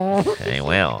Hey,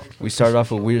 well. We started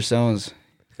off with weird sounds.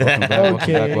 Welcome back,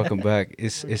 Okay. welcome back.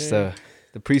 It's the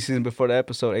preseason before the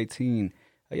episode 18.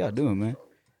 How y'all doing, man?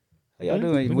 How y'all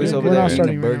doing? Wiz over We're there not eating a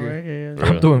starting right now, burger. right? Yeah, Bro.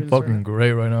 I'm doing We're fucking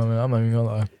great right now, man. I'm not even gonna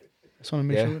lie. Just want to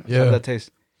make Yeah. sure. Yeah. How'd that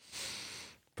taste?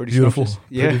 Pretty Beautiful. scrumptious.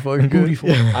 Pretty Yeah. fucking good. Beautiful.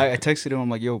 Yeah. I texted him. I'm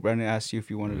like, yo, Brandon asked you if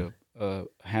you wanted a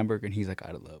hamburger, and he's like,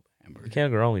 I love hamburger. You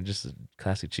can't go wrong with just a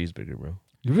classic cheeseburger, bro.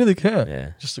 You really can.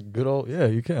 Yeah, Just a good old, yeah,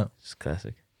 you can. just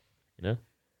classic. You know?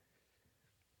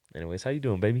 Anyways, how you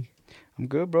doing, baby? I'm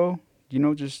good, bro. You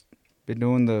know, just been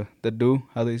doing the do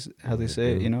how they The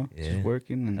say it. do. You know, Yeah. just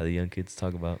working. How And the young kids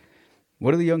talk about.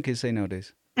 what do the young kids say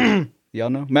nowadays? Y'all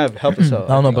know? Mav, help us I out.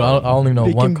 don't know, but I only know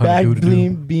one Bacon kind bag of do to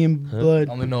do. being Huh? blood.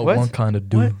 I only know What? one kind of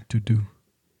do What? to do.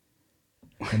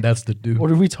 And that's the do. What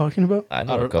are we talking about? I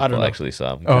know I a don't couple know. actually, so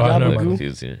I'm Oh, I kind know. of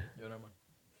confused here.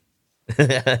 It's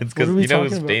What because are we you know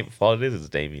talking his fault is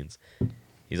Damien's.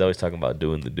 He's always talking about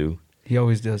doing the do. He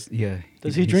always does. Yeah.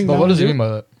 Does he drink But what does he Mountain mean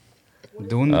by that?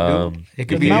 Doing the do? It It could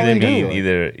could be either Mountain mean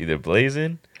Dew. either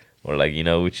blazing or like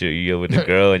with you're with the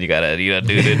girl and you gotta do the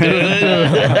do. You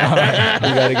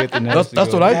gotta get the nasty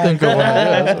That's what going. I think of.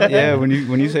 Yeah. Yeah, when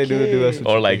you say do the do, that's what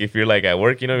Or you like think. if you're like at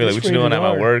work, you're like, This what you doing? I'm rated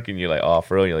at R. work, and you're like, oh,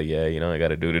 for real? You're like, yeah, I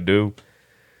gotta do the do.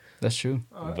 That's true.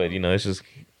 But it's just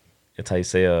it's how you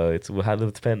say it's how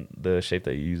it depend the shape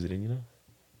that you use it in.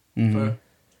 Mhm.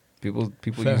 People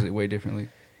Fair. use it way differently.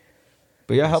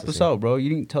 But yeah, help That's us the thing. out, bro. You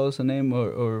didn't tell us a name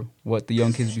or what the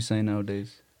young kids be saying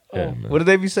nowadays. Yeah, Oh. What do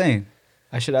they be saying?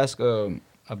 I should ask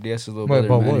Abdias' little Wait, brother.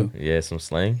 but what? Emmanuel. yeah, some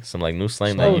slang, some like new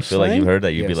slang Oh, that you feel like you slang? heard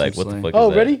that you'd Yeah, be like, some what the slang. fuck Oh,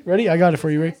 is that? ready? Ready? I got it for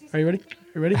you. Ready? Are you ready?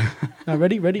 Are you ready? Now,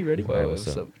 ready? Ready? Ready? Alright, What's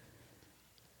what's up?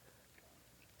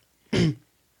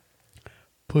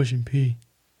 Push and pee.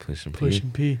 Push and Push pee.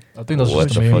 and pee. I think that's What what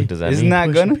the you fuck mean. does that Isn't mean? that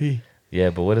Push gonna? and pee. Yeah,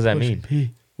 but what does that Push mean? and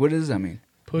pee. What does that mean?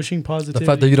 Pushing The positivity.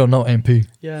 fact that you don't know MP.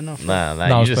 Yeah, no. Nah,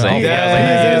 No, you it's just fine. saying.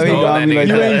 Yeah, Yeah, he you got me like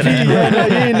You that. ain't pee. Yeah, no,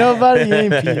 you ain't nobody. You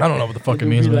ain't pee. I don't know what the fuck it You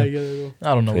means, be man. like, yeah,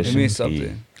 I don't know. What Push It it means means.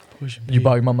 something. push and pee. You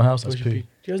bought your mama house, that's Push and pee. P.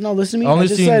 Do you guys not listen to me? I only I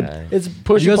just seen- said it's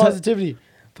pushing You guys have- positivity.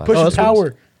 Fuck. Pushing Oh, that's what it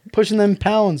power. Pushing them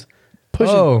pounds.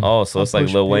 Pushing. Oh. Oh, so it's like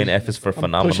push Lil Wayne. P. F is for I'm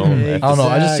phenomenal. pushing F P. I don't know.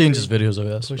 I just seen just Exactly. videos of it.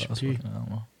 That's Push that's P. what, I don't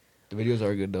know. The videos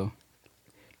are good though.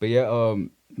 But yeah,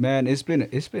 man, it's been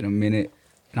a minute,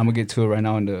 and I'm gonna get to it right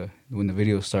now when the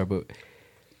videos start. But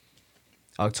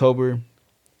October,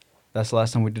 that's the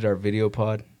last time we did our video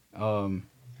pod. Damn.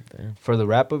 For the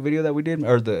wrap up video that we did,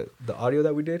 or the audio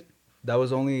that we did, that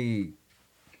was only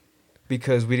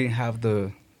because we didn't have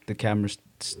the camera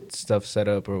stuff set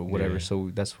up or whatever. Yeah. So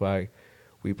that's why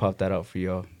we popped that out for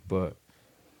y'all. But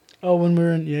Oh, when we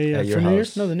were in, At for your New Year's?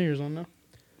 house. No, the New Year's one, no.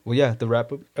 well, yeah, the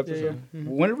wrap up episode. yeah. Mhm.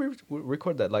 When did we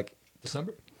record that? Like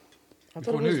December? I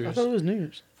Before thought, New I Year's. thought it was New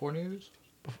Year's. 4 New Year's?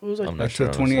 It was like, I'm not like sure.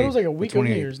 the honestly. 28th. That was like a week of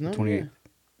New Year's, no? 28th.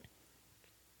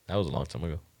 That was a long time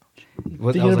ago.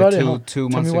 What, that Thinking was about like it, huh? two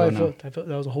Tell months me why ago I now. felt. I felt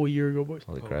that was a whole year ago, boys.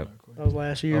 Holy crap. That was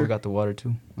last Oh, year. we got the water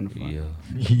too on the front. Yeah.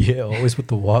 Yeah, always with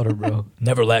the water, bro.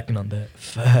 Never lacking on that.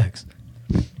 Facts.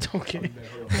 Okay.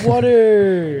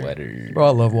 Water. Wetter. Bro, I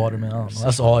love water, man. I don't know.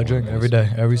 That's all I drink every day.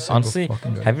 Every single Honestly,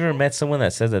 fucking day. have you ever met someone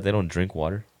that says that they don't drink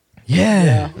water?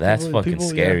 Yeah. That's People- fucking yeah.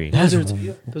 scary. That's-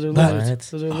 Lizards. Those are that-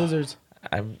 lizards. Those are lizards.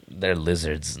 They're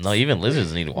lizards. No, even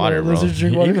lizards need water, Yeah, bro. lizards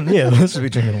drink water. Even, yeah, let's be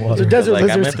drinking water. They're desert Like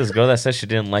I lizards. met this girl that said she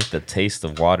didn't like the taste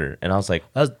of water, and I was like,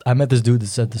 I met this dude that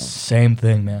said the same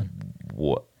thing, man.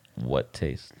 "What? What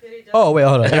taste?" Oh, wait,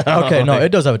 hold on. Okay, no, it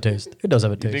does have a taste. It does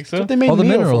have a You think taste. so? What they made All the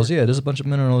meal minerals, for. yeah. There's a bunch of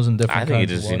minerals and different I think it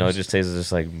kinds just of it waters. just tastes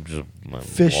just like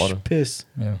Fish water. piss.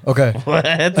 Yeah. Okay. What?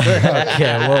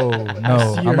 Okay, whoa.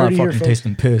 No, You I'm heard not it here, fucking folks.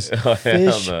 tasting piss.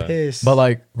 Fish no. piss. But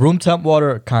like room temp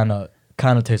water kind of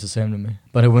tastes the same to me.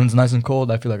 But when it's nice and cold,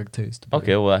 I feel like it tastes better.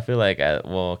 Okay, well I feel like I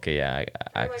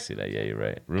can see that. Yeah, you're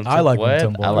right. Room I temp- like room what?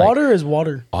 temp I water. like water is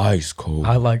water. ice cold.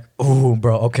 I like. Oh,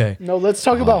 bro. Okay. No, let's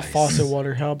talk about Nice. faucet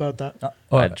water. How about that?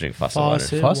 Oh, I drink faucet water.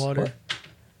 Faucet Faucet water. what?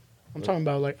 I'm talking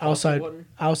about like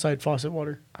outside faucet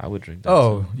water. I would drink that.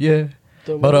 oh, yeah.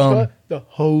 The, But, what's it called? The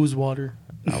hose water.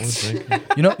 too. I would drink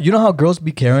it. You know how girls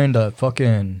be carrying the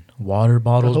fucking water The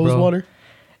bottles, hose bro? water.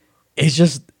 It's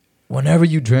just whenever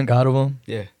you drink out of them,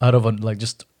 Yeah. out of like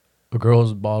just a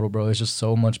girl's bottle, bro, it's just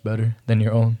so much better than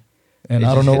your own. And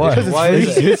It's I don't know just- why. because it's Why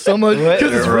is free. it so much? What?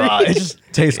 Because it's free. It just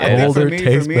tastes Yeah, colder, for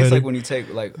tastes me, better. it's like when you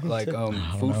take like food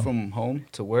know. from home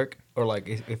to work, or like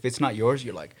if it's not yours,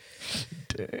 you're like,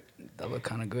 that look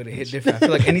kind of good. It hit different. I feel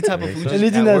like any type of food, just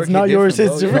Anything at that's work hit not yours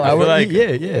different, hits bro. different. I feel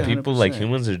like yeah. people like 100%.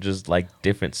 humans are just like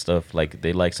different stuff. Like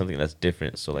they like something that's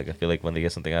different. So like I feel like when they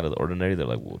get something out of the ordinary, they're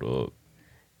like, "What up?"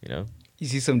 You know? You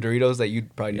see some Doritos that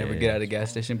you'd probably never Yeah. get at a gas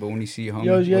station, but when you see your homie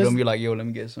Yo, with you guys- them, you're like, yo, let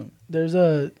me get some. There's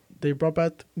a They brought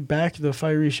back the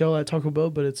fiery shell at Taco Bell,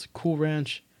 but it's Cool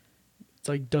Ranch. It's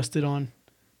like dusted on,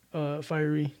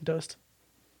 fiery dust,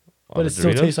 On but the it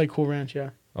still Doritos? tastes like Cool Ranch.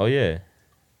 Yeah, Oh yeah,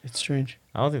 it's strange.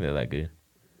 I don't think they're that good.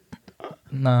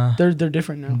 Nah. They're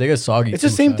different now. They get soggy. It's the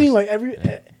too same thing. fast.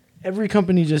 Like every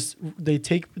company just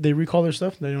they recall their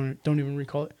stuff. They don't even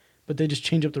recall it, but they just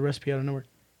change up the recipe out of nowhere.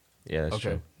 Yeah, that's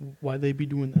Okay. true. Why they be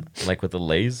doing that? Like with the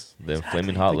Lay's, the Exactly.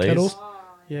 flaming hot The Lay's. Kettles?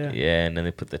 Yeah. Yeah, and then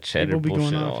they put the cheddar will be going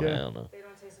bullshit. off, Oh yeah. hell no. They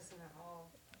don't taste the same at all.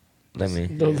 Let me.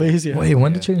 The lazy. Wait,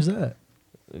 when did they change that?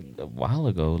 A while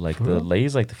ago, like For the real?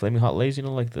 Lay's, like the flaming hot Lay's, you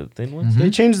know, like the thin ones. Mhm. They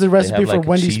changed the They recipe have, for like, a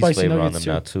Wendy's cheese spicy flavor nuggets on them too.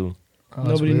 now too. Oh, that's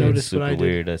Nobody weird. noticed, It's super but I did.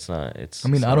 weird. That's not. It's. I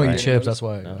mean, it's I not don't right. eat chips. That's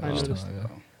why. No. I noticed.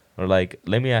 Or like,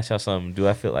 let me ask y'all something. Do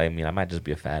I feel like, I mean, I might just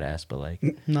be a fat ass, but like,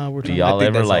 Nah, we're do trying. y'all think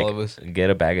ever that's all like of us. get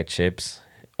a bag of chips,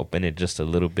 open it just a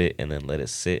little bit, and then let it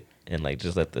sit and like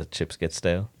just let the chips get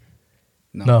stale?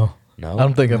 No. No. I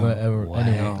don't think I've No. ever. Why?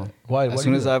 Any No. Why? As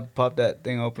soon as I pop that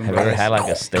thing open, Have you bro, ever it's- had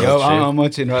like a stale Yo, chip? I'm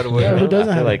munching right away. Yeah, who doesn't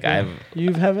I feel have like it? I've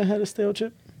You haven't had a stale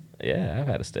chip? yeah, I've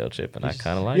had a stale chip and I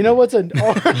kind of like. You know it. what's a?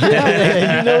 Oh,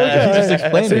 yeah, you know what's a, just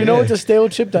explained So it, you know yeah. what's a stale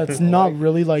chip that's not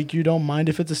really like you don't mind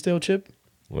if it's a stale chip?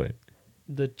 What?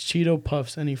 The Cheeto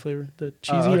Puffs, any flavor, the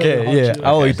cheesy. or the Okay, hot yeah, Cheeto.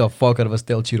 I'll eat the fuck out of a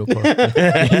stale Cheeto puff.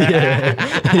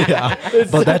 yeah,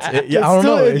 but that's it. Yeah, I don't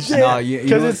know. It's, Nah, you 'Cause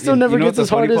know, it still you never know gets what as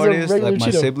the funny hard as part a is? regular Like my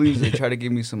Cheeto. siblings, they try to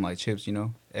give me some like chips, you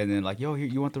know, and then like, yo, here,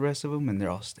 you want the rest of them? And they're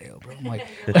all stale, bro. I'm like,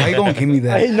 how you gonna give me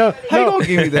that? Hey, no, How you no. gonna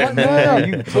give me that, No, man? no.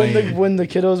 You When playing. when the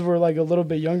kiddos were like a little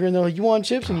bit younger and they're like, "You want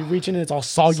chips?" and you reach in and it's all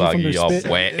soggy, from their Soggy, all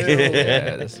spit. wet.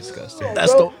 Yeah, that's disgusting.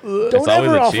 that's Bro, the. Don't It's always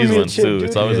ever the offer cheese me a ones, chip, too. dude.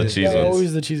 It's always the cheese Yeah, ones.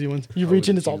 always the cheesy ones. You reach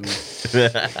in, it's all.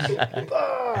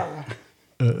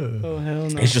 Oh hell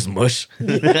no! It's just mush. Oh,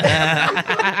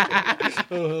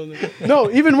 hell no.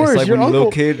 No, even worse. It's like Your when a uncle.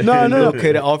 little kid, No, no, little no.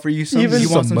 kid offer you something, Even you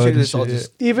want some some chips, mud it's all and shit.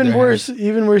 just Even their worse. hands.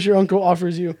 Even worse. Your uncle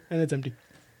offers you and it's empty.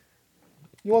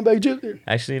 You want a bag of chips? Here.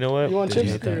 Actually, you know what? You want Did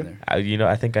you chips? hit that Here. there? You know,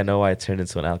 I think I know why I turned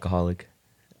into an alcoholic.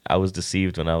 I was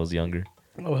deceived when I was younger.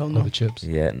 Oh hell No, no! the chips.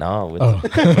 Yeah, no, with, Oh.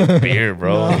 with beer,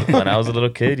 bro. When I was a little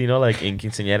kid, you know, like in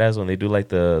quinceañeras when they do like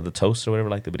the toast or whatever,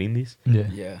 like the brindis, Yeah.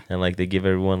 Yeah. and like they give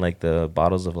everyone like the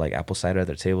bottles of like apple cider at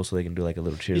their table so they can do like a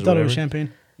little cheers. You or thought it was whatever.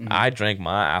 champagne? I drank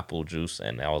my apple juice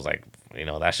and I was like, you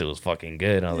know, that shit was fucking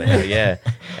good. I was like, hell yeah.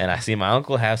 And I see my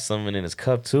uncle have something in his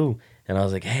cup too. And I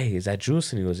was like, hey, is that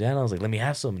juice? And he goes, yeah. And I was like, let me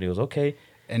have some. And he goes, okay.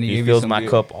 And He gave you fills some my beer.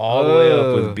 cup all the way up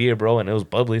Oh. with beer, bro. And it was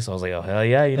bubbly. So I was like, oh, hell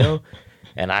yeah, you know?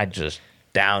 And I just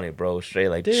down it, bro. Straight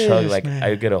like This chug. Like man.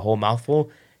 I get a whole mouthful.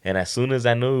 And as soon as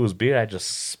I knew it was beer, I just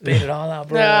spit it all out,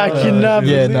 bro. Nah, I cannot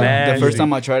Yeah, believe no. it. Man, The first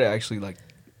time I tried it, actually, like,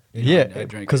 you know, Yeah, I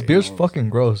drank because it, beer's you know. fucking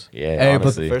gross. Yeah, hey,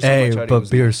 honestly. but First time I hey, tried it, it but was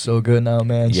beer's so good now,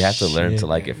 man. You have to learn to Shit.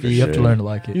 like it for You sure. have to learn to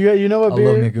like it. You know what I love me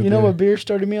a beer? good You know beer. what beer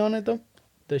started me on it though?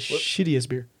 The shittiest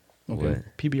beer, What?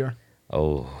 PBR.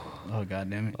 Oh. Oh, god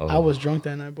damn it. Oh. I was drunk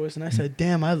that night, boys, and I said,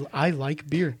 "Damn, I like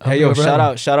beer." Hey, yo, Never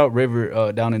had shout out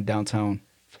River down in downtown.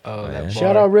 yeah. That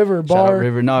Shout bar. out River Shout out Bar.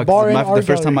 River. No, 'cause bar in the Art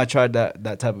first time Gallery. I tried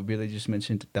that type of beer they just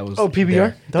mentioned, that was Oh, PBR?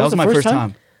 there. That was the my first first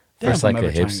time? time. Damn. It's like I'm a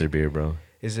ever trying hipster it. beer, bro.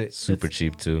 Is it Super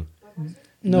cheap too.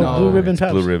 No, No, Blue Ribbon it's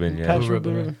Pabst. Blue Ribbon, yeah. Pabst Blue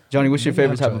Blue Ribbon. Ribbon. Johnny? What's your Maybe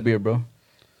favorite I'll type try of beer, bro?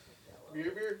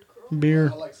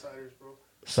 Beer.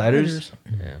 Ciders.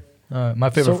 Yeah. My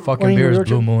favorite So, fucking when beer you is were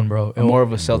Blue drinking- Moon, bro. I'm more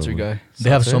of a seltzer Blue Moon. guy. They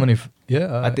have so Seltzer? many.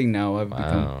 Yeah, I think now I've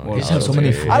become Wow. more They of they a have so seltzer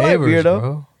many guy. flavors, I like beer though.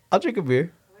 bro. I'll drink a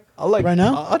beer. I like Right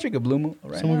now? I'll drink a Blue Moon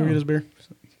right Someone now. go get us beer.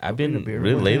 I've Bring been a beer,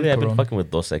 really bro. lately. I've been Corona. fucking with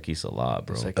Dos Equis a lot,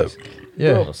 bro. Dos Equis.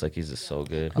 Yeah. Dos Equis is so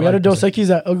good. We had a like Dos this. Equis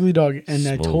at Ugly Dog, and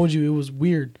I Smooth. told you it was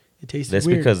weird. It tasted That's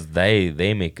weird. because they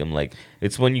make them like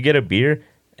it's when you get a beer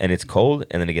and it's cold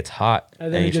and then it gets hot And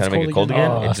and, then it you try gets to make it cold cold again.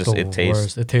 again. Oh, it that's just the it tastes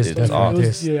worst. It tastes it's different. off. It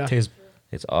was- yeah. Tastes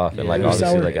It's off and Yeah, like it was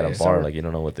obviously sour. like at Yeah, a bar sour. like you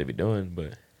don't know what they be doing,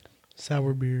 but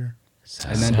sour beer.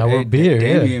 And then Sour hey, beer,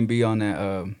 yeah. Damien be on that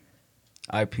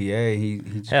IPA. He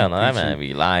just hell be no, that preaching. man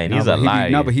be lying. No, He's but a he be- liar.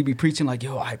 No, but he be preaching like,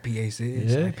 yo, IPA's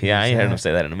this. Yeah. IPA's Yeah, I ain't heard him that.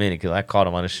 say that in a minute because I called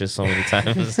him on his shit so many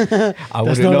times. I That's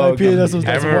wouldn't not know. IPA, that's what-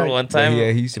 I that's remember why. one time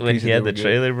Yeah, he used to when preach he that had they the were good.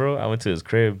 trailer, bro. I went to his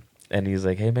crib and he's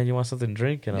like, "Hey man, you want something to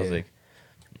drink?" And I was Yeah. like,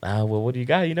 well, what do you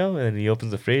got? You know? And he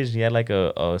opens the fridge and he had like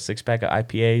a 6-pack of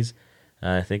IPAs,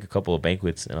 and I think a couple of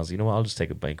banquets. And I was like, you know what? I'll just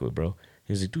take a banquet, bro.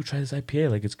 He was like, dude, try this IPA.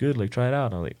 Like it's good. Like try it out.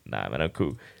 And I was like, nah, man, I'm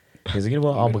cool. He's like, you know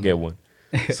what? I'm gonna get one.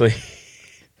 So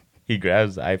he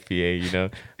grabs the IPA. You know,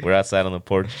 we're outside on the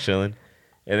porch chilling,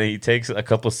 and then he takes a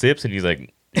couple sips and he's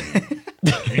like.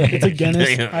 It's a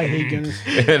Guinness. I hate Guinness.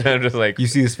 And I'm just like, You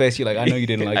see his face, you're like, I know you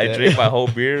didn't like I that. drink my whole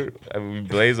beer. I mean,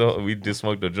 we just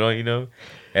smoked a joint, you know.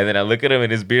 And then I look at him,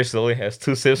 and his beer still only has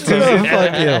 2 sips. Fuck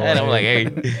yeah. And I'm like, hey,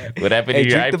 what happened Hey, to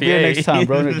your drink IPA? the beer next time,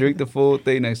 bro. Drink the full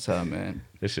thing next time, man.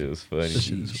 This shit was funny.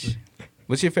 Sheesh.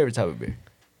 What's your favorite type of beer?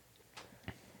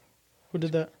 Who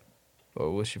did that?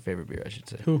 Or what's your favorite beer, I should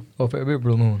say? Who? Oh, favorite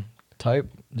Blue Moon. Type,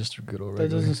 just a good old That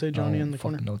regular. doesn't say Johnny I don't in the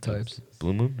corner. fucking No types.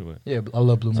 Blue Moon? Or what? Yeah, I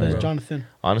love Blue It Moon. says bro. Jonathan.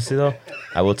 Honestly, though,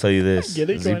 I will tell you this. Get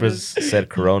it, Zebras Corona? said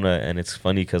Corona, and it's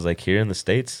funny because, like, here in the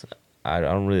States, I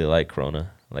don't really like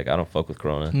Corona. Like, I don't fuck with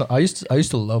Corona. No, I used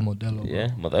to love Modelo. Bro. Yeah,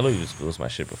 Modelo was my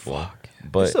shit before. It's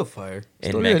But still fire. in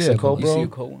still good, yeah, Mexico, but You see bro, a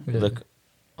cold one? Yeah. look.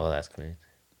 Oh, that's clean.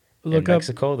 Look in up.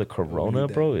 Mexico, the Corona,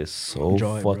 that. bro, is so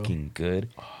Enjoy it, bro. fucking good.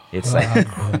 It's like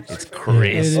it's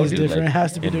crazy. It is dude. different. Like, It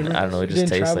has to be and different. I don't know. It You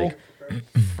just didn't tastes travel?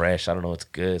 like fresh. I don't know. It's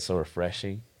good. It's so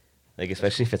refreshing. Like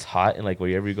especially if it's hot and like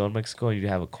wherever you go in Mexico and you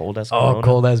have a cold ass Corona. Oh,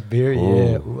 cold ass beer. Yeah.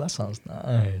 Ooh. Ooh, that sounds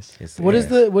nice. It's,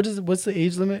 What's yeah, the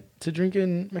age limit to drink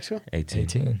in Mexico? 18.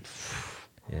 18.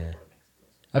 Yeah.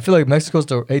 I feel like Mexico's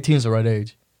 18 is the right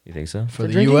age. You think so? For the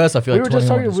drinking? U.S., I feel we like were just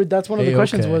 21 talking. is That's one of the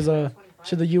questions A-okay. was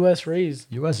should the U.S. raise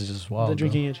U.S. is just wild. the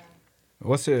drinking age?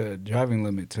 What's the driving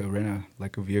limit to rent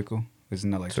a vehicle? Isn't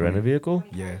that like To rent a 20? vehicle?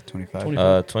 Yeah, 25.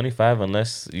 25. 25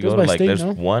 unless you Goes go by to like state, there's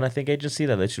no? one I think agency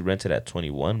that lets you rent it at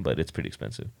 21, but it's pretty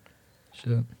expensive.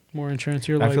 Shit. More insurance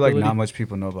here. I feel like liability. not much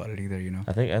people know about it either, you know?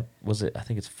 I think I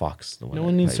think it's Fox the one. No that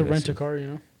one needs to probably rent a lets car. You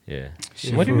know. you- Yeah.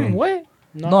 Shit, What do you for mean? real. What?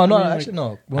 No, I mean, like, actually,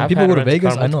 no. When I've people had go to rented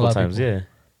Vegas, car I know a lot multiple of times. people. Yeah.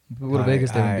 People go to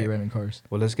Vegas, they would be Alright. renting cars.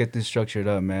 Well, let's get this structured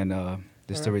up, man.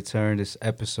 This the Alright. return, this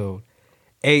episode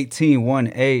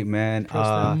 1818, man. Press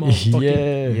that motherfucking-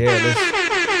 Yeah. Yeah, let's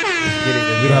get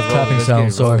it. We don't have clapping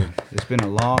sounds, sorry. It's been a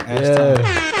long ass Yeah.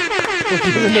 time.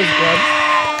 Giving us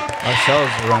grabs.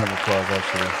 Ourselves a round of applause,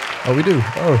 actually. Oh, we do.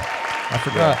 Oh, I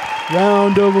forgot.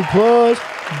 Round of applause,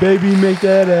 baby, make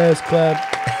that ass clap.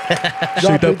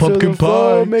 Drop that it to pumpkin the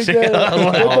floor, pie. Make that.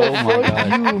 What the Oh my fuck?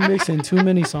 God. You mixing too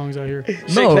many songs out here.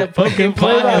 No, that pumpkin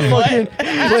Play that fucking.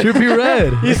 Trippy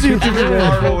Red. You see what you did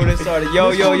there? Horrible when it started. Yo,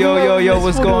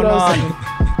 what's going on?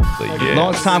 So, yeah.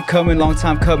 Long time coming.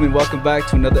 Welcome back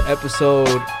to another episode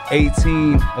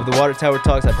 18 of the Water Tower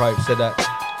Talks. I probably said that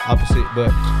opposite,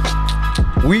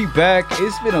 but we back.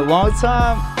 It's been a long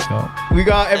time. We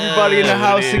got everybody in the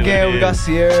house what it again. We got is.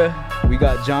 Sierra. We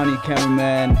got Johnny,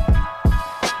 cameraman.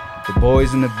 The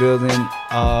boys in the building.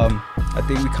 I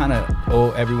think we kind of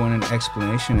owe everyone an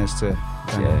explanation as to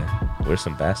Yeah. We're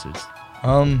some bastards.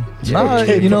 Nah,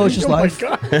 you know, it's just life.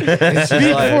 It's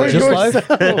Speak for Just life.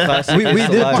 yourself. We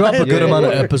did drop a good amount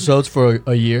of episodes for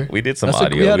a year. We did some That's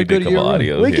like audio. we had a We did good a couple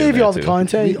year run. audios. We here gave and you all there, the too.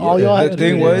 content. All y'all The had to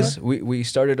thing do, was, we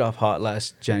started off hot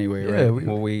last January, Yeah, right? we-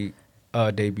 When we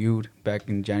debuted back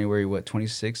in January,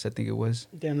 26th, I think it was.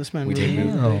 Damn, this man We really debuted.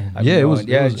 moved. Damn. I've Yeah, been it was. on-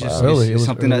 yeah, it was it's just early. it's It was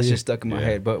something that's early. just stuck in my Yeah.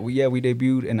 head. But we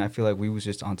debuted, and I feel like we was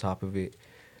just on top of it,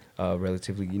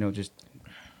 relatively, just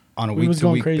on a We was week to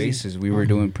going week crazy. basis. We were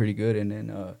doing pretty good, and then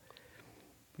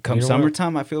come You know what?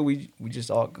 summertime, I feel we just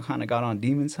all kind of got on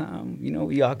demon time.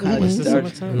 We all kind What's of the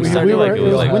started. summertime? We We started started like it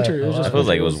was like winter. It was I just feels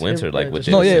like it was winter. winter, like Yeah, with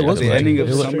just- No, yeah, it yeah, was the winter. ending of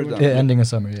It was- summer. Yeah, Yeah, ending of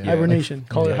summer. Yeah. Hibernation.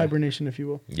 Call it Yeah. hibernation, if you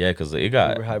will. Yeah, because it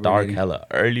got We were dark hibernating. hella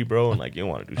early, bro, and like you don't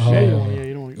want to do Oh. Yeah, shit. you don't. Yeah,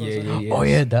 you don't. Want to go Yeah, outside. yeah. Oh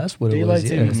yeah, that's what it was. Daylight Yeah.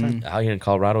 savings time. Out here in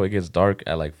Colorado, it gets dark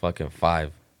at like fucking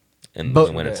 5 in But-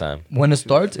 the wintertime. When it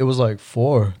starts, it was like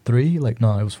 4, 3. Like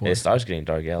no, it was 4. It starts getting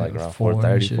dark, yeah, like It was around 4 and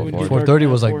 4:30, shit. 4:40. 4:30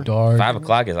 was Dark like at dark. 5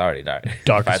 o'clock is already dark.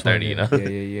 Dark as 5:30, you know. fuck,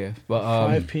 Yeah. But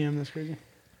 5 p.m. That's crazy.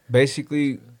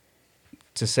 basically,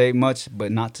 to say much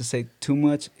but not to say too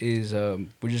much is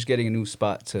we're just getting a new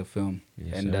spot to film,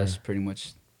 Yes, and sir. that's pretty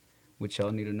much what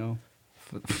y'all need to know.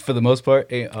 For the most part,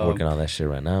 Working on that shit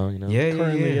right now, you know. Yeah,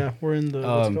 Currently, yeah, we're in the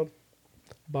what's it Um, called?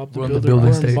 Bob the we're in the Builder. building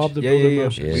We're in stage. Bob the Yeah. Builder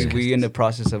motion. Yeah. We in the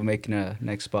process of making a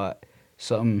next spot,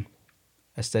 something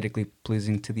aesthetically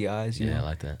pleasing to the eyes, you Yeah, I know,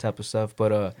 like that. type of stuff.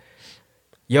 But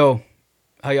yo,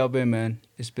 how y'all been, man?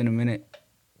 It's been a minute.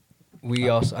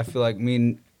 I feel like me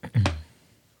and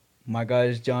my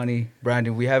guys, Johnny,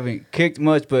 Brandon, we haven't kicked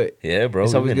much, but Yeah, bro.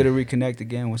 it's we've always been- good to reconnect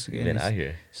again. Once we've again, been out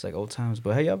here. it's like old times.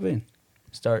 But how y'all been?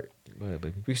 Go ahead,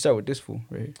 baby. We can start with this fool,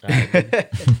 right?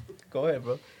 Alright, Go ahead,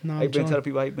 bro. No, How I'm you been? chilling. Tell the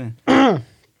people how you been.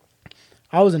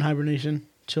 I was in hibernation,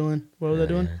 chilling. What was I Yeah,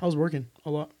 doing? yeah. I was working a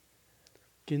lot,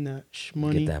 getting that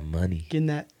money, Get that money. getting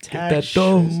that that tax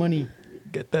dough. money.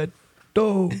 Get that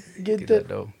dough. Get Get that that.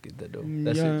 dough. Get that dough. Mm,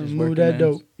 That's yeah, it. Just move working, that man.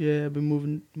 dope. Yeah, I've been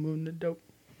moving the dope.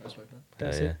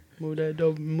 That's Yeah, it. Move that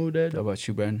dope. Move that How dope. about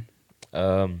you,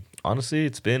 Brandon? Honestly,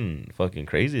 it's been fucking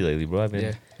crazy lately, bro. I've been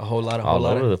Yeah, a whole lot. all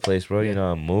over the place, bro. Yeah. You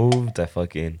know, I moved. I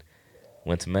fucking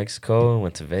went to Mexico,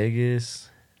 went to Vegas,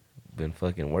 been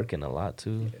fucking working a lot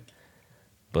too.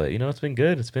 But you know, it's been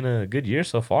good. It's been a good year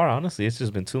so far. Honestly, it's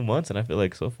just been 2 months, and I feel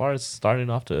like so far it's starting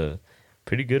off to a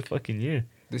pretty good fucking year.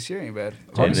 This year ain't bad.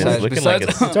 And it's looking like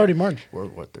it's. It's already March.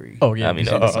 World War III. Oh yeah. I mean,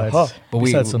 besides, But we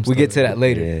besides some get to stuff. that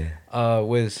later. Yeah.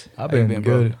 Wiz, I've how you been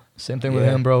bro? good. Same thing with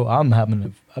Yeah. him, bro. I've been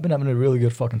having a really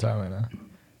good fucking time right now.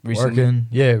 Recently? Working,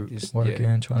 yeah, Just- working,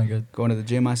 yeah. trying to get. Going to the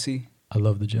gym, I see. I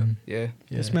love the gym. Yeah.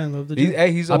 Yeah. This man loved the He's, gym.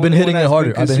 hey, he's the I've been only hitting one it that's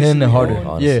harder. been I've been hitting it consistently harder. going.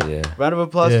 Honestly, Yeah. yeah. Round of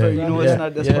applause Yeah. for you know what's Yeah.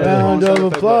 not that's Yeah. part of the Round wrong of sound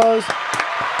effect, applause. but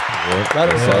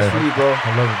Round of Yeah. applause for you, bro. I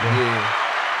love it, bro. Yeah.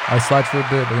 I slide for a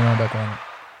bit, but I'm back on it.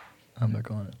 I'm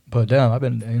back on it. But damn, I've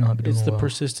been doing It's the well.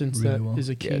 persistence Really that well. is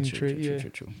a Yeah, king true, trait. true, Yeah. true,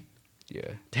 true, true. Yeah.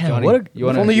 Damn, Johnny, what a- you If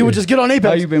wanna, only you would just get on How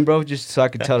Apex. you been, bro? Just so I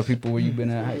can tell the people where you been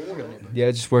at. Yeah,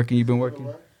 just working. You've been working,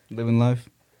 living life,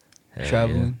 Hell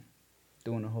traveling,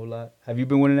 doing a whole lot. Have you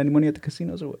been winning any money at the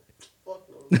casinos or what?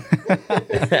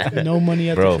 No money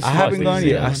at Bro, the I casino. haven't gone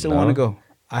yet. I Yeah. still No. want to go.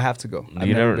 I have to go.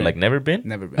 You never been?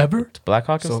 Never been. Ever? To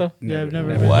Blackhawk and So, stuff? Yeah, I've never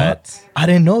never been. What? I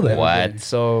didn't know that. Never What? been.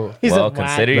 So He's Well, like, "What?"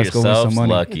 consider Let's go with some yourselves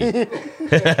money. lucky. It'd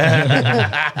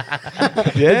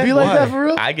be like that for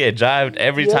real. I get jived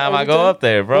every Yeah, time I every go time? up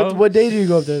there, bro. What day do you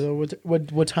go up there though?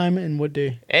 What time and what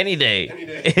day? Any day.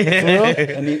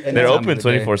 any They're time open of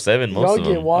the day. 24/7 most Y'all of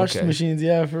get them. wash Okay. machines,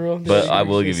 yeah, for real. But I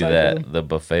will They give you cycle them. that. The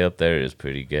buffet up there is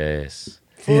pretty gas.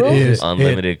 For It real? is.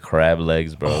 Unlimited crab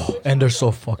legs, bro. And they're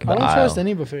so fucking. I don't aisle. trust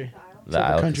any buffet. The Except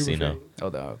for Isle country Casino. buffet. Oh,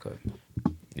 that okay.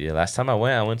 Yeah, last time I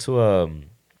went to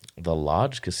the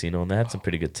Lodge Casino, and they had some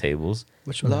pretty good tables.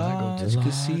 Which one did I go to? Lodge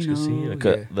Casino.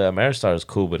 'Cause Yeah. The Ameristar is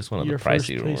cool, but it's one of Your the first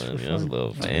pricey place ones. for You know, it's a fun.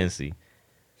 little fancy.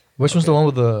 Which one's the one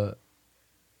with the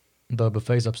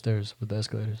buffets upstairs with the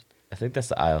escalators? I think that's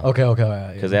the Isle. Okay,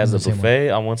 yeah, Because it has the same one. buffet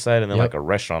on one side and then Yep. like a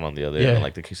restaurant on the other, Yeah. and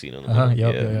like the casino. On the Uh-huh,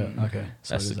 middle. yep, Yeah. yeah. Okay.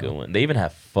 So That's it a is good that. one. They even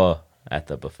have pho at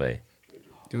the buffet.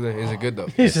 Do they? Is it good though?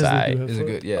 He says they Side. do have Is it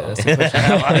fun. good? Yeah, that's the question.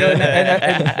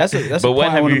 and that's a But point when I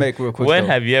have want to you make real quick. when though.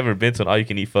 have you ever been to an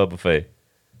all-you-can-eat pho buffet?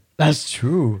 That's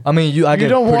true. I mean, I You get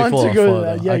don't pretty want full to off go pho, to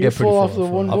that. though. Yeah, I you're get pretty full full off the pho.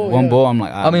 one Of bowl. one yeah. bowl, I'm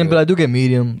like, I mean, do but it. I do get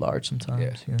medium, large sometimes.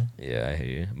 Yeah. You know? Yeah, I hear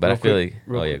you. But Real I feel quick, like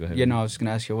real oh yeah, quick. go ahead. Yeah, no, I was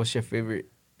gonna ask you, what's your favorite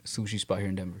sushi spot here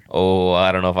in Denver? Oh,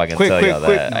 I don't know if I can Quick, tell quick, y'all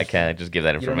quick. that. I can't just give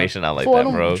that You don't know? information out like Fool, I that,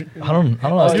 don't- bro. I don't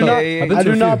know. I do yeah, not. yeah, I yeah.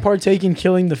 do a not few. partake in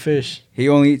killing the fish. He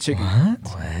only eat chicken. What?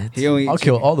 He only eat I'll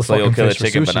kill chicken. all the So fucking you'll kill a fish for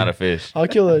chicken, but sushi. not a fish. I'll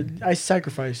kill a. I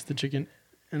sacrifice the chicken,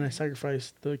 and I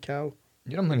sacrifice the cow.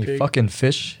 You know how many Pig. fucking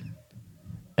fish,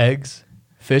 eggs,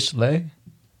 fish lay?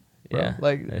 Bro, Yeah,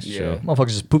 like that's Yeah. true. motherfuckers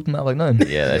just poop them out like nothing.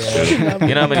 Yeah, that's true.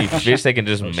 You know how many fish they can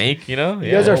just make? You know,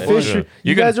 You guys are that's fish. true.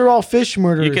 You guys are all fish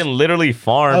murderers. You can literally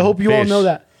farm. I hope you all fish. know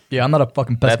that. Yeah, I'm not a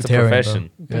fucking pescatarian. That's a profession.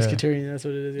 Bro. Yeah. Pescatarian. That's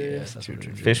what it is. Yeah. Yeah, yeah. that's true,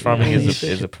 true, true. Fish farming Only is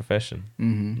fish. a profession.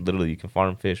 Mm-hmm. Literally, you can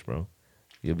farm fish, bro.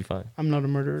 You'll be fine. I'm not a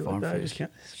murderer Farm like that. I fish. just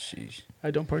can't. Sheesh.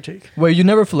 I don't partake. Wait, you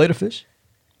never fillet a fish?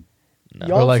 No,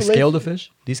 Y'all Or like fillet- scaled a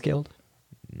fish? Descaled?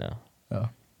 no. Oh.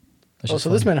 That's Oh, just so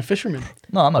this fun. man a fisherman.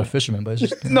 No, I'm not a fisherman, but it's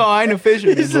just. No, I ain't a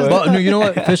fisherman. but- But no, you know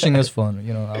what? Fishing is fun.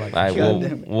 You know, I like. All right,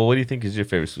 fishing. well, what do you think is your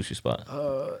favorite sushi spot?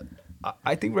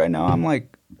 I think right now I'm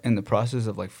like in the process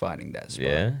of like finding that spot.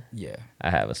 Yeah, Yeah. I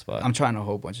have a spot. I'm trying a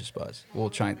whole bunch of spots. Well,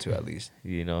 trying to at least.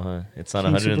 You know, huh? It's on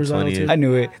King Super's Isle, 120th. I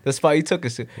knew it. The spot you took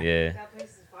us to. Yeah.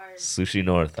 Sushi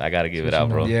North. I gotta give it Sushi out,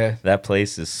 bro. North. Yeah. That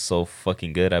place is so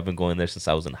fucking good. I've been going there since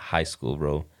I was in high school,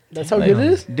 bro. That's how Like- good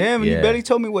it is. Damn, you Yeah. barely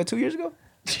told me what 2 years ago.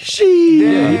 She.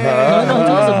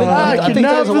 I think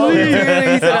that was a while believe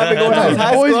ago. He said I've been going to his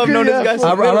high Boys school. I've known this guy good, since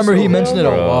I remember he middle mentioned it a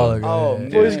Bro. while ago. Oh, yeah. man.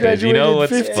 Boys Yeah, graduated you know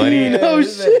what's 15. funny? Oh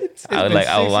shit. I would like.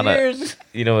 I been want 6 to. years.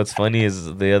 You know what's funny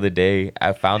is the other day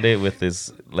I found it with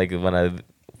this. Like when I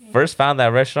first found that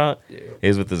restaurant, it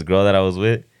was with this girl that I was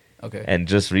with. Okay. And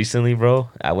just recently, bro,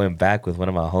 I went back with one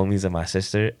of my homies and my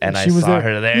sister, and I She was saw there.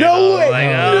 her there. No and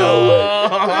I was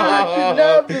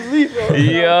way. like, No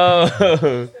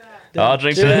way. Yo, I'll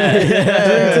drink to that.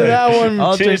 Drink to that one.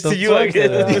 I'll Cheers drink to the you, I fuck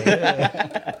out of guess.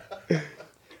 that.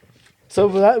 So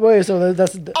that way, so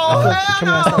that's. Can we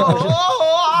ask that question?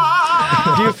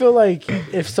 Do you feel like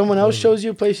if someone else shows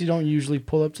you a place, you don't usually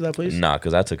pull up to that place? Nah,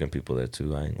 cause I took in people there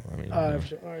too. I mean, All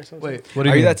right, so Wait, what do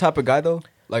Are you you mean? that type of guy though?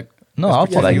 Like, No, I'll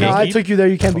Yeah, Like fucking no, go. I Yankee? took you there.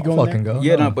 You can't be going Fucking there. go.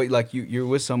 yeah, no, but like you're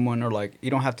with someone or like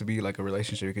you don't have to be like a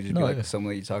relationship. It could just No, be like yeah.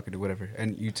 someone that you're talking to, whatever,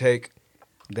 and you take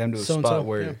them to a So-and-so, spot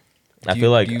where yeah. I do feel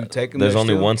you- like do you take 'em there's there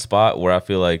only still? one spot where I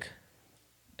feel like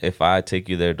if I take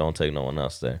you there, don't take no one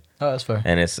else there. Oh, that's fair.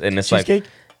 And it's Cheesecake.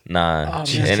 nah,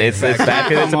 Oh, man. and it's bad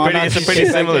 'cause it's a pretty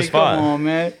similar spot. Come on,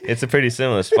 man. It's a pretty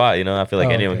similar spot, you know. I feel like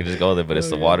Oh, anyone okay. can just go there, but it's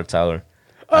the yeah. water tower.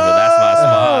 I mean, that's my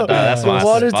spot. Nah, that's That's my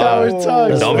Water spot. Tower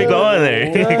Talks. Don't be going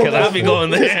there, because I'll be going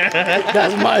there.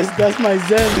 That's my zen.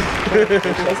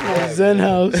 That's my zen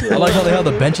house. I like how they have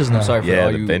the benches now. I'm sorry for Yeah,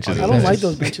 all the you. benches I are don't nice. like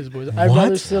those benches, boys. I'd What?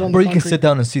 rather sit on Bro, the you can concrete. sit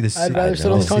down and see the I'd rather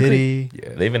sit on the city. concrete.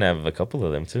 Yeah. They even have a couple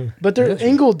of them too. But they're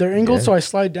angled. They're angled, Yeah. so I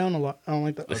slide down a lot. I don't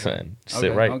like that. Listen, sit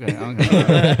Okay, right.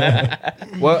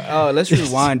 Okay. Well, let's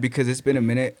rewind because it's been a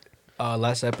minute.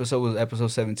 Last episode was episode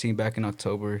 17 back in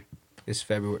October. It's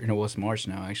February. No, it's March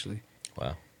now. Actually,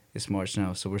 Wow. it's March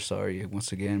now. So we're sorry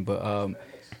once again. But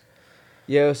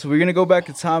yeah. So we're gonna go back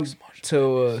in time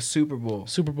to Super Bowl.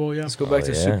 Super Bowl, yeah. Let's go back Oh,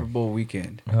 to yeah. Super Bowl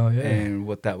weekend Oh yeah. and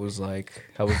what that was like.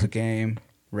 How was the game?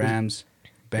 Rams,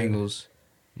 Bengals.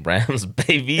 Rams,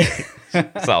 baby.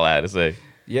 That's all I had to say.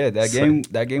 Yeah, that game.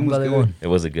 That game I'm was glad they good. won. It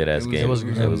was a good ass It was- game. it It was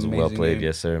was, an well amazing played, game.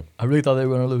 yes, sir. I really thought they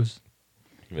were gonna lose.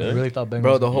 I Really? really thought Bengals.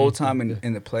 Bro, the whole time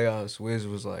in the playoffs, Wiz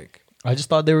was like, I just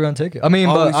thought they were gonna take it. I mean,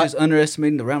 always but I, just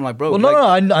underestimating the Ram. Like, bro, well, no,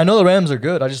 I know the Rams are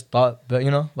good. I just thought that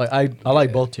like I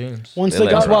like both teams. Once They they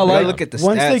let got, That's why I like- look at the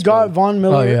once stats, they got bro. Von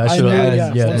Miller, Oh, yeah, I I should've knew, had-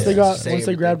 yeah. yeah, Once they yeah. got, Say once they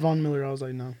everything. grabbed Von Miller, I was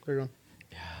like, no, they're going.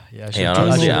 Yeah, I Hey, should've-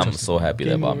 honestly, I I'm should've- so happy that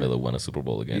Game Von over. Miller won a Super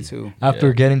Bowl again. Me too. after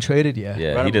Yeah. getting traded. Yeah.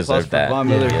 Yeah, Round he of applause deserved for that. Von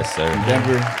Miller. Yes, sir.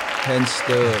 Denver, hence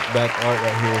the back art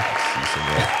right here. See some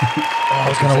more. I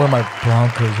was gonna wear my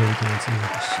Broncos jersey too.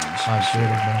 I should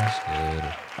have,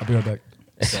 man. I'll be right back.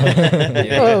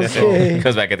 Okay.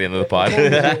 Comes back at the end of the pod.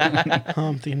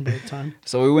 I'm thinking about time.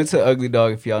 So we went to Ugly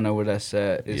Dog. If y'all know where that's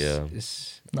at, it's, Yeah.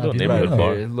 it's Little Nah, neighborhood right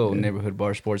bar. here, little neighborhood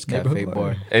bar, sports Neighborhood cafe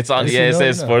bar. It's on. Yes, Yeah, you it know,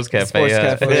 says you know. Sports Cafe. Sports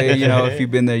yeah. cafe. You know, if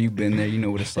you've been there, you've been there. You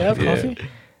know what it's They like. have Yeah. coffee?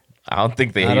 I don't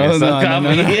think they I even don't sell know,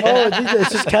 no, no, coffee. Oh,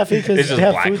 it's just cafe because It's just they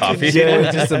have black food. coffee. Yeah,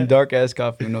 it's just some dark ass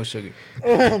coffee with no sugar.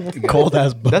 Cold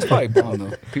ass. That's probably bomb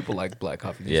though. People like black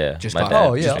coffee. Just, Yeah, just my coffee. dad.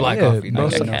 Oh, yeah. just black Yeah, coffee. bro,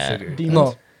 Not so- no I sugar. can't. Demons.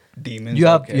 No, Demons. you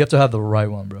have okay. you have to have the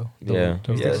right one, bro. Yeah.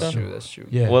 Yeah, that's true. That's true.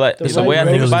 Yeah. Well, like, The the way I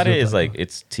right think roast about is it good, is like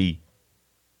it's tea,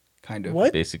 Kind of.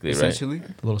 What? basically, right? Essentially,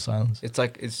 A little silence. it's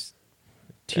like it's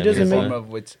Tea Yeah, doesn't it's make. fine. form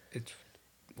of it's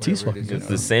Tea's whatever it is, fucking you It's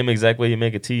know. the same exact way you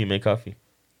make a tea. You make coffee.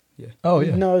 Oh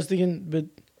yeah. No, I was thinking, but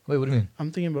Wait, what do you mean?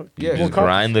 I'm thinking about. Yeah. You Well, just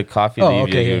grind the coffee Oh, leaves.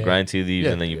 okay, you yeah, grind tea leaves,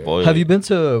 yeah. and then you boil Have it. you been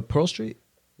to Pearl Street?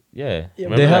 Yeah. Yeah,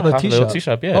 Remember They have that a coffee- tea little shop. tea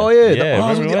shop. Yeah. Oh yeah. Yeah. oh, I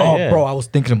was, remember oh, when? Yeah. bro, I was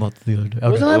thinking about the other day. Okay.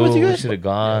 Wasn't that with you Oh, we guys? should have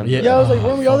gone. Yeah. Yeah, I was like, Oh,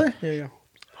 weren't we all there? Yeah,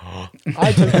 yeah.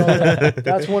 I took y'all there.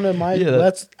 That's one of my. Yeah,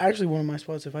 That's actually one of my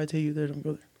spots. If I take you there, don't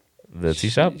go there. The tea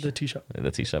shop. The tea shop. The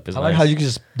tea shop is I like nice. how you can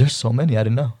just. There's so many. I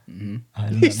didn't know. hmm I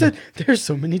did He not said, "There's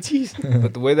so many teas."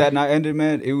 But the way that night ended,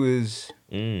 man, it was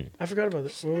I forgot about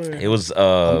this. Wait, wait, wait. It was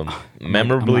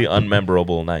memorably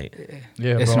unmemorable night. know.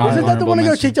 Yeah, It's bro. not- Isn't that the one I got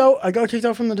mention. kicked out? I got kicked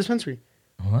out from the dispensary.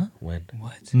 What? When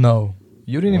what? No,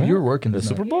 you didn't. Even, What? you were working the this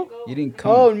Super night. Bowl? You didn't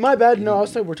come. Oh, my bad. No, I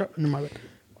was talking. No, my bad.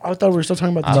 I thought we were still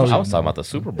talking about I, the. No, I was talking about the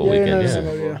Super Bowl yeah, weekend. no, Yeah. no,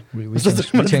 no, yeah. We So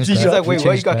changed, the we changed tea She's that. shop. like, We wait, what?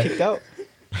 You changed got that. kicked out?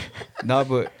 No,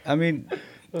 but I mean,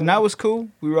 the night was cool.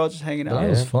 We were all just hanging out. That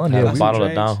was fun. Had Yeah, a we- bottle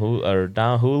of drinks.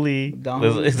 Don Hooley. Don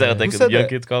Is that what Who the said young that?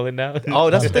 kids call it now? Oh,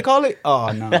 that's what they call it. Oh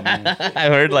no, man. I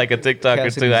heard like a TikTok or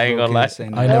two. I ain't gonna lie.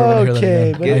 I never want to hear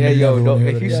Okay, that. but- again. Yeah, I yo, never don't, wanna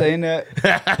if hear you that saying that,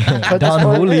 Cut this Don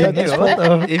part, Hooley. cut this Yo, part.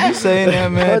 what the- if you saying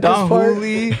that, man, Cut this Don part.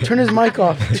 Hooley. Turn his mic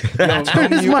off.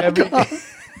 Turn his mic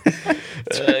off.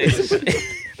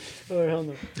 Oh hell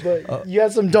no! But you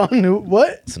had some Don who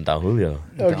what? Some Don Julio.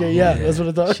 Okay, yeah, that's what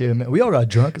I thought. Shit, man. We all got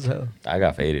drunk as hell. I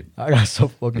got faded. I got so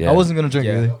fucking. Yeah. I wasn't gonna drink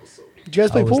Yeah. either. Did you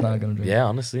guys I play was pool? not gonna drink. Yeah,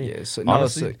 honestly. Yeah, so no,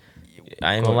 Honestly,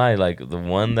 I ain't gonna lie. Like the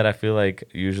one that I feel like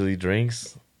usually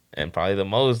drinks and probably the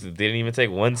most didn't even take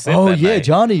one sip. Oh that yeah, night.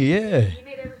 Johnny. Yeah. He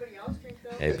made everybody else drink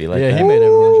though. It'd be like Yeah, that. he made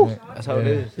everyone drink. That's how it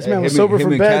is. This man was Him sober and- for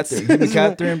him and bets. Catherine, him and This man-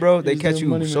 Catherine, bro, they he's catch doing you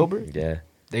money, man. sober. Yeah,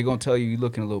 They gonna tell you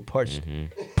looking a little parched.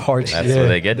 Parched. that's yeah. where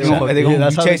they get They you. gonna, they Yeah, gonna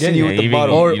that's be how they chasing get you you. with the Even-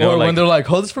 bottle. Or, You know, or like- when they're like,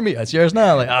 "Hold this for me," it's yours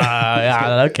now. Like,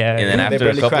 yeah, okay. And then They after a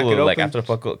barely crack couple, it like open.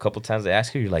 after a couple times they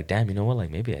ask you, you're like, damn, you know what? Like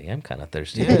maybe I am kind of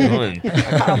thirsty. Yeah. You know? And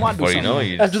kinda wanna do before you know,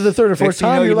 something. you After the third or fourth Next thing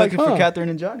you know, time, you're you're like, looking for huh? Catherine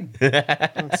and Johnny.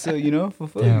 So you know,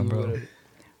 fulfill Damn, you, bro. whatever.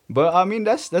 But I mean,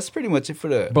 that's pretty much it for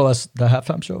the Bro, that's the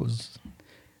halftime show was.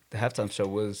 the halftime show.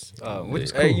 Was which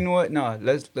It's hey, cool. you know what? No,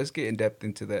 let's get in depth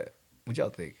into that. What y'all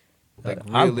think? Like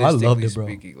I realistically loved it, bro.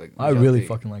 speaking, like what I y'all really think?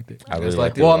 fucking liked it. I You really guys liked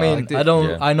liked it. it? Well, I a lot. mean, liked it? I don't.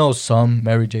 Yeah. I know some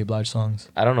Mary J. Blige songs.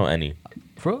 I don't know any.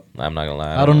 Bro, I'm not gonna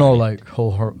lie. I don't know any. like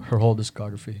her whole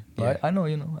discography. But Yeah. I know,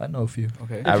 I know a few.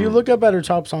 Okay. I- If you look up at her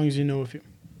top songs, you know a few.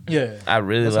 Yeah. I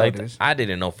really That's how it liked. is. I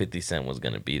didn't know 50 Cent was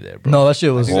gonna be there, bro. No, that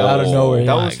shit was I think out of was- nowhere.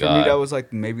 That Oh my was for me. God. That was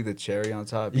like maybe the cherry on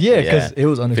top. Yeah, because it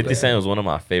was unexpected. 50 Cent was one of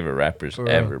my favorite rappers For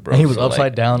real. ever, bro. And he was So, like,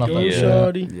 upside down. I Yo, thought, Yeah.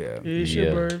 shorty, Yeah. it's Yeah.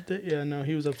 your birthday. Yeah, no,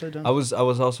 he was upside down. I was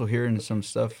also hearing some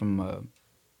stuff from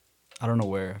I don't know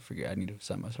where, I forget, I need to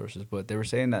cite my sources, but they were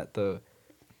saying that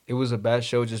it was a bad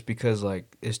show just because like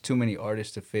there's too many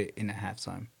artists to fit in a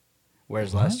halftime.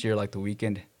 Whereas last year, like The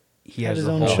Weeknd, he Had has his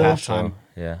a own whole show. halftime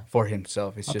Yeah. for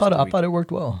himself. It's I just thought The I thought Weeknd. it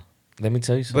worked well. Let me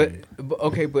tell you something. But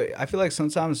okay, but I feel like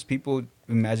sometimes people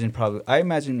imagine I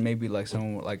imagine maybe like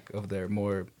someone like of their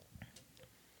more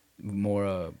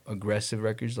aggressive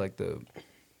records, like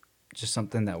just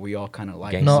something that we all kind of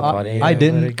like. Gangsta No, Party, I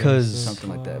didn't Gangsta because something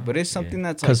like that. But it's something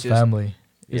that's like because just, family.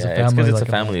 It's yeah, a family. it's like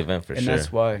a family event for and sure.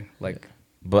 that's why like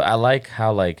But I like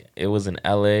how like it was in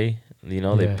LA. You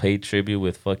know, they Yeah. played tribute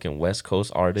with fucking West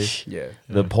Coast artists. yeah.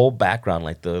 The whole background,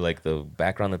 like the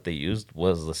background that they used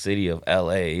was the city of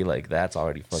LA. Like that's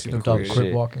already fucking Snoop cool Dogg as crip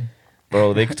shit. walking.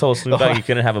 Bro, they told Snoop Dogg he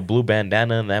couldn't have a blue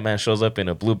bandana, and that man shows up in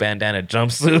a blue bandana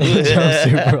jumpsuit.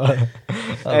 Jumpsuit,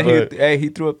 bro. He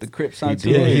threw up the Crip sign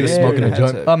too. did. He was Yeah. smoking a Had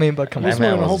joint. to- I mean, but come That on. man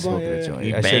smoking a whole was blunt, smoking a yeah. joint. he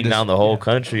I said banged this- down the whole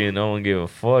country, and no one gave a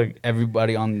fuck.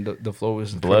 Everybody on the floor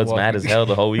was Blood's crip mad walking. as hell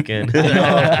the whole weekend.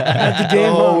 At the game,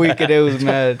 The whole huh? weekend it was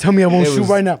mad. Tell me I won't It shoot was-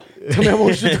 right now. Tell me I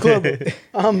won't shoot the club.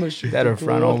 I'm gonna shoot That the or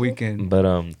front all club. weekend.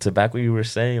 But to back what you were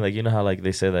saying, like you know how like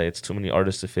they say that it's too many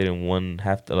artists to fit in one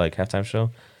halftime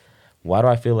show. Why do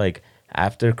I feel like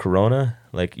after Corona,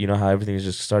 like you know how everything is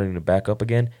just starting to back up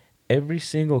again? Every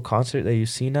single concert that you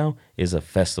see now is a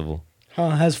festival.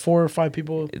 Has 4 or 5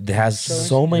 people. It has Showings?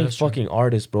 so many that's true. fucking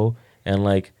artists, bro. And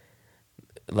like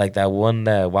that one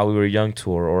that While We Were Young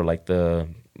tour, or like the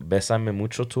Besame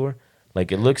Mucho tour,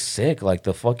 like it looks sick. Like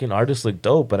the fucking artists look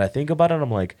dope. But I think about it,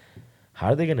 I'm like, how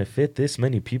are they gonna fit this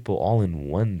many people all in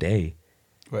one day?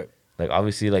 Right. Like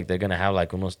obviously, like they're gonna have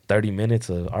like almost 30 minutes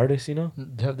of artists, you know?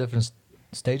 They have different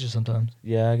stages sometimes.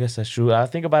 Yeah, I guess that's true. I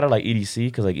think about it like EDC,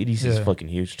 because like EDC is Yeah. fucking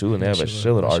huge too, and they have a That shit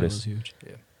shitload of was artists. huge.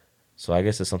 So I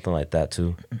guess it's something like that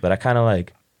too. But I kind of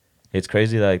like, it's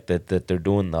crazy like that they're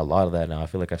doing a lot of that now. I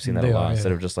feel like I've seen that They a lot are, instead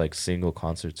yeah. of just like single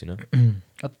concerts, you know?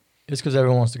 It's because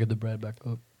everyone wants to get the bread back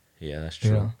up. Yeah, that's You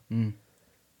true. know, Mm.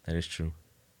 That is true.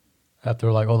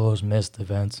 after like all those missed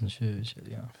events and shit.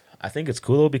 Yeah. I think it's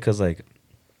cool though because like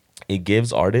it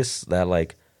gives artists that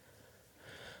like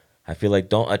I feel like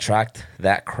don't attract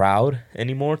that crowd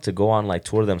anymore to go on like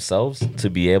tour themselves to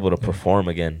be able to perform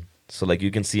again. So like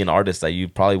you can see an artist that you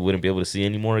probably wouldn't be able to see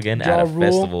anymore again at Ja a Rule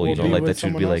festival, you will know, be like with that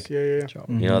you'd be someone like, else.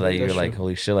 Yeah. you know, that you're That's like, true.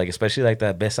 holy shit, like especially like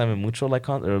that Besame Mucho like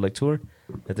or like tour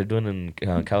that they're doing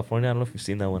in California. I don't know if you've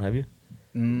seen that one. Have you?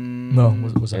 No,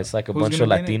 what's that? It's like a Who's bunch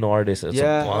gonna of be in it? Latino artists. It's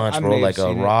Yeah, a bunch, I bro. may have Like a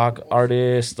seen it. rock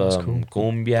artist, That's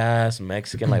cumbias,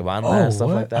 Mexican like banda Oh, and stuff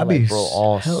what? like that. I'd be Like, bro,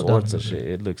 all hell down sorts of with shit.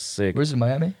 It looks sick. Where's it,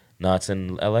 Miami? No, it's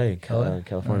in LA, California,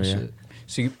 Oh, yeah. shit.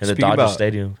 See, In the speaking Dodger about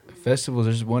Stadium. festivals,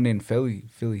 there's one in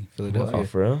Philadelphia. Oh,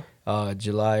 for real?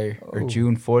 July or Oh.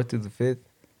 June 4th through the 5th,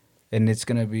 and it's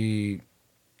gonna be.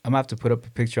 I'm gonna have to put up a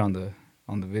picture on the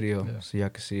video Yeah. so y'all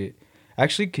can see it.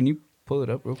 Actually, can you pull it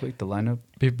up real quick? The lineup.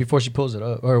 Before she pulls it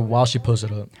up, or while she pulls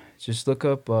it up. Just look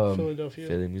up. Philadelphia.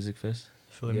 Philly Music Fest.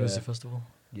 Philly Yeah. Music Festival,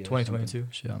 yeah, 2022.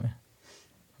 Shit on me.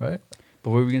 Right. But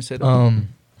what were we gonna say?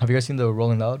 Have you guys seen the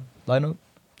Rolling Loud lineup?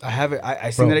 I haven't.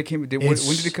 I seen Bro, that it came. When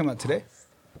did it come out today?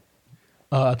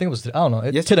 I think it was. I don't know.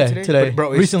 Yesterday, Today. But,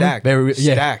 bro, it's recently. stacked.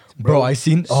 Yeah. Stacked, Bro, bro. I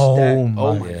seen. Stacked. Oh Oh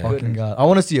my my fucking goodness. god! I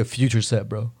want to see a Future set,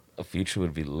 bro. A Future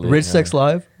would be lit. Rich huh? Sex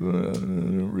live.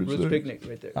 Roots Picnic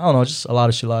right there. I don't know, just a lot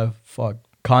of shit live. Fuck.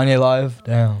 Kanye live.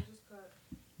 Damn.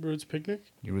 Roots Picnic.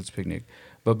 Your Roots Picnic.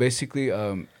 But basically,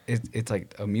 it's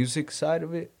like a music side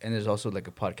of it, and there's also like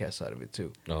a podcast side of it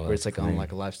too, Oh, where it's that's like on clean.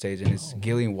 like a live stage, and it's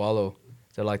Gilly and Wallow.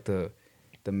 They're like the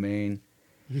main.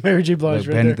 Mary J. Blige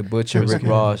right Benny there. the Butcher, Rick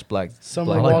Ross, Black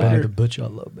Summer I Black like Walker. Benny the Butcher. I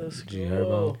love that. Let's G go.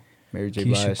 Herbo. Mary J.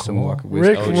 Keisha Blige, Summer Cole. Walker,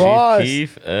 Rick Wiz. Oh, Ross.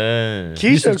 Keith.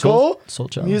 Keisha Cole. Soul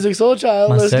Child. Music Soul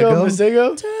Child. Let's go.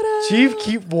 Masego. Masego. Chief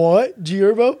Keep what? G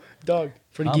Herbo. Dog.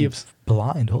 Freddie I'm Gibbs.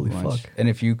 blind. Holy Bunch. fuck. And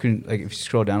if you can, like, if you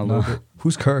scroll down a little bit,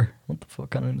 Who's Kerr? What the fuck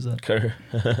kind of name is that? Kerr.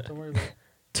 Don't worry about it.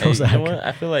 Hey, you Zach. know what?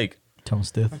 I feel like Tone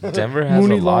Stiff. Denver has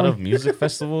Mooney a lot Long. of music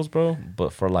festivals, bro.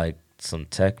 But for like some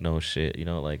techno shit, you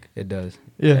know, like it does.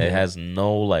 Yeah. it has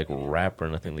no like rap or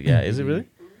nothing. Like, yeah, is it really?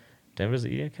 Denver's the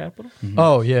EDM capital?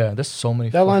 Oh yeah, there's so many.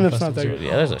 That fucking lineup's not that festivals. good.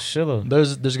 Yeah, there's a shitload.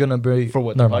 There's gonna be For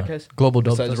what, No, the no. podcast? Global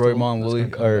Dub Besides Festival. Roy Ma and That's Willie,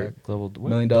 gonna come or back. Global. $1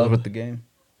 million with the game.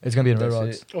 It's gonna be in Red That's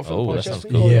Rocks. it. Oh, for Oh, the that podcast? sounds Oh,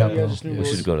 cool. Yeah, yeah, bro. just New We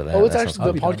Rory. should go to that. Oh, it's That actually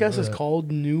sounds the cool. podcast is Yeah.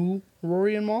 called New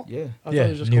Rory and Mall. Yeah. I thought Yeah, it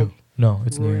was just new. called No,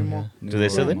 it's Rory new. and yeah. Mall. Do they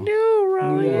say the Rory new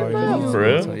Rory? New Rory. Mall? Ma. For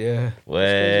real? So, yeah.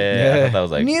 Way. Yeah. I thought that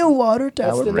was like New Water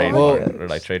That's Tower. the Ray name. or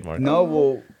like trademark. No,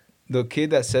 well, the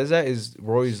kid that says that is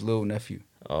Rory's little nephew.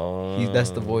 Oh, That's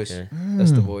the voice. okay.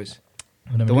 That's the voice.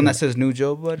 I never The one knew that says New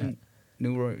Joe Budden.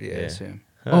 New Rory. Yeah, Yeah. it's him.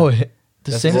 Oh,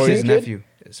 The That's same Rory's kid? nephew.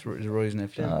 It's Rory's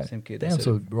nephew. Ah, Same kid. Damn, That's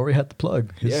so it. Rory had the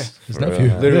plug. His For nephew.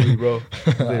 real. Literally, bro.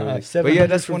 Literally. 700 But yeah,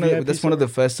 that's for one of VIP that's one of the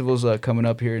festivals coming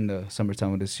up here in the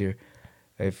summertime of this year.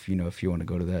 If you want to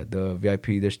go to that, the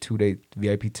VIP, there's 2-day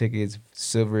VIP tickets.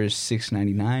 Silver is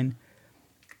 $6.99.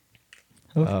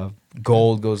 Oh.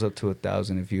 Gold goes up to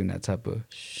 1,000 if you're in that type of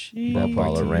That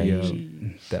baller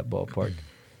range. that ballpark.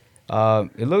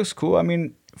 It looks cool. I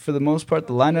mean, for the most part,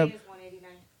 the lineup.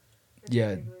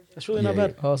 Yeah, That's really not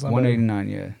bad. Oh, it's not bad. 189.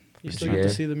 Yeah, You still Yeah. get to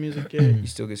see the music. Yeah. you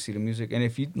still get to see the music, and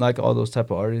if you like all those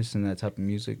type of artists and that type of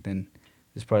music, then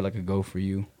it's probably like a go for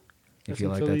you. If That's you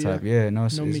in like Philly, that type, yeah. No,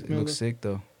 No Meek it Mill, looks though. sick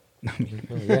though.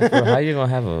 Yeah, bro, how you gonna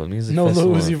have a music No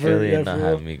festival Lil Uzi in Vert, Philly yeah, and not for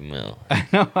have real. Meek Mill?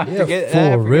 No, I Yeah, forget- I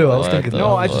for forget real. I about was What thinking the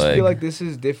No, I just fuck? feel like this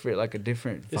is different, like a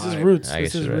different. This is vibe. roots. I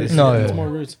This guess is you're roots. right. No, It's yeah. more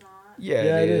roots. Yeah,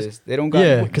 Yeah, it it is. They don't got.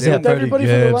 Yeah, 'cause they With had Freddie everybody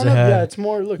for the Gibbs, they lineup, had- yeah, it's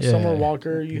more. Look, Yeah. Summer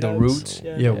Walker. You The had- Roots.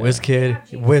 Yeah,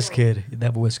 Wizkid.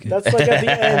 That Wizkid. That's like at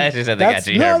the end. She said they got That's,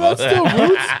 you no, here, bro. that's still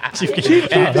roots. Chief Chief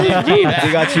Keef is roots.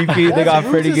 They got Chief Keef. They got That's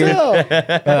Freddie roots as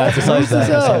Gibbs. hell. Besides roots as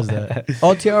hell. that.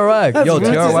 Oh, TR That's Yo, roots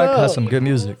as TR hell. has some good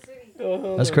music.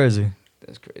 That's crazy.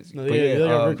 That's crazy. No, But yeah, they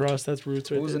got um, Rick Ross. That's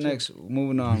roots right What was the there, too. next?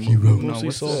 Moving on. Hero. Moving on. Mostly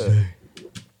What's soul. the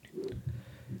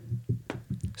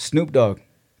Snoop Dogg?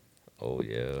 Oh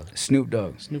yeah, Snoop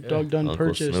Dogg. Snoop Dogg done Uncle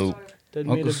purchased. Snoop. Done made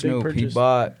a Uncle big Snoop. He purchase.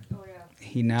 bought.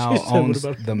 He now She said, what owns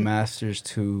about- the masters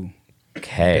to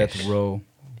Cash. Death Row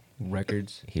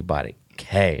Records. He bought it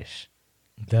cash.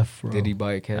 Death Row. Did he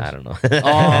buy it cash? I don't know. Oh,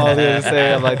 I was gonna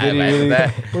say, I'm like, did he really?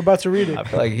 We're about to read it. I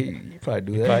feel like he probably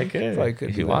do that. Probably could. Probably could.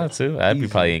 If do you that. wanted to, that'd be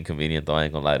Easy. probably inconvenient though. I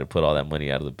ain't gonna lie, to put all that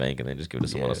money out of the bank and then just give it to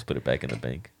someone Yeah. else to put it back in the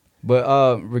bank.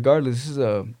 But regardless, this is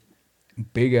a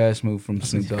big ass move from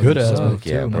Snoop Dogg. good ass himself. move,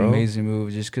 yeah, too, bro. Amazing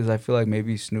move. Just because I feel like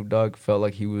maybe Snoop Dogg felt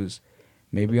like he was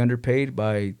maybe underpaid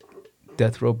by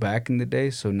Death Row back in the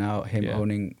day. So now him Yeah.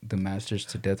 owning the masters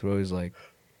to Death Row is like,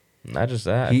 Not just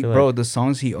that. I he, feel bro, like the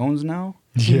songs he owns now.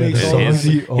 Yeah, makes the songs. songs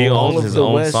he all owns of his the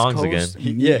own West songs Coast,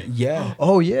 again. Yeah. Yeah.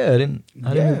 Oh yeah, I didn't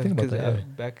even think about 'cause,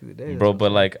 that. back in the day, Bro,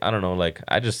 but like I don't know, like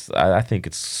I think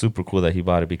it's super cool that he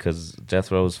bought it because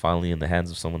Death Row is finally in the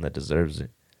hands of someone that deserves it.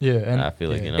 Yeah, and I feel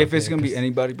like, you know, if it's gonna be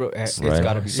anybody, bro, it's Right?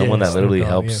 gotta be Someone Yeah, that literally Snoop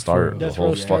Dogg, helped yeah, for start real. the Death whole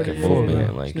Row fucking started it. movement.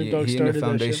 Yeah. Like, Snoop he, Dogg he in started the that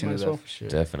foundation shit, of that might as for sure.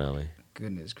 definitely.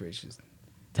 Goodness gracious.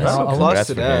 That's- Round of I applause Congrats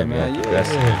to for that, him, man. yeah. Yeah. Congrats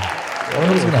to him. I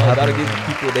wonder what's gonna happen. Gotta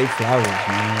give people their flowers,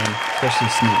 man. Especially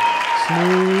Snoop.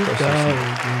 Snoop Especially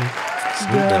Dogg.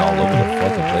 Snoop been all over the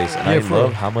fucking place, and Yeah, I for love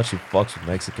real. how much he fucks with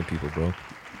Mexican people, bro.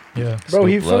 Yeah. Bro,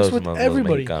 he Snoop loves fucks with Los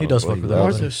everybody. Mexicanos, He does bro. fuck with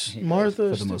loves everybody. it. Martha, For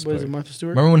the Stu- most what is it, part. Martha Stewart?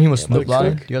 Remember when he was Yeah, Snoop Buck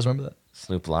Lion? Stick. Do you guys remember that?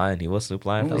 Snoop Lion, he was Snoop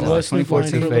Lion for a He He while. was Snoop Lion for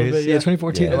a 2014 little bit, phase. Yeah,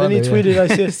 2014. Yeah. And then he tweeted, I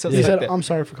said, Something he like said, that. I'm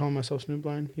sorry for calling myself Snoop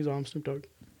Lion. He's all, I'm Snoop Dogg.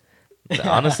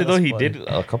 Honestly though, That's he funny. did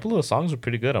a couple of songs were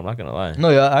pretty good. I'm not gonna lie. No,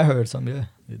 yeah, I heard some. Yeah,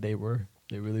 they were.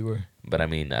 They really were. But I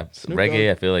mean, Snoop reggae,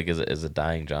 Dogg. I feel like is a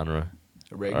dying genre,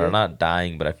 Reggae. or not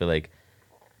dying, but I feel like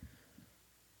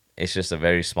it's just a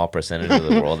very small percentage of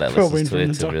the world that Bro, listens to waiting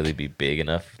it for to him to really be big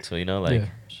enough to, you know, like yeah.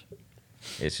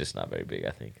 it's just not very big.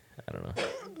 I think I don't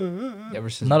know, Ever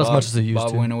since Not as Bob- much as it used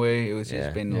Bob to. went away, it was just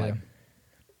Yeah. been Yeah. like,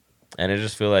 and I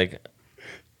just feel like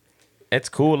it's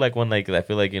cool. Like when like I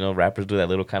feel like, you know, rappers do that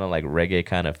little kind of like reggae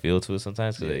kind of feel to it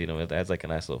sometimes because you know it adds like a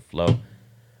nice little flow.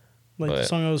 Like the But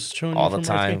song I was showing All you the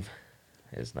from time, Earth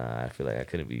it's not. I feel like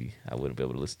I wouldn't be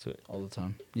able to listen to it. all the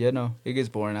time. Yeah, no, it gets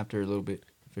boring after a little bit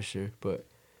for sure. But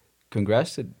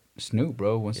congrats to Snoop,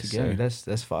 bro. Once Yes, again, sir.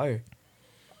 that's fire.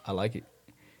 I like it.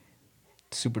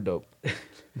 Super dope.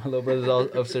 My little brother's all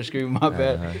upstairs screaming. My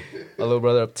bad. Uh-huh. My little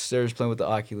brother upstairs playing with the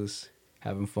Oculus,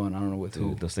 having fun. I don't know with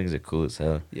who. Dude, those things are cool as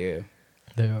hell. Yeah.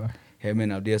 They are. Him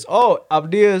and Abdias. Oh,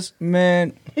 Abdias,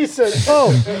 man. He said, oh,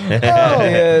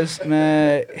 Abdias,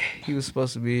 man. He was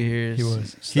supposed to be here. He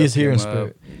was. Stuff He is here in came up.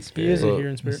 spirit. he is Well, here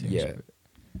in spirit. Yeah.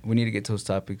 We need to get to those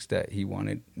topics that he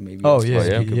wanted. Maybe. Oh us to yeah,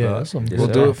 yeah. speak yeah. about. That's some Yes, We'll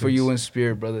sir. do it for you in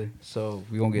spirit, brother. So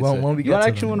we won't get Well, to when we you get to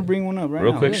actually them, want to yeah. bring one up right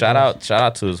Real now. quick, Yeah. shout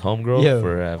out to his homegirl Yeah,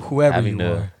 for whoever having you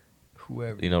to are,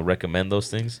 whoever. you know recommend those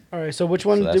things. All right, so which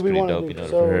one So that's did we pretty want dope, to you do? know,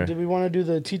 So for her. did we want to do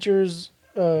the teachers,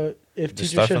 if Just teachers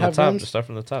start should from the have top. guns? Just start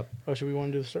from the top. Oh, should we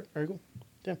want to do the start? All right, cool.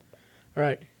 Damn. All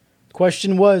right.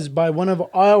 Question was by one of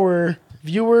our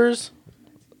viewers,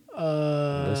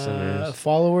 Listeners.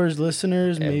 followers,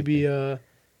 listeners, Yeah. maybe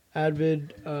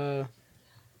Advid.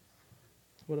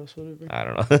 What else would it be? I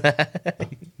don't know.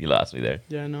 You lost me there.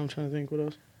 Yeah, no, I'm trying to think. What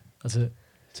else? That's it.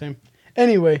 Same.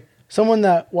 Anyway, someone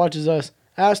that watches us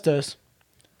asked us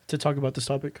to talk about this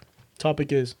topic.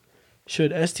 Topic is,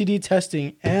 should STD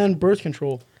testing and birth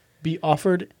control be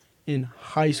offered in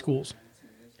high schools?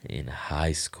 In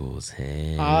high schools,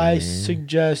 hey. I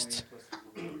suggest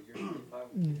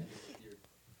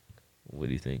What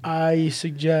do you think? I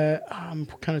suggest. I'm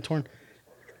kind of torn.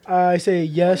 I say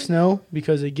yes, no,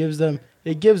 because it gives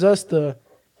us the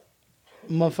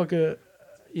motherfucker.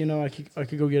 You know, I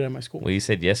could go get it at my school. Well, you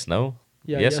said yes, no.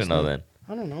 Yeah, yes or no then.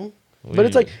 I don't know, What but do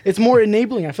it's you- like it's more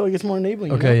enabling. I feel like it's more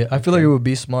enabling. Okay, You yeah, I feel like it would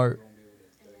be smart,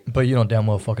 but you know damn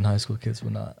well fucking high school kids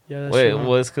would not. Yeah. That's Wait, true.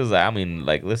 well, it's because I mean,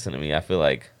 like, listen to me. I feel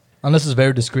like Unless it's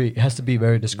very discreet. It has to be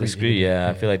very discreet. discreet. Yeah,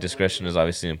 I feel like discretion is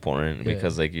obviously important Yeah.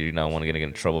 because like you're not want to get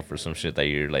in trouble for some shit that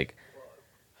you're like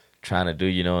trying to do,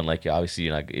 you know, and like obviously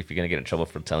you're not. If you're gonna get in trouble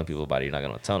for telling people about it, you're not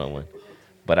gonna tell no one.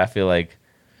 But I feel like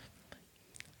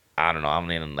I don't know. I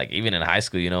mean, like even in high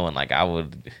school, you know, and like I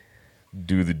would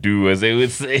do as they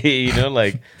would say, you know,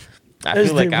 like I As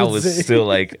feel like they I would was say. still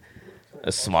like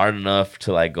smart enough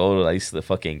to like go to like the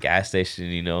fucking gas station,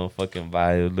 you know, fucking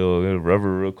buy a little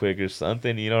rubber real quick or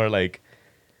something, you know, or like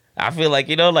I feel like,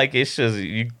 you know, like it's just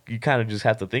you kind of just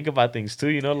have to think about things too,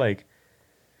 you know, like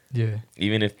Yeah.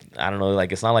 even if I don't know,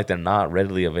 like it's not like they're not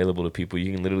readily available to people.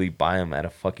 You can literally buy them at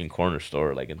a fucking corner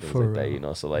store, like and things For like that, real. you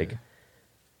know. So like,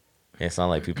 it's not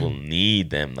like people need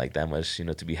them like that much, you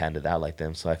know, to be handed out like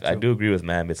them. So I do agree with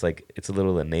Mam. It's like it's a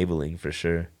little enabling for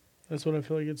sure. That's what I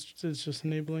feel like. It's just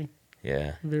enabling.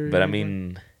 Yeah, Very but I enabling.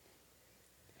 mean,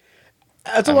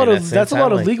 That's a I lot mean, of at the same that's a time,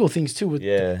 lot of like- legal things too. With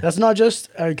Yeah. that's not just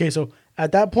okay. So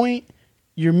at that point,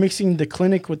 you're mixing the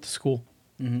clinic with the school.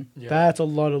 Mm-hmm. That's a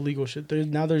lot of legal shit.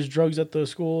 There's drugs at the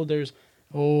school. There's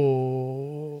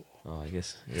oh, I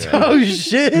guess. Yeah. oh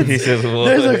shit. He says, well,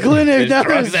 There's a clinic, now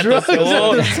drugs there's at the drugs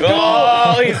school. at the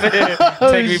Oh, he said,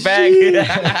 take me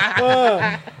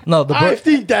back. No, the I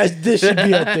think this should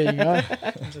be a thing. Huh?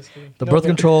 the birth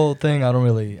control thing. I don't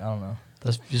know.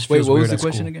 That's just Wait, feels what weird was the at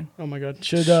question school. again? Oh my god.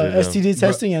 Should Should, STD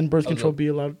testing and birth okay. control be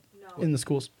allowed in the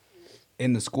schools?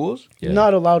 In the schools? Yeah.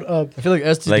 Not allowed. I feel like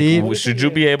Like, STD. should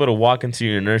you be able to walk into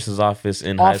your nurse's office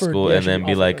in high Offered, school yeah, and should then be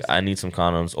be offered like, us. I need some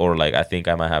condoms, or like, I think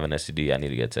I might have an STD, I need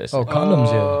to get tested? Oh,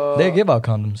 condoms. Yeah, they give out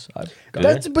condoms. Do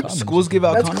That's they? but Condoms. Schools give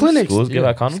out that's condoms? clinics. Schools give Yeah.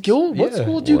 out condoms? School? What Yeah.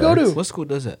 school do you go to? What school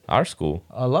does that? Our school.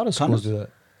 A lot of schools Condoms? do that.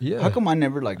 Yeah. How come I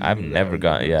never like? I've knew that? never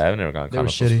got. Yeah, I've never gotten They were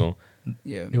condoms from shitty. school.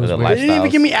 Yeah. It was The weird. They didn't even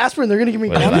lifestyles. give me aspirin. They're gonna give me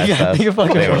Were the condoms. Yeah, I think it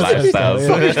fucking They were was lifestyles.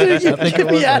 Yeah. They're gonna I think give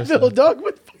it me was Advil, dog.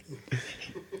 What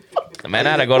Man,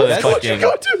 I had to go to the That's what you fucking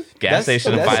go to? gas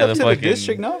station and that's buy up the to the fucking.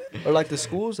 district, no? Or like the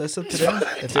schools? That's up to them.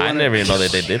 If they I wanna- never even know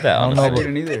that they did that. I don't know, I Honestly,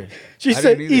 didn't either. She I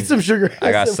said, didn't "Eat either. some sugar."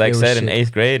 I got sex They were ed in shit.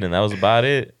 8th grade, and that was about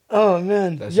it. Oh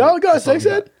man, That's y'all it. got That's all sex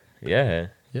we ed? Yeah,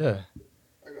 Yeah.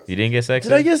 you didn't get sex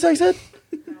Did ed? I get sex ed?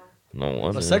 No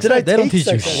wonder. But sex Did I ed, they don't take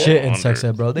teach you sex ed? shit in sex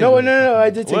ed, bro. They No, really- no. I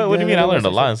did take. What do you mean? I learned a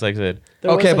lot in sex sex ed. ed.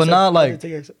 There was Okay, sex but ed. not I like-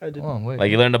 did take I did. Oh, wait. Like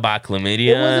you learned about chlamydia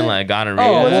It wasn't- and like gonorrhea.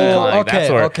 Oh, like okay,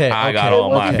 that's where okay, I got okay. all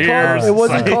my wasn't hairs. called, it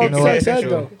wasn't Like, called You know what? sex ed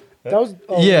though. That was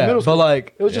Yeah, middle but school.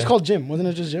 like, It was just called gym, wasn't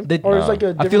it? Just gym, They- or it's Nah. like a.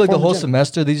 I feel like the different whole form of gym.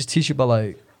 semester they just teach you about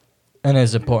like, and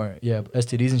it's important, yeah,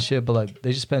 STDs and shit. But like, they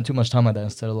just spend too much time on that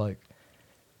instead of like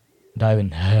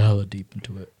diving hella deep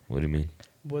into it. What do you mean?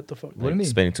 What the fuck? What do you mean?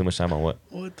 Spending too much time on what?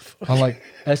 What the fuck? On like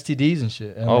STDs and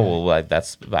shit. And Oh like- well, like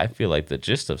that's. I feel like the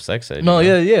gist of sex ed. no, you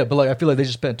know? yeah, but like I feel like they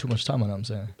just spent too much time on it. I'm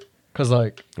saying, cause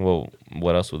like, Well,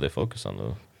 what else would they focus on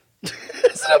though?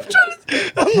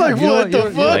 I'm like, You know what what, the you're-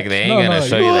 fuck? Like they ain't No, gonna no,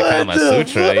 show you the what Kama the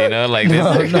Sutra, you know? Like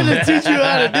this. They're gonna teach you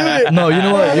how to do it. no, you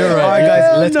know what? You're right. All right,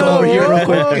 guys, let's go over here real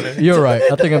quick. You're right.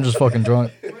 I think I'm just fucking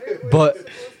drunk. But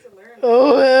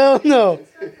Oh hell no!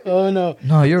 Oh no!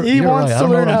 no, you're He you're wants right. to I don't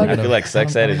know learn what how I'm to- I thinking feel of. like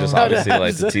sex ed is just How to obviously have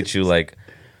like to sex. teach you like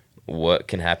what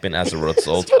can happen as a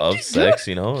result of sex,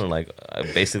 you know, and like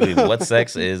basically what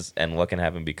sex is and what can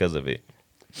happen because of it.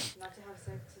 Not to have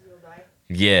sex till you'll die.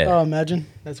 Yeah, Oh, imagine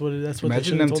that's what it. That's what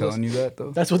Imagine they them should have told telling us. you that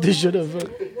though. That's what they should have.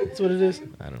 That's what it is.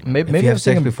 I don't know. Maybe, If maybe you I'm have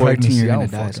sex saying before 18, pregnancy. you're I gonna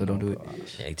don't die, fucking so don't do know.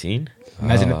 it. 18.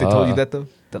 Imagine if they told you that though.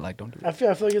 That like don't do it. I feel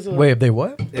like it's a. Wait, if they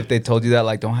what? If they told you that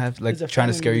like don't have like It's a trying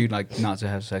to family scare you movie. like not to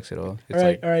have sex at all. It's All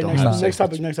right, like, all right. don't Next, have next sex.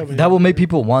 topic. Next topic. That will make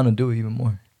people want to do it even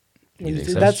more. You think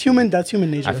so? That's human. That's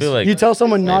human nature. I feel like you tell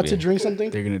someone not to maybe. drink something,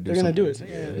 They're gonna do they're gonna do it.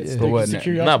 something. Yeah, Yeah. it's But like what, it's a no-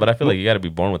 curiosity. No, but I feel like you got to be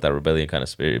born with that rebellion kind of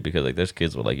spirit because like there's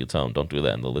kids where like you tell them don't do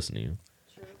that and they'll listen to you.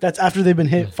 That's after they've been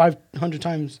hit 500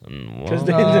 times. And, Because well,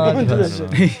 they Nah, don't do that that's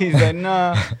shit. He's like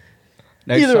nah.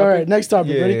 Next Either, all topic? right, next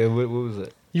topic. Yeah, Ready? yeah. What was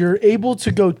it? You're able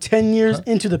to go 10 years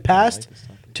into the past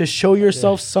to show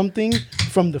yourself something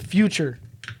from the future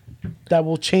that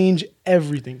will change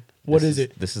everything. What is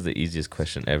it? This is the easiest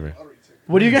question ever.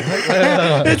 What do you got?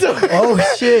 it's Oh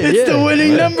shit! it's the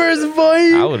winning numbers,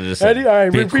 boy. I would've just said Ready? All right,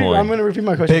 repeat. Bitcoin. I'm going to repeat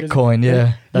my question. Bitcoin,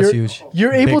 yeah, that's You're- huge.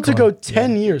 You're able to Bitcoin, go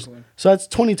 10 years. So that's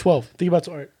 2012. Think about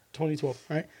all right, 2012,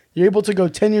 all right? You're able to go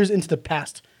 10 years into the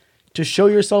past to show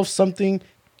yourself something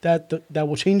that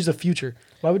will change the future.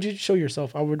 Why would you show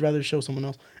yourself? I would rather show someone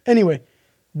else. Anyway,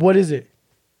 What is it?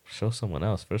 Show someone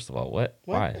else, first of all. What?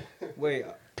 What? Why? Wait.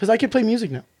 Because I could play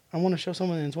music now. I want to show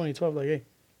someone in 2012, like, hey,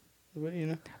 what, you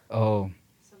know, Oh.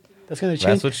 that's gonna change.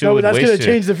 That's what you no, would that's waste gonna your,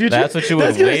 change the future. That's what you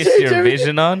That's would gonna waste change your everything.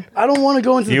 vision on? I don't want to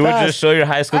go into the You would past. just show your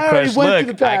high school I already crush, went to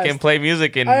look, the I past. can play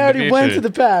music in I already the went future. to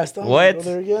the past. I'm What? Go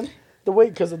there again. The way,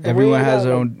 because the Everyone way has that,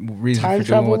 their like, own reason time for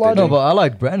doing what travel they No, do. but I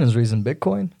like Brandon's reason,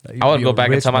 Bitcoin. I would go back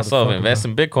and tell myself, invest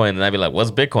in Bitcoin, and I'd be like, what's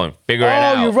Bitcoin? Figure it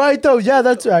out. Oh, you're right though. Yeah,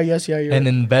 that's yes, yeah, you're and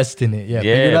right. invest in it. Yeah,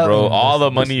 figure it Yeah, out bro. and All invest the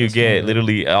in money you business. get,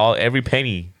 literally, every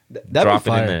penny, That'd drop be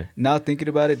it in fire. there. Now thinking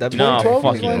about it, that'd be You know how 2012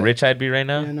 was fucking when- rich I'd be right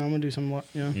now? Yeah, no, I'm gonna do some.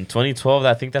 Yeah. In 2012,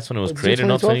 I think that's when it was Was it created.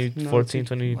 No, 2012? 2014, like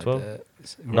 2012.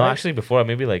 that. No, Right? actually before,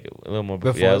 maybe like a little more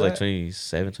before. Before Yeah, it was like that?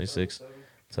 27, 26,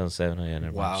 2007. Oh, yeah,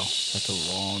 never Wow, mind. that's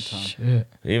a long time. Shit.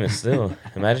 Even still,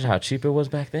 imagine how cheap it was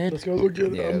back then. Let's go look at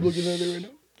it. Yeah. I'm looking at it right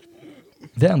now.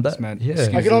 Damn, This that man- yeah. excuse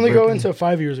I Is can it only go Bitcoin? into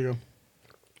 5 years ago.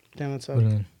 Damn, that's What do you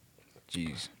sad. mean?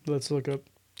 Jeez. Let's look up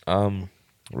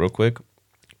Real quick,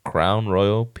 Crown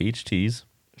Royal peach teas,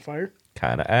 fire.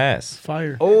 kind of ass.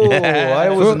 Fire. Oh, I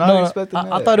was No, not no, expecting I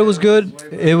that. thought it was good.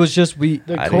 It was just we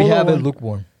The I cola have it one.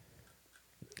 lukewarm.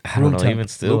 I don't Room know. temp. Even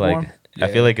still, Lukewarm? like I Yeah,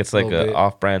 feel like it's like little a bit.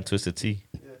 off-brand twisted tea,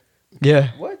 Yeah,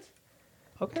 What?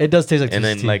 Okay. it does taste like and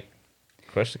then twisted tea. like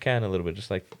crush the can a little bit,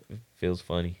 just like it feels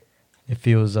funny. It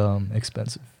feels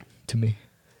expensive to me.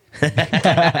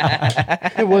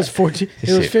 It was 14. It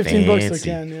was Shit 15 bucks a fancy.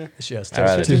 can. Yeah. She has I'd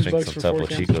rather texture just too. drink $15 some for Topo 4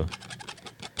 cans. Chico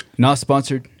Not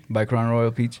sponsored by Crown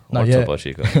Royal Peach Not or yet. Topo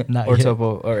Chico. Not or yet.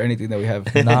 Topo or anything that we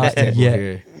have. Not Table yet.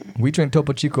 here. We drink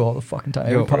Topo Chico all the fucking time.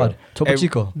 Yo, Every pod. bro. Topo Every-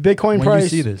 Chico. Bitcoin When you price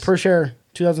see this. per share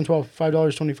 2012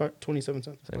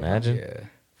 $5.27. Imagine Yeah.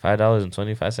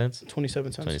 $5.25,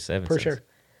 27 cents 27 per cents. share.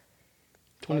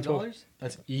 2012.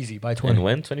 That's easy. Buy 20. And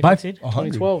when Buy 2015,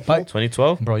 2012. Buy,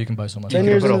 2012. bro, you can buy so much. 10 You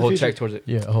years can put in a the whole future. check towards it.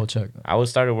 Yeah, a whole check. I was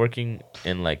started working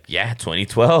in like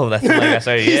 2012. That's when like I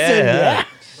started. He said, Yeah,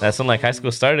 that's when like high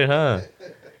school started, huh?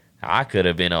 I could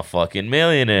have been a fucking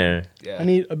millionaire. Yeah. I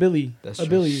need a Billy. That's A true.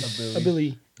 Billy. A A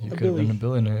Billy. You A could have been a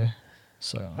Billy. billionaire.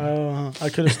 So I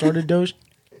could have started Doge.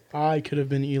 I could have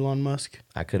been Elon Musk.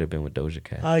 I could have been with Doja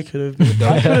Cat. I could have been.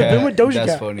 I could have been with Doja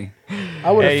That's Cat. funny.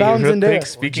 I would have Hey, found real Zendaya. quick,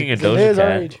 speaking of Zendaya's Doja our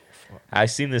Cat, age. I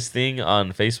seen this thing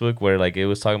on Facebook where like it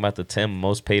was talking about the 10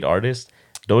 most paid artists.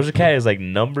 Doja Cat is like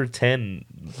number 10,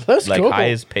 Let's like go.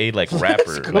 highest paid like rapper.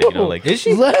 Let's Like you know, go. like Is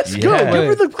she? Let's go. Yeah. Give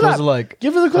her the Wait, clap. was it like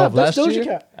Give her the clap. of That's last Doja year?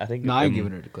 Cat. I think No, I ain't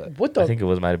giving her the clap. What the? I think it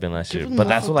was might have been last year, Give him but the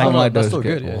that's what clap. like. I'm like that's Doja still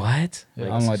Cat. good. Yeah. What? Yeah,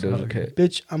 I'm like it's not Doja good. Cat.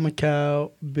 Bitch, I'm a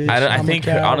cow. Bitch, I I'm think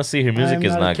a cow. honestly her music I'm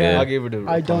is not a not cow. good. I'll give her the.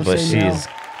 I don't But say no. she's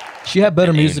She had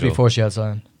better An music angel. before she had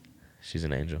signed. she's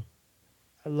an angel.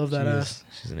 I love that She ass.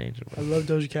 She's an angel, I bro. love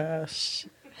Doja Cat ass.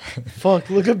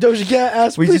 Fuck, look up Doja Cat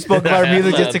ass. We please. just spoke about her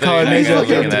music just to call her We're name. not Look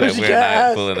at looking that up. Doja We're Cat not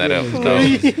ass. pulling that up.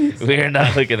 Please. No, we're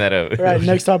not looking that up. All right,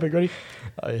 next topic. Ready?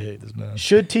 I hate this man.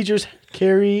 Should teachers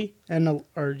carry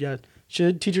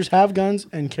should teachers have guns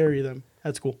and carry them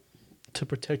at school to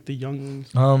protect the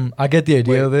younglings? I get the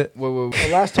idea of it. The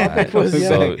last topic was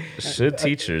So, should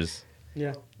teachers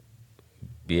yeah.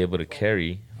 be able to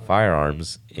carry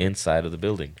firearms inside of the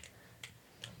building?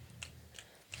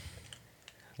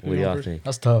 What do y'all Numbers. think?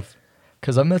 That's tough.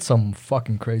 Cause I met some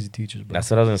fucking crazy teachers, bro. That's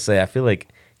what I was gonna say. I feel like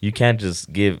you can't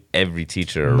just give every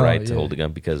teacher a No, right to yeah. hold a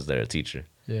gun because they're a teacher.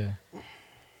 Yeah.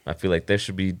 I feel like there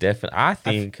should be definite. I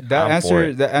think That I'm for answer.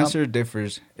 it. That answer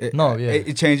differs. It, No, yeah.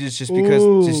 It changes just because.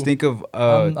 Ooh. Just think of.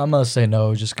 I'm gonna say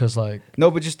no, just cause like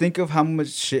No, but just think of how much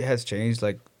shit has changed,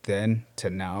 like then to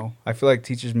now. I feel like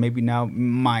teachers maybe now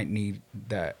might need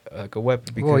that like a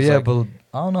weapon. Because well, yeah, like, but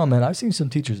I don't know, man. I've seen some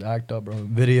teachers act up, bro.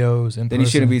 Videos and then you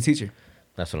shouldn't be a teacher.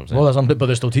 That's what I'm saying. Well, but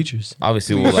they're still teachers.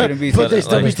 Obviously, You well, like, shouldn't be. But they like,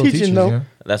 still be They're still teaching, though. yeah.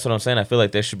 that's what I'm saying. I feel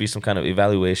like there should be some kind of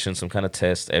evaluation, some kind of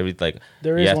test. Every like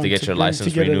There you is have one to get your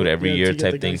license get a- renewed every yeah, year to get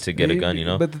the type thing guns. to get a gun. You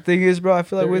know, But the thing is, bro, I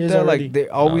feel like There with is that, already. like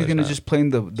they're always there's gonna not. just play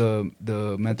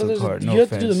the mental There's a- card. you No have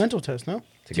to do the offense. mental test, no?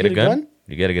 to get a gun,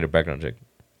 you got to get a background check.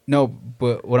 No,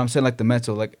 but what I'm saying, like the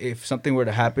mental, like if something were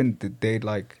to happen, they'd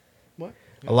like. What?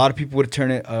 A lot of people would turn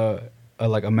it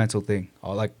like a mental thing,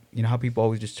 or like you know how people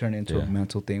always just turn it into Yeah. a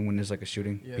mental thing when there's like a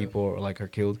shooting, Yeah. people or like are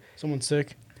killed. Someone's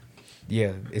sick.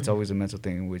 Yeah, it's always a mental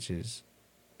thing, which is,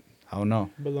 I don't know.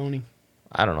 Baloney.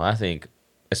 I don't know. I think,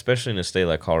 especially in a state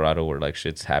like Colorado where like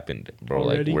shit's happened, bro.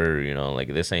 Already? Like we're like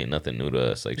this ain't nothing new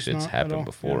to us. Like It's shit's not at all, happened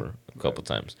before a couple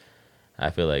times. I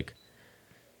feel like,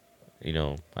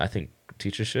 I think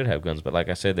teachers should have guns, but like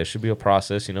I said, there should be a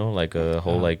process. Like a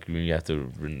whole like you have to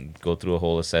go through a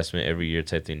whole assessment every year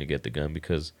type thing to get the gun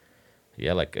because,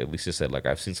 yeah, like at least I said, like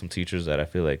I've seen some teachers that I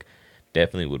feel like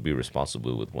definitely would be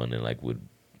responsible with one and like would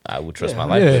I would trust Yeah. my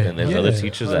life Yeah. with. And there's other Yeah.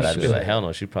 teachers that I'd be Sure. like, hell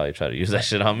no, she'd probably try to use that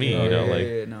shit on me. You know,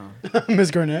 like no. Miss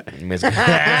Garnett. Miss.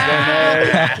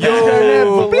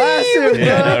 Yo, blast him,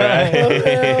 Yeah, bro. right. Hell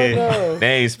no.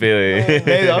 Dang, Spilly.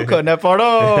 Hey, I'm cutting that part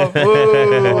off.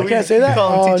 Whoa. I can't say that.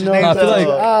 Call Oh teacher no, names I feel like-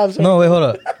 I'm sorry. No, wait, hold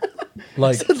up.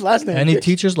 Like Said his last name. any bitch.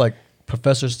 teachers, like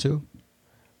professors too.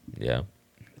 Yeah.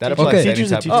 That applies Okay. to any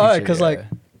Teacher's a type of teacher. teacher. All right, 'cause, yeah. like,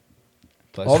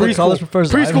 Plus, All the Preschool- college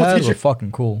professors I've preschool had teacher. were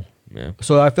fucking cool. Yeah.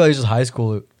 So I feel like it's just high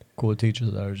school cool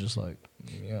teachers that are just like,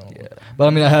 you know. Yeah. But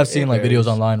I mean, I have seen like varies.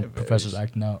 videos online It of professors varies.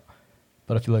 acting out.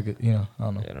 But I feel like I don't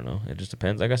know. I don't know. It just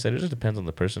depends. Like I said, it just depends on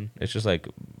the person. It's just like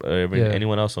Yeah.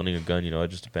 anyone else owning a gun. You know, it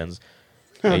just depends.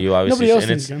 Huh. You obviously. Nobody else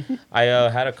and needs it's- gun. I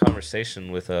had a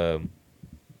conversation with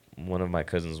one of my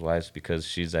cousin's wives because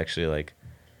she's actually like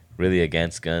really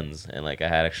against guns, and like I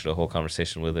had actually a whole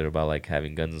conversation with her about like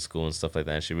having guns in school and stuff like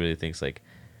that. And she really thinks like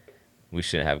we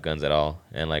shouldn't have guns at all,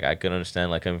 and like I could understand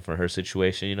like coming from her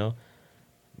situation, you know,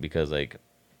 because like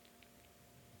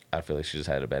I feel like she just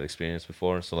had a bad experience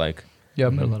before, so like. Yeah,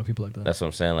 I've met a lot of people like that. That's what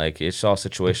I'm saying. Like it's all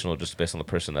situational, just based on the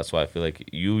person. That's why I feel like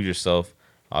you yourself,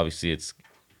 obviously, it's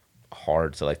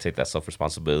hard to like take that self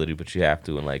responsibility, but you have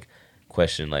to and like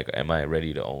question like, am I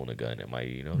ready to own a gun? Am I,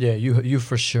 you know? Yeah, you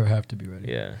for sure have to be ready.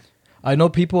 Yeah. I know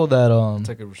people that it's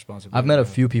like a responsibility. I've met a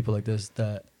few people like this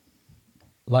that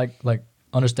like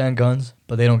understand guns,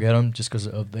 but they don't get them just because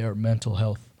of their mental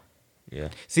health. Yeah.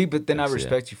 See, but then I That's-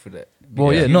 respect you for that.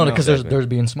 Well, Yeah, yeah, you no, know- because Exactly. they're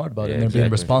being smart about it Yeah, and they're being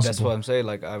exactly. responsible. That's what I'm saying.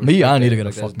 Like, I Me, I respect need to that. get a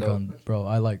Like, that's fucking dope. gun, bro.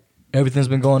 I like everything's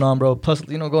been going on, bro. Plus,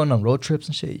 going on road trips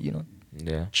and shit, you know.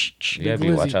 Yeah. Big You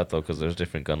gotta watch Lizzie. out though, because there's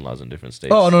different gun laws in different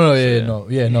states. Oh no,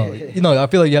 So, I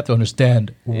feel like you have to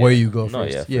understand where you go No,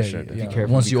 first. yeah, for sure. Be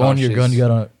careful, Once be you own your gun, you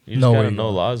gotta You just know where gotta you know go.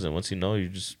 laws, and once you know, you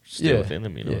just stay Yeah, within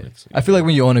them. You know. yeah. It's- I feel like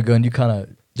when you own a gun, you kind of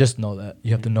just know that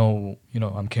you have to know.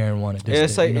 I'm carrying one at this. Yeah,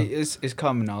 it's date, like you know? it's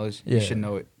common knowledge. Yeah. You should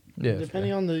know it. Yeah,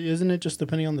 Depending on isn't it just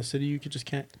depending on the city? You could just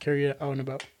can't carry it out and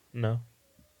about. No.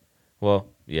 Well,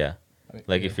 yeah.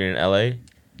 Like if you're in LA,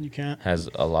 You can't. has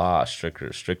a lot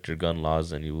stricter gun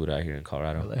laws than you would out here in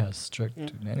Colorado. LA has strict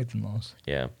anything laws.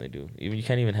 Yeah, they do. Even you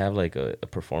can't even have like a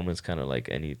performance kind of like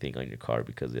anything on your car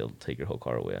because they'll take your whole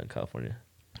car away in California.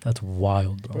 That's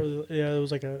wild, bro. Or, yeah, it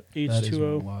was like a That is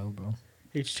H2O. wild, bro.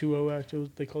 H2O Act.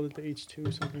 They called it the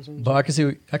H2 something. But I can see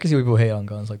people hate on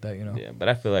guns like that, you know. Yeah, but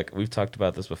I feel like we've talked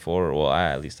about this before. Well,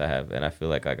 at least I have, and I feel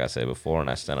like I said before, and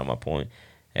I stand on my point.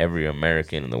 Every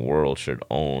American in the world should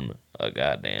own a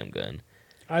goddamn gun.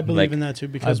 I believe like- in that too I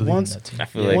because believe in once that too. I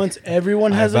feel like once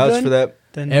everyone I has a vouch gun, for that.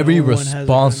 then Every no one has a gun.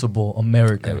 responsible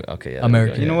American, okay, yeah, there we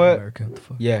American, go, You know yeah. what? American, what the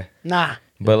fuck? Yeah. Nah,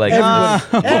 But like,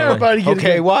 everybody get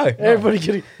Okay, it. why? Everybody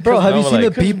get it. Bro, have you No, seen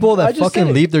like- the people I that just said fucking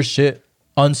it. leave their shit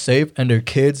unsafe and their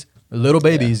kids, little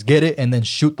babies, get it and then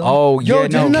shoot them? Oh Yo, yeah, no.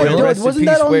 didn't that- Wait, yo, rest in wasn't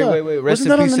peace. that on Wait, the- wait, wait. Rest wasn't in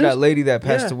that on peace the to that news? lady that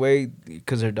passed Yeah. away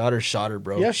because her daughter shot her,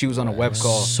 bro. Yeah. She was on a web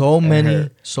call. So and many.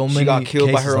 She got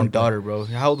killed by her cases own like that. daughter, bro.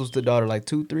 How old was the daughter? Like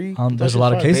 2, 3? There's a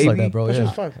lot of That's just cases like baby. that, bro. That shit Yeah.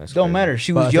 was fine. that's Don't crazy. matter.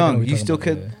 She But I was think I know young. what You you're still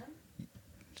talking could. about,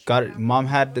 Got it. Mom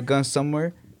had the gun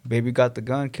somewhere. Baby got the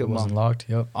gun. It Killed wasn't mom locked.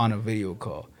 Yep. on a video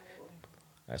call.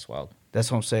 That's wild.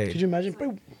 That's what I'm saying. Could you imagine?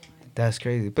 Bro, That's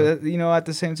crazy. But at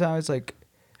the same time, it's like.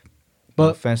 No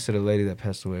But offense to the lady that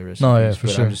passed away. Rest no, in yeah, peace, for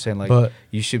but sure. I'm just saying, like, But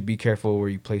you should be careful where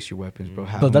you place your weapons, bro.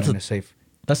 Have But them that's in a- a safe.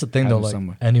 that's the thing Have though. them Like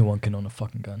somewhere. anyone can own a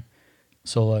fucking gun.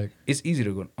 So like, It's easy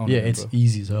to go. Own yeah, a gun, it's bro.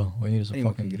 easy as hell. What you need is a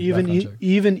Anyone fucking can get it. background check.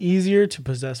 even easier to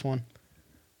possess one.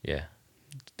 Yeah.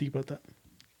 Think about that.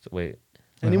 So wait,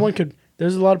 Anyone could.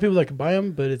 There's a lot of people that could buy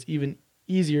them, but it's even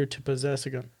easier to possess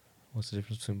a gun. what's the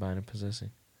difference between buying and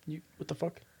possessing? What the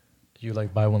fuck? You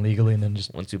like buy one legally and then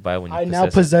just Once you buy one, you I possess now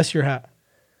it. possess your hat.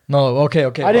 no. Okay.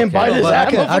 I didn't buy Okay. this But hat.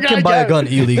 I motherfucker, can buy a gun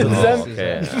got it. illegally. Possess- Oh,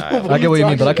 okay. I get what you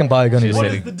mean, but I can buy a gun She What said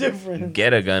illegally. is the difference?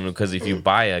 Get a gun because if you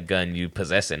buy a gun, you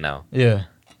possess it now. Yeah.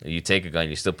 You take a gun,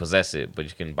 you still possess it, but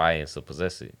you can buy it and still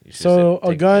possess it. You should So say,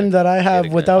 a take gun that I Get have a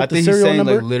gun. without I the think he's serial saying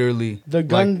number. like literally The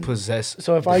gun- like possess.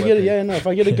 So if the I get it, weapon. if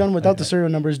I get a gun without the serial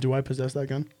numbers, do I possess that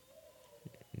gun?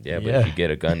 Yeah, but Yeah. if you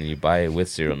get a gun and you buy it with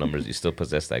serial numbers, you still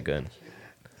possess that gun.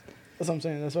 That's what I'm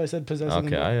saying. That's why I said possess.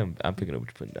 Okay, I'm picking up what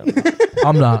you're putting down.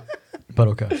 I'm not, but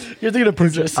okay. You're thinking of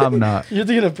purchase. I'm not. You're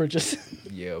thinking of purchase.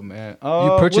 Yeah, man.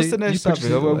 purchase- What's the you next purchase topic?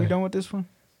 either Are way. we done with this one?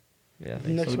 Yeah, I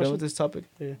think Next Are we done question. with this topic?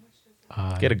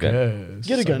 Get a gun.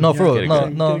 Get a gun. No, for Yeah, real. get a No,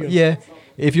 gun. no. Get a gun. Yeah.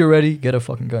 If you're ready, get a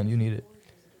fucking gun. You need it.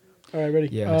 All right, ready.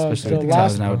 Yeah, especially the with the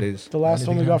last times nowadays. The last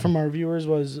one we Anything got happen. from our viewers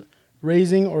was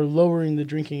raising or lowering the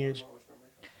drinking age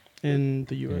in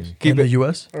the U.S. Keep in it. the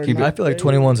U.S. Or Keep not- I feel like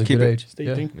 21 is a Keep good it. age. State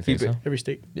Yeah. thing. You think Keep it. so? Every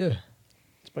state. Yeah.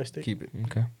 It's by state. Keep it.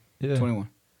 Okay. Yeah. 21.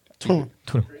 21.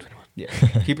 20. Yeah.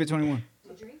 Keep it 21.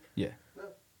 Yeah.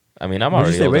 I mean, I'm Would you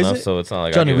already say old raise enough, it? so it's not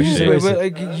like Johnny, I would give you a say shit. raise But it?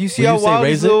 like you see Would how you say wild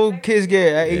raise these it? little kids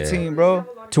get at Yeah. 18, bro.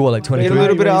 To what, like Get a 23?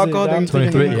 little bit of Raise it alcohol, down then to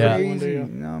 23, the yeah. one day,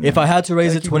 No, If I had to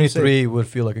raise Gotta it, keep 'em safe. 23 would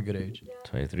feel like a good age.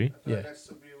 23. Yeah.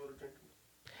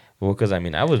 Well, because I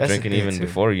mean, I was That's the drinking thing, even too.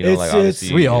 before, you know, It's- like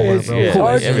obviously. We all were, It's- bro. Yeah, it's Who like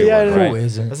hard, everyone, yeah, right? Who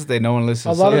isn't? That's the thing. No one listens.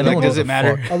 A lot So, of like, people- does it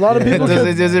matter? A lot of people does, can-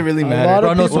 it, does it really a matter? lot of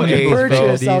Bro, no, people some can people purchase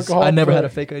fake IDs. alcohol I never for- had a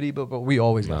fake ID, but we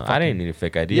always No, got I didn't need a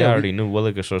fake ID. Yeah, I we- already knew what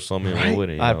liquor store sold me and what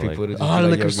wouldn't. You I know, have people like, that a lot of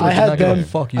like, liquor yo, stores I did had not give a them.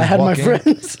 fuck. You I just had my walk in.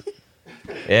 friends.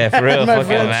 yeah, for real. My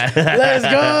Fuck yeah, friends. man. Let's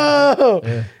go.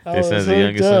 Yeah. I This was is the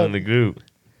youngest hooked one up. in the group.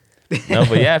 No,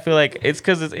 but yeah, I feel like it's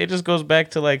because it just goes back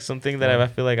to like something that I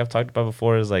feel like I've talked about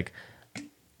before is like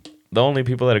the only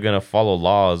people that are gonna follow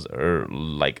laws are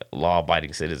like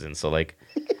law-abiding citizens. So like,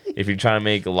 if you're trying to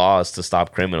make laws to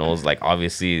stop criminals, like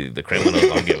obviously the criminals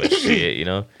don't give a shit, you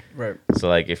know. Right. So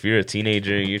like, if you're a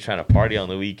teenager, you're trying to party on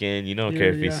the weekend, you don't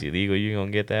care if it's Yeah. illegal, you're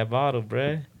gonna get that bottle,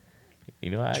 bruh. You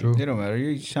know, True. It don't matter.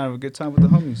 You're just trying to have a good time with the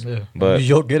homies. Yeah. But-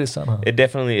 you'll get it somehow. it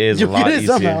definitely is You a lot get it easier.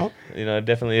 somehow. You know, it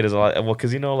definitely is a lot. Well,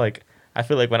 because you know, like I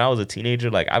feel like when I was a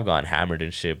teenager, like I've gone hammered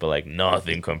and shit, but like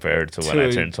nothing compared to when I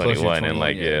To turned closer to 21 and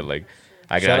like 21, yeah. like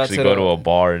I can Shout out actually to go the- to a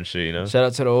bar and shit. You know. Shout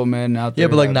out to the old man out there. Yeah,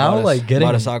 but, like, that now, bought us- like, getting-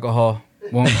 bought us alcohol.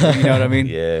 You know what I mean?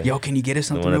 Yeah. Yo, can you get us The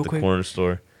something one real at the quick? corner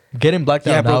store. Getting blacked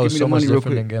Yeah, out bro, now give is me so the much money real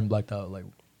different quick. than getting blacked out. Like,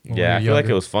 when we Yeah, were I feel like it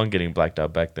younger. was fun getting blacked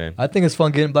out back then. I think it's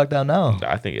fun getting blacked out now.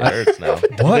 I think it hurts now.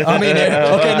 What? I mean,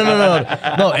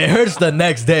 okay, no. It hurts the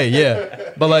next day,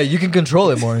 yeah. But like, you can control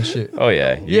it more and shit. Oh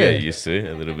yeah, you Yeah. get used to it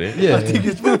a little bit. Yeah. I think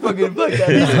it's fun fucking blacked out.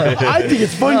 I think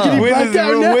it's fun getting Wiz blacked is,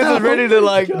 out now. Wiz is ready to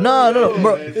like. No,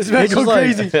 bro. This man It's go just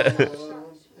like- crazy.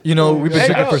 You know, we've been Hey,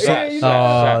 drinking oh, for so. yeah,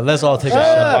 yeah. Let's all take a Ah,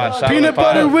 shot. Shout out peanut to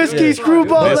butter Pod. whiskey Yeah.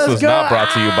 screwball. This Let's was go. not brought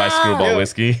to you by Screwball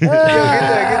Whiskey. Yo, get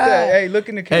that. Hey, look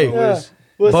in the camera. Hey. Wiz.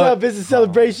 What's But- up? It's a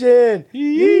celebration.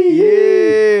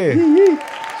 Yeah.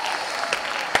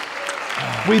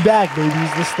 We back, babies.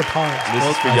 This is the pod. This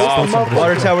is for This y'all. is my-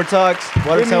 Water Tower Talks.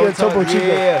 Water Give me Tower a Topo Talks. Chico.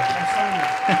 Yeah.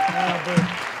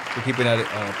 We're keeping that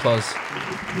plus.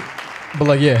 But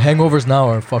like, yeah, hangovers now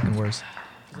are fucking worse.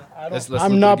 Let's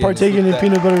I'm look not again. Let's partaking look in that.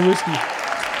 peanut butter whiskey.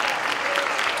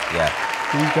 Yeah,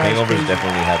 These guys hangovers crazy.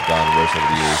 definitely have gone worse over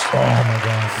the years. Oh my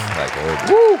god. Like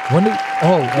horrible. When did?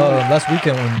 Last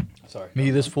weekend when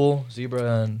me, this fool,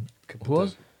 Zebra, and who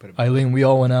was Eileen, we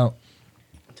all went out.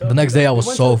 The next day I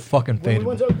was so fucking When we faded.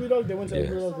 went to Ugly Dog, they went to Yeah.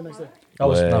 Ugly Dog the next day. I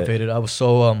was not What? faded. I was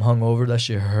so hungover. That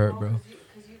shit hurt, bro.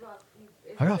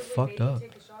 I got fucked up.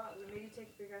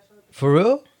 For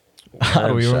real? I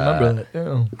don't even remember that.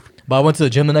 Damn. But I went to the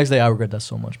gym the next day. I regret that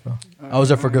so much, bro. I was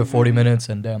there for a good 40 minutes,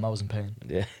 and damn, I was in pain.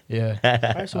 Yeah. Yeah. All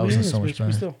right, so I we was in in this so much bitch. We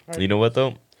pain. still. All right. You know what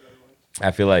though? I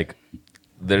feel like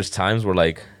there's times where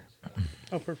like,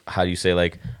 Oh, perfect. how do you say,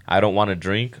 like I don't want to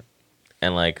drink,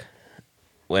 and like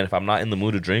when if I'm not in the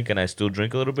mood to drink and I still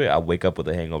drink a little bit, I wake up with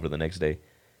a hangover the next day.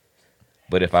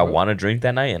 But if I want to drink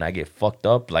that night and I get fucked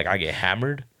up, like I get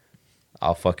hammered,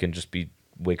 I'll fucking just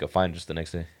wake up fine just the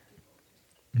next day.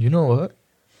 You know what?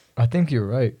 I think you're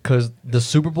right. Because the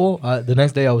Super Bowl, the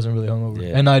next day I wasn't really hungover.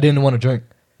 Yeah. And I didn't want to drink.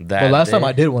 That But last time day-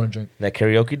 I did want to drink. that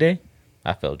karaoke day,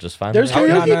 I felt just fine. There's No,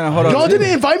 karaoke. no, hold on. Y'all didn't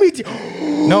invite me to.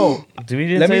 No. Do we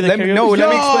didn't Let say me, the let me, karaoke? no, let me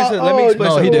No, explain something. Let me oh, explain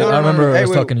no, something. he did. I remember I was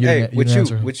wait, talking, you hey, didn't- you with didn't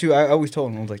you, answer. with you, I always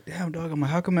told him, I was like, damn, dog, I'm like,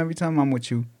 how come every time I'm with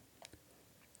you,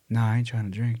 nah, I ain't trying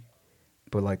to drink.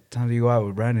 But like, the times you go out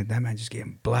with Brandon, that man just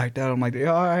getting blacked out. I'm like,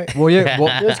 yeah, all right. Well, yeah. Well,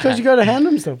 That's because you gotta hand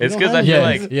them stuff. You It's don't 'cause I hand feel them yeah,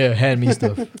 like- stuff. yeah, hand me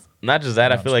stuff. Not just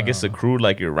that, I No, feel like it's it's a crew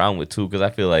like you're around with too. Because I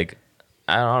feel like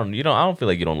I don't feel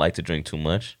like you don't like to drink too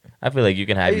much. I feel like you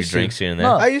can have your used to. drinks here and there.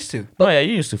 No. Oh I used to. yeah,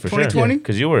 you used to for sure. 2020?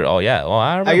 Because you were. Oh yeah. Oh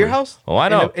I remember. At your house? Oh I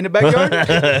know. In the backyard? Oh,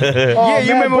 yeah,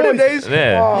 you man, remember them boys. days?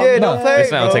 Yeah. Yeah, no. don't play.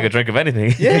 This man will take a drink of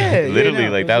anything. Yeah, literally, yeah,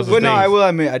 no. like that was the But thing. no, I will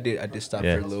admit, I did stop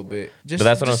Yeah. for a little bit. Just, But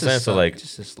that's what I'm just a saying, so, slight- like-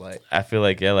 just a slight. I feel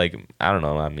like like I don't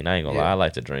know. I mean, I ain't gonna Yeah. lie. I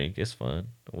like to drink. It's fun.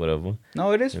 Whatever.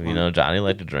 No, it is fun. You know, Johnny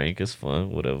like to drink. It's fun.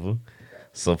 Whatever.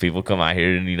 So people come out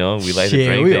here and we like Shit, to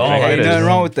drink. we they all drink Ain't with nothing us.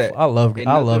 wrong with that. I love Ain't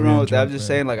I nothing love wrong being with that. I'm drunk, just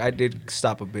man. saying, like, I did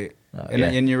stop a bit. And, yeah.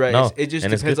 and you're right. No, It just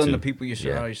and it's depends good on the to. people you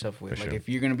surround Yeah, yourself with. for Like, sure. if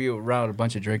you're going to be around a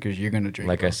bunch of drinkers, you're going to drink.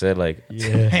 Like bro. I said, like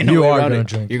Yeah, Ain't no you way are around gonna it.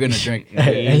 drink. You're going to drink.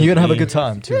 and you're gonna have a good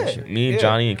time too. Yeah. Shit. me and Yeah.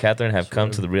 Johnny and Catherine have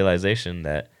come to the realization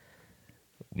that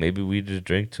maybe we just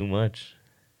drink too much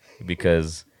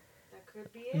because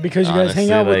Because you guys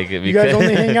hang Honestly, out with like, you guys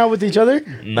only hang out with each other.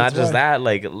 not That's just why. that,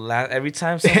 like every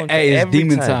time someone, Hey, it's every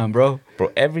demon time, bro.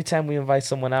 bro. Every time we invite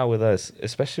someone out with us,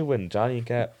 especially when Johnny and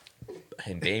Cat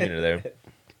and Damien are there,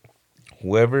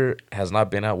 whoever has not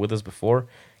been out with us before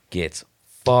gets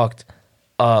fucked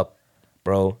up,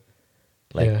 bro.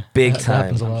 Like Yeah, big that time.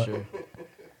 happens a lot. Sure.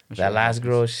 That last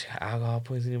girl, alcohol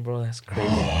poisoning, bro. That's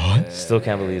crazy. Still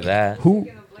can't believe that. Who?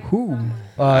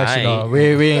 Actually, no.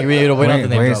 ain't. We don't have the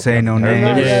name. We ain't drop, saying bro. no Her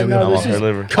names. liver. Yeah, no, I'm this off her is-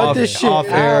 liver. Cut this shit Off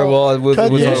air, out. we'll Cut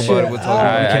talk this about it. shit We'll talk out.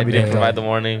 about it. I can't be didn't doing provide that. the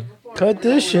warning. Cut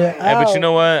this shit Hey, out. but you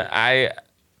know what?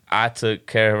 I took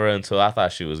care of her until I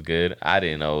thought she was good. I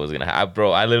didn't know it was gonna happen,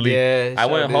 bro. I literally, Yeah, I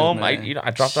went shut home. this, man.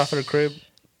 I dropped off at her crib.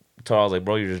 Told her I was like,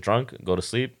 bro, you're just drunk. Go to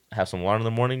sleep. Have some water in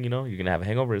the morning. You know, you're gonna have a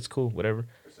hangover. It's cool. Whatever.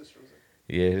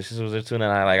 Yeah, her sister was there too. And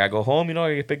I go home. You know,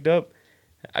 I get picked up.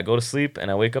 I go to sleep and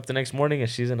I wake up the next morning and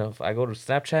she's in a. I go to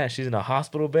Snapchat and she's in a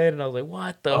hospital bed and I was like,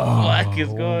 what the fuck is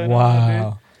going on, dude?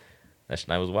 Wow. That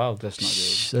night was wild. That's not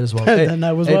good. That is wild. That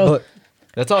night was wild. But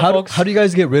That's all, how folks. do you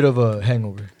guys get rid of a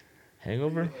hangover?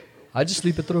 Hangover. I just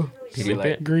sleep it through. Sleep like-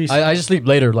 it. Grease. I just sleep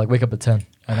later, like wake up at 10,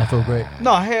 and I feel great.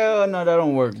 No, hell no, that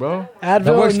don't work, bro. Advil,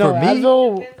 that works no, for me.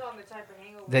 Advil. Depends on the type of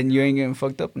hangover. Then you ain't getting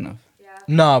fucked up enough. Yeah.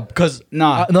 Nah, because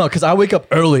Nah. I wake up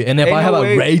early, and if Ain't I have no a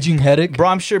way. raging headache, Bro,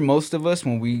 I'm sure most of us,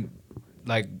 when we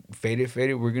like faded,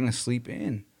 we're gonna sleep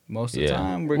in. Most of the Yeah.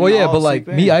 time, we're Well, gonna yeah, all but, like,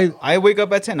 sleep me, in. I wake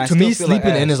up at 10. I to still me feel sleeping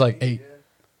like in ass. is like 8.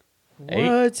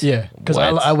 What? Yeah, because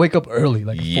I What? wake up early,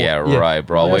 like Yeah, 4. right,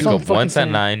 bro. I'll That's wake what I'm up fucking once at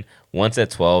saying. 9, once at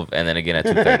 12, and then again at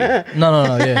 2:30.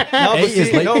 No, yeah. No, 8 but is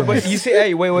see, late no, for but me. you see,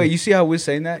 hey, wait. You see how we're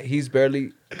saying that? He's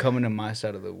barely coming to my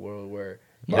side of the world where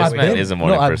No, This I've man been- is a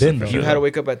morning no, I've person been, for though. you sure. had to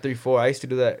wake up at 3, 4. I used to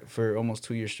do that for almost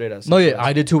 2 years straight. No, yeah,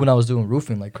 I did too when I was doing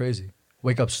roofing like crazy.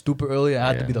 Wake up super early. I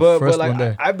had to be the But first like one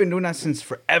there. I've been doing that since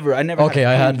forever. I never. Okay, had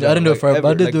a I clean didn't do it job, forever, but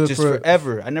I ever, did do it just for-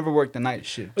 forever. I never worked the night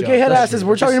shit. Okay, head asses.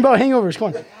 We're talking about hangovers.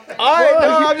 Come on. All right,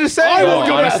 no, I'm just saying. I woke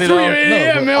up at 3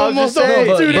 a.m. I was almost just saying,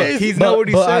 over 2 but days. he's not what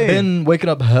he's but saying. I've been waking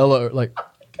up hella like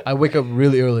I wake up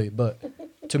really early, but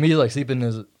to me like sleeping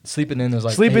in is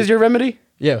like Sleep is your remedy.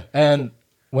 yeah. And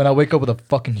when I wake up with a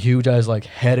fucking huge ass like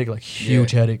headache, like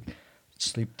huge headache,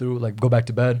 sleep through, like go back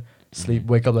to bed, sleep,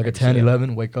 wake up like at 10,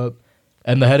 11, wake up,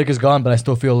 and the headache is gone, but I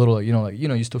still feel a little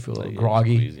you still feel a little Like,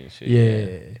 groggy. queasy and shit,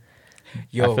 Yeah.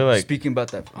 Yo, I feel like- speaking about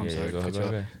that, I'm Yeah, sorry. go to ahead, cut you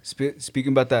go off. ahead.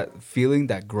 Speaking about that feeling,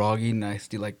 that groggy,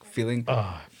 nasty like feeling.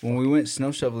 When we went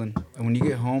snow shoveling, and when you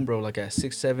get home, bro, like at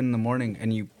 6, 7 in the morning,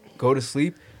 and you go to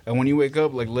sleep, and when you wake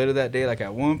up like later that day, like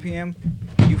at 1 p.m.,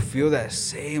 you feel that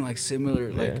same like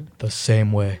similar like. Yeah. The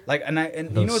same way. Like and The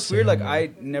you know what's weird? Like same. I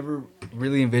never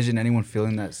really envisioned anyone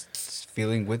feeling that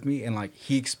feeling with me, and like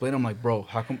he explained, I'm like, bro,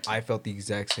 how come I felt the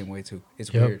exact same way too?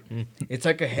 It's Yep. weird. It's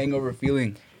like a hangover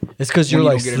feeling. It's because When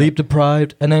you're you like don't get sleep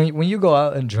deprived, and then when you go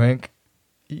out and drink,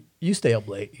 you stay up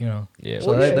late, Yeah. So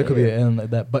Well, that could be an end like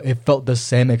that, but it felt the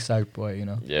same exact way,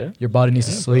 Yeah. Your body needs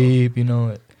to sleep, Yeah.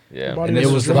 Body And It this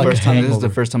was was the like a first time. This is the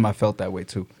hangover. first time I felt that way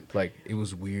too. Like it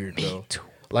was weird, bro.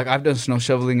 Like I've done snow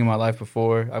shoveling in my life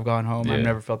before. I've gone home. I've Yeah.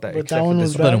 never felt that. But except that for one this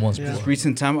was I've done it bad. once Yeah. before. This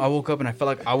recent time, I woke up and I felt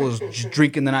like I was just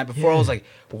drinking the night before. I was like,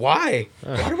 why?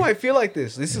 Why do I feel like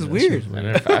this? This is weird.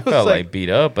 I felt like beat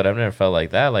up, but I've never felt like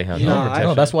that. Like hungover. Nah, I type No,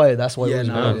 shit. that's why Yeah, it was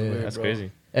nah, good. it's weird. That's bro.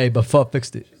 crazy. Hey, but fuck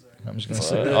fixed it. I'm just gonna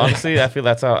say. Honestly, I feel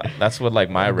that's what like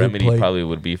my A good remedy plate. probably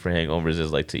would be for hangovers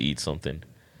is like to eat something.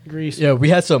 Grease. Yeah, we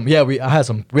had some. Yeah, we had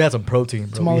some protein.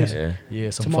 Bro. Tamales. Yeah.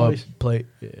 Some Tamales. fun plate.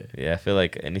 Yeah. Yeah, I feel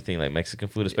like anything like Mexican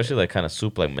food, especially like kind of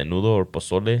soup like menudo or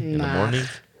pozole in the Nah. morning.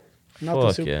 Not the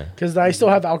Fuck soup. yeah. Because I still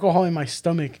have alcohol in my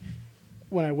stomach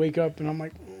when I wake up, and I'm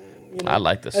like, I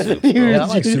like the And soup, then bro. you Yeah, I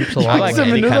like just- soups a I lot. like Some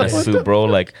any kind of menudo. soup, bro.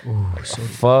 Like Ooh, so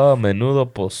pho, menudo,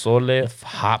 pozole,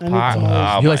 hot I need pot. tamales.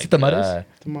 Oh You like my siete mares? God.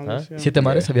 Tamales, yeah. Siete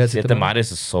mares? Have you had Siete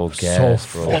mares is so gas,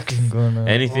 so bro. fucking good. Man.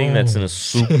 Anything that's in a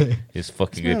soup is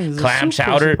fucking This man good. is a Clam soup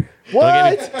chowder. What?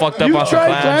 Don't get me fucked up You on some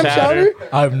tried clam chowder.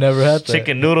 I've never had that.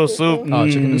 Chicken noodle soup. Oh,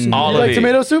 chicken noodle soup. All You of like it.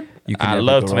 tomato soup? You can I never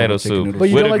love go wrong tomato with chicken soup noodle But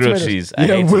you with don't a like grilled tomatoes. cheese. I Yeah,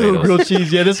 hate with tomatoes. grilled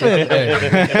cheese. Yeah, this man.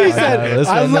 Hey. He said, this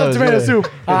I man love knows, tomato yeah.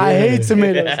 soup. I hate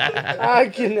tomatoes. I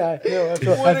cannot.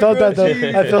 No, I felt that though.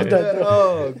 I felt that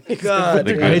though. Oh God.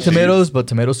 The I grilled hate tomatoes, but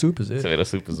tomato soup is it. Tomato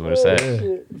soup is where it's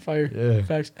at. Fire. Yeah.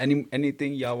 Facts.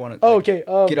 Anything y'all want to? Oh, okay.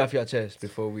 Get off your chest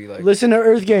before we like. Listen to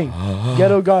Earth Gang.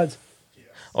 Ghetto Gods.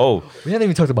 Oh, We haven't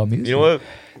even talked about music. you know what?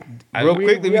 Real we-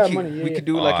 quickly, we we got could money, yeah, we yeah. could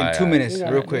do Oh, like in yeah. 2 minutes, Yeah,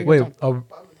 real yeah. quick. Wait.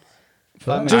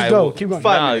 5 minutes. Just I go. will- Keep going.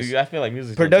 5 Nah, minutes. I feel like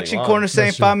music. Production corner saying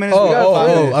That's true. 5 minutes. we got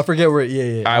 5 minutes. I forget where.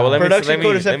 Yeah. All right, well, let Production me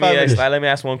code said 5 minutes. let me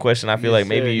ask one question. I feel Yes, like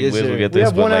maybe sir. Yes, Wiz will sir. get We this,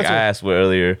 have but one like answer. I asked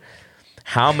earlier,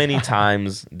 how many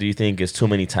times do you think is too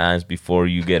many times before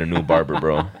you get a new barber,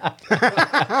 bro?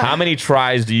 How many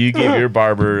tries do you give your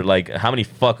barber? Like, how many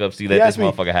fuck ups do you let this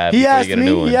motherfucker have He before you asked get a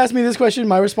new me. one? He asked me this question.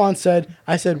 My response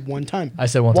I said one time. I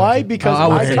said one time. Why? too. Because I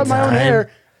would I say cut my own time.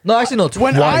 hair. No, actually, no.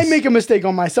 When I twice. make a mistake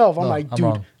on myself, I'm No, like, I'm dude,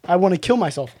 wrong. I want to kill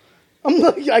myself. I'm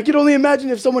like, I can only imagine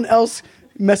if someone else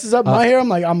messes up my hair, I'm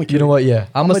like, I'm gonna kill You know what? Yeah,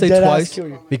 I'm gonna say dead ass twice kill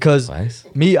you. because Twice?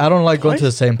 me, I don't like going to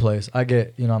Twice? the same place. I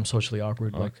get, I'm socially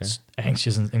awkward, like Okay.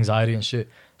 anxious and anxiety and shit.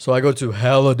 So I go to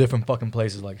hella different fucking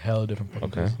places, like hella different fucking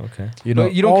Okay, places. okay. You know,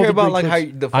 But you don't all care the about great like how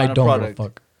clips. you define I a don't product. give a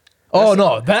fuck. Oh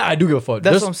no, that I do give a fuck.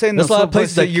 That's what I'm saying, There's a though. lot So, of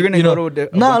places but that you're gonna you go know, to a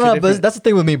no, bunch of but different- that's the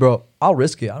thing with me, bro. I'll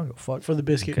risk it. I don't give a fuck. for the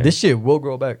biscuit. Okay. This shit will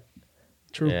grow back.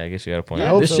 True. Yeah, I guess you got a point. I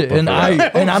hope This so. shit, But and for I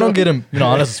that- and I don't get him.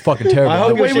 Unless it's fucking terrible. I hope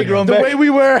The your way, shit we, growing the back. way we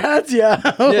wear hats, yeah. I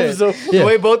hope Yeah. so. Yeah. The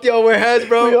way both y'all wear hats,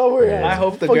 bro. We all wear Yeah. hats. I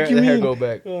hope the Fuck you hair mean? go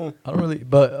back. I don't really,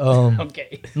 but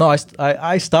Okay. no,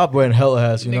 I stopped wearing hella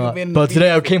hats. You Nigga know, been- but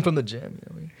today I came from the gym. You know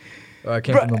what I mean? Or I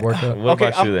came from the workout. What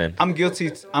about you then? I'm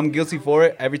guilty. I'm guilty for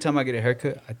it. Every time I get a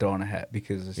haircut, I throw on a hat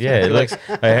because it's Yeah, it looks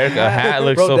a hat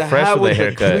looks Bro, so the fresh hat with a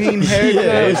with the haircut. clean haircut.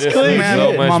 Yeah, it's just clean.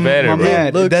 so much better, my bro.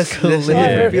 man, Looks that's clean. different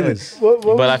Yeah. feeling.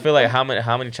 What But I feel like how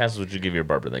many chances would you give your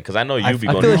barber then? Because I know you be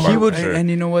I going feel to like your he barber would- for sure. And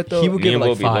you know what though? He would Me give and it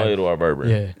Will like be loyal 5. to our barber.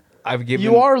 Yeah. I've given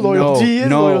You are loyal. He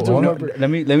is loyal to one barber. Let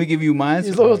me give you mine.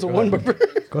 He's loyal to one barber.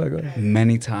 Go ahead.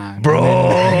 Many times, Bro,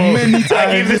 Many times.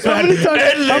 I gave this How man many times?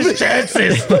 endless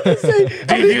chances.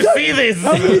 Did you see this?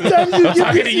 How many times you I'm give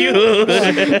talking this to you.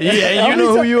 Yeah, How you many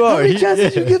know who ti- you How are. many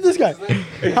chances you give this guy?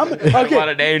 How many, okay. want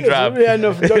a name drop. Yeah,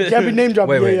 no, can't be name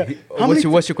dropping. Wait, Yeah, wait. yeah. How many,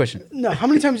 What's your question? no, how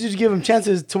many times did you give him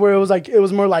chances to where it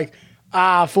was more like,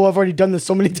 fool, I've already done this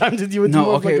so many times with you.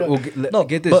 No, okay. Like Well, No,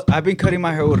 get this. but- I've been cutting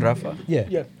my hair with Rafa. Yeah.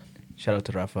 yeah. Shout out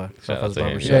to Rafa. Shout out Rafa's to him.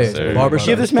 barbershop. Yeah, Yes, sir. barbershop.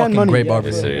 Give this man Fucking money, Great yeah, barber.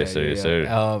 Yes, sir. Yes, sir. Yes,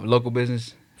 sir. Local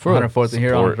business. For 104th and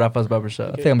here on support. Rafa's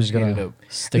barbershop. I think I'm just Hit it gonna up.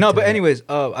 stick. No, to but that. anyways,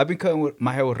 I've been cutting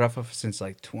my hair with Rafa since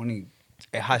like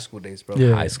high school days, bro.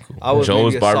 Yeah. High school. I was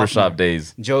Joe's maybe a barbershop sophomore.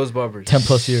 days. Joe's Barbers. 10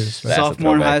 plus years. Right? That's a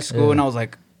Sophomore in high throwback. school, Yeah. and I was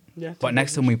like, Yeah. but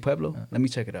next to me, Pueblo, let me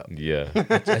check it out. Yeah.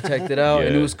 I checked it out, and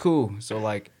it Yeah. was cool. So,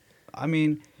 like, I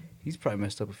mean, he's probably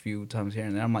messed up a few times here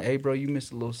and there. I'm like, hey, bro, you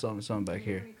missed a little something back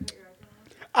here.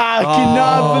 I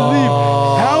cannot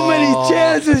believe how many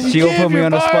chances you She gonna gave put me your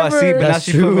on the spot. barber. See, but now That's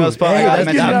she put me on the true. spot. Hey, I gotta that's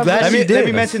mention. good. I'm glad Let she me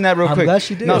did. mention that real I'm quick. glad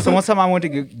she did. No, so one time I went to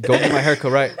go get my haircut.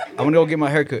 Right, I went to go get my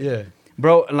haircut. Yeah.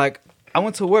 Bro, and like I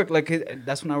went to work. Like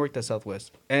that's when I worked at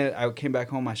Southwest, and I came back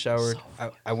home. I showered.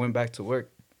 I went back to work.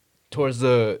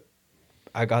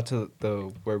 I got to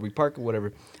the where we park or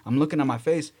whatever. I'm looking at my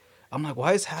face. I'm like,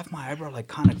 why is half my eyebrow like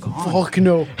kind of gone? Fuck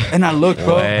no. And I looked,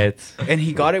 bro, What? and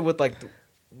he got it with like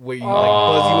where you like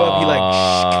buzz you up. He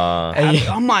like, And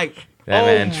I'm like, that oh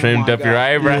man trimmed my up your God.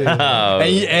 eyebrow.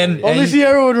 And Only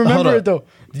Sierra would Hold remember up. it though.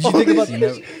 Did you think about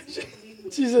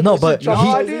She said No, that but shit No,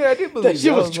 I traumatized did. her. I did believe That shit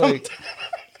you. I was was like,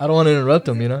 I don't want to interrupt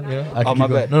him, you know? I Oh, can my keep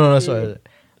going. bad. No, that's right.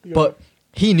 But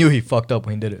he knew he fucked up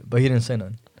when he did it, but he didn't say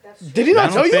nothing. Did he I not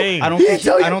don't tell you? think- I don't He think.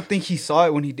 tell you? I don't think he saw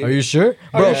it when he did. Are it. you sure?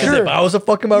 Are Bro, you 'cause sure? if I was a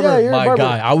fucking barber, Yeah, you're a my barber.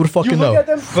 guy, I would You fucking look know. at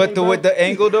them, But the with the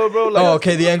angle though, bro. Like, Oh,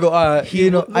 okay, the angle.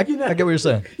 You know, I get what you're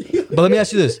saying. But let me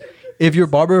ask you this: if your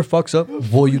barber fucks up,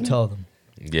 will you tell them?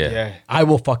 Yeah. Yeah. I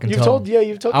will fucking You've tell told, them. yeah,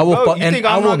 you've told. I will. Bro, you and think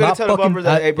I I'm will not gonna not tell the fucking. barber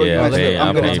that, hey, bro, Yeah, you messed man, up. I'm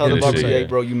I'm gonna paying tell for the this barber, shit, hey, yeah.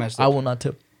 bro, you messed I up. will not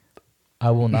tip. I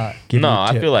will not give No, you a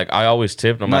I tip. feel like I always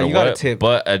tip no No, matter you gotta what. tip.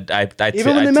 But I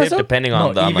Even when they mess tip up? depending No,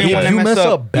 on the. even when if they you mess mess up,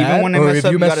 up bad, even when they or mess if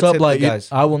up, you you mess gotta up tip like the it, guys.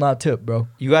 I will not tip, bro.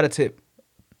 You gotta tip.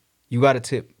 You gotta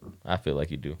tip. I feel like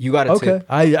you do. You gotta Okay, tip.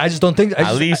 I just don't think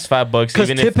At least $5, because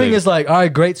even if tipping the- is like, all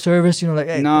right, great service, you know, like,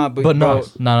 hey, Nah, but no, bro-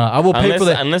 no, I will pay for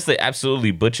that. Unless they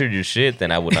absolutely butchered your shit,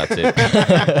 then I would not tip.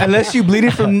 Unless you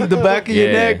bleeding from the back of your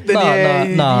Yeah. neck,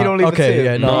 then Nah, you don't leave okay, a tip.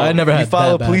 yeah, no, No. I never You had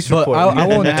file that a police bad. report. But I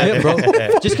won't tip, bro.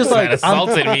 Just because Man like I'm,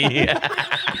 assaulted me.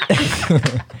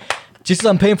 just 'cause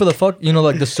I'm paying for the fuck, you know,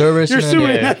 like the service. You're you know,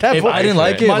 suing and at that if point. I didn't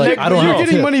like it, My like neck, I don't you're have to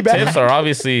getting tip. money back. Tips are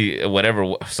obviously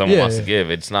whatever someone Yeah, wants to yeah.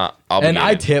 give. It's not And obligated.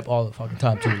 I tip all the fucking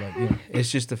time too, like you know.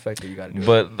 It's just the fact that you gotta do it.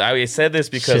 But I said this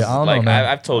because Shit, I don't know, like man.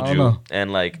 I've told I don't you, know.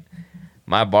 and like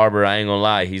my barber, I ain't gonna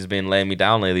lie, he's been laying me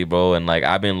down lately, bro. And like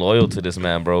I've been loyal to this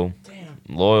man, bro.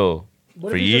 Loyal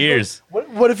What for if he's just years.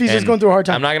 What if he's just And going through a hard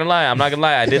time? I'm not gonna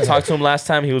lie. I did talk to him last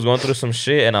time. He was going through some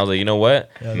shit, and I was like, you know what?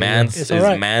 Yeah, It's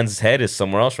alright. Man's head is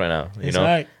somewhere else right now. You It's know.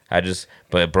 alright.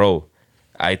 But bro,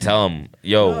 I tell him,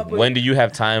 yo, Nah, but- when do you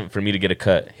have time for me to get a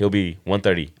cut? He'll be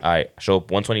 1:30. All right, show up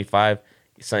 1:25.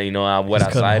 So you know I'm wet He's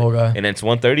cutting the outside, whole guy. and then it's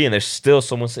 1:30, and there's still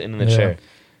someone sitting in the Yeah. chair.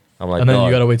 I'm like, And then dog.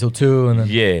 you gotta wait till 2, and then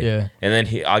Yeah. And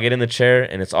then I'll get in the chair,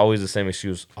 and it's always the same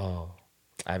excuse. Oh,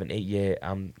 I haven't ate yet.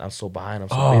 I'm so behind. I'm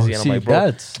so Oh, busy. And see, I'm like, bro.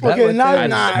 that's Okay, right now- there. I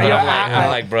nah, just, but I'm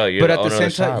like, bro, you're But the at the owner same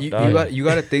of the time, shop, you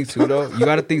dog. gotta think too though. You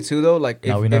gotta think too though. Like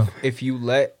Now we know.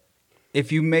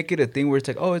 if you make it a thing where it's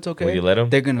like, oh, it's okay. Will you let 'em?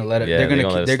 They're gonna let it. Yeah, they're gonna they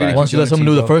gonna let it they're gonna slide. Once you let keep someone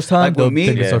doing do it the to you, first time, like they'll with me,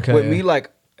 think it's okay. with yeah. me, like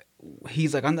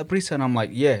he's like, I'm the priest, and I'm like,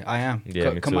 yeah, I am.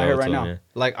 Yeah, me Cut too, my I hair would right tell now. him, yeah.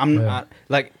 Like I'm Yeah. not,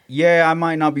 like, yeah, I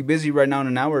might not be busy right now in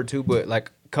an hour or two, but like,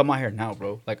 cut my hair now,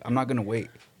 bro. Like I'm not gonna wait.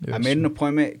 I made an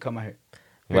appointment. Cut my hair.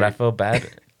 What I felt bad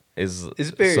is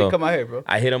It's period. so Cut my hair, bro.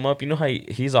 I hit him up. You know how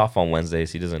he's off on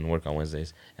Wednesdays. He doesn't work on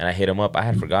Wednesdays. And I hit him up. I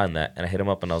had forgotten that. And I hit him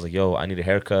up and I was like, yo, I need a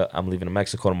haircut. I'm leaving to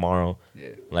Mexico tomorrow. Yeah.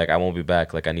 Like, I won't be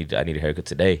back. Like, I need a haircut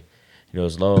today. He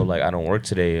goes, Lo, like, I don't work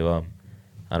today.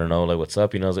 I don't know, like, what's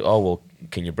up? You know, I was like, oh, well,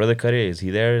 can your brother cut it? Is he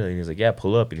there? And he's like, yeah,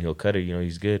 pull up and he'll cut it. You know,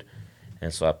 he's good.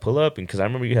 And so I pull up, and because I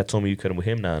remember you had told me you cut him with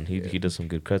him now, and he does some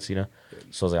good cuts, you know.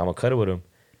 So I was like, I'm going to cut it with him.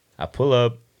 I pull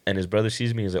up, and his brother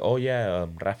sees me. He's like, oh, yeah,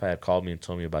 Rafa had called me and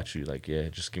told me about you. Like, yeah,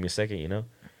 just give me a second, you know.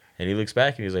 And he looks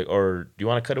back, and he's like, or do you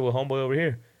want to cut it with homeboy over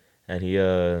here? And he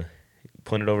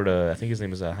pointed over to, I think his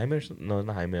name is Jaime or something. No,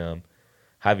 not Jaime.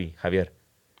 Javier.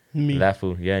 Me. That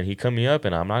fool. Yeah, and he cut me up,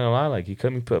 and I'm not going to lie, like, he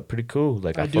cut me pretty cool.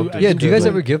 Like, I do- fucked I with Yeah, him. do you guys good.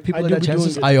 ever give people I like do that be doing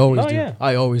chances? good. I always Oh, do. yeah.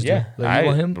 I always Yeah, do. Like, you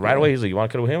want him? right away. He's like, "You want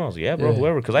to cut it with him?" I was like, "Yeah, bro, Yeah.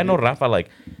 whoever." Because I know Rafa. Like,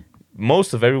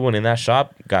 most of everyone in that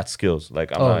shop got skills.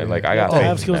 Like, I'm Oh, not yeah. like I got Oh, faith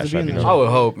have in skills that to be shop, in you that know? I would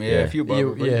hope. Yeah, Yeah. if you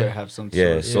barber, bro, you yeah. better have some. Yeah.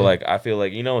 sort of- So like, I feel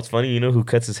like what's funny. You know who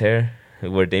cuts his hair?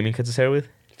 Where Damien cuts his hair with?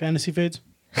 Fantasy fades.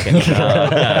 that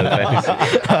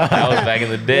was back in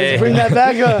the day. Bring that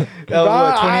back up. That was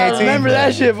what, I 2018? remember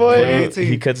that shit, boy. 2018.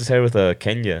 He cuts his hair with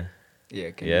Kenya. Yeah,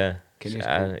 Yeah. Kenya's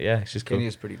cool. Yeah, she's cool.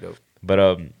 Kenya's pretty dope.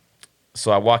 But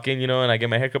so I walk in, you know, and I get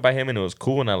my haircut by him, and it was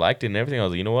cool, and I liked it and everything. I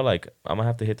was like, you know what, like I'm gonna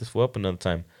have to hit this fool up another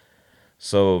time.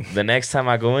 So the next time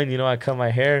I go in, you know, I cut my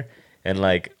hair, and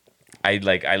like I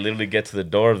literally get to the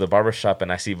door of the barber shop,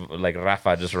 and I see like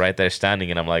Rafa just right there standing,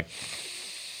 and I'm like,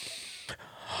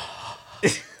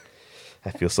 I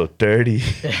feel so dirty.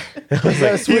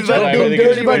 Switch up, I doing really dirty,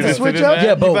 get about you to ready switch to up. do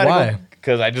Yeah, but You better why?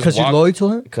 Because I just Because you're walked. loyal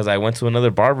to him? Because I went to another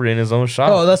barber in his own shop.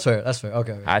 Oh, that's fair. That's fair.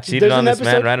 Okay. I cheated There's on an this man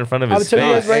episode- right in front of I his would tell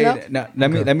you face. guys right now.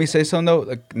 Let me say something though.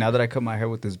 Like now that I cut my hair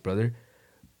with his brother,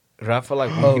 Rafa like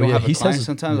when Oh, he don't yeah, have a he client says-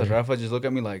 sometimes. Like Rafa just look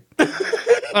at me like,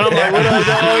 and I'm like, what up,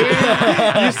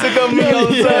 dog? You stick up me all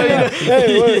the time.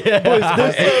 Hey, boys,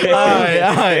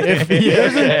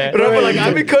 this, Rafa like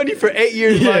I've been cutting you for 8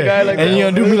 years, my guy. Like, and you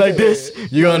gonna do me like this?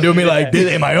 You gonna do me like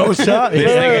this in my own shop?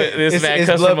 This man it's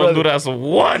cuts from blood Honduras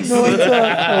once. no, it's,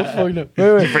 oh, fuck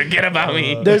no. Wait. Forget about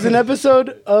me. There's an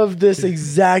episode of this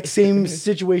exact same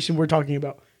situation we're talking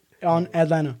about on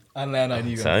Atlanta. Atlanta, I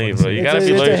need you. Telling you, bro. You It's gotta a- be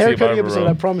it's a loyal to your haircutting barber, episode, bro.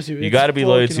 I promise you. You It's gotta be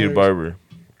loyal to fucking your hilarious. barber.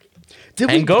 Did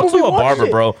And go but to we a watched barber,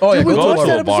 it. bro. Oh yeah, Did we go watch to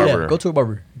that a episode? barber. Go to a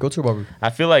barber. Go to a barber. I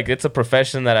feel like it's a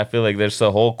profession that I feel like there's a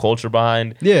whole culture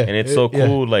behind. Yeah, And it's so yeah.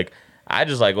 cool. Like, I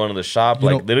just like going to the shop. You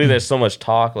Like, know- literally, there's so much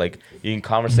talk. Like, you can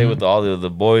conversate with all the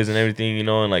boys and everything, you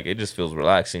know, and like, it just feels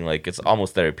relaxing. Like, it's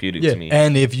almost therapeutic Yeah, to me.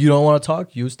 and if you don't want to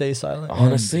talk, you stay silent. and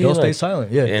Honestly, they'll stay like-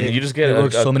 silent. Yeah, and it- you just get it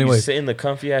works so many you ways. sit in the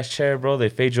comfy ass chair, bro. They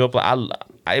fade you up.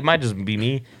 Like it might just be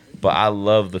me, but I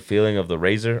love the feeling of the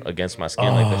razor against my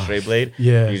skin, like the straight blade.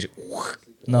 yeah. You just-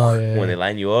 No, yeah. when they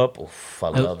line you up, oof, I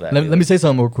love that. Let me say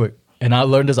something real quick. And I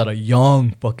learned this at a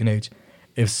young fucking age.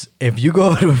 If you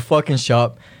go to a fucking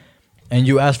shop and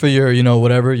you ask for your, you know,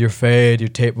 whatever, your fade, your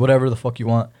tape, whatever the fuck you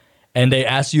want, and they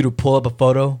ask you to pull up a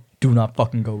photo, do not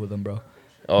fucking go with them, bro.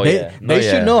 Oh they yeah, No, they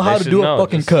should know how They to should do know. a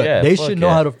fucking Just- cut. yeah, They fuck should know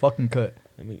yeah. how to fucking cut.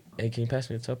 Hey, can you pass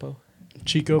me a topo?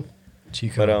 Chico.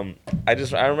 Chico.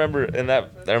 But I remember, and that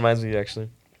reminds me actually.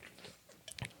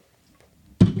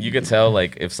 You could tell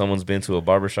like if someone's been to a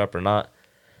barbershop or not,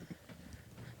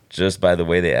 just by the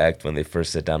way they act when they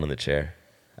first sit down in the chair.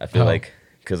 I feel How? like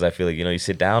because I feel like you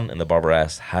sit down and the barber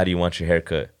asks, "How do you want your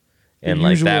haircut?" And The like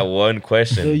usual. that one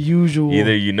question, The usual.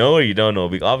 either you know or you don't know.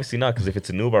 Obviously not, because if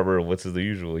it's a new barber, what's the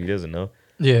usual? He doesn't know.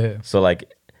 yeah. So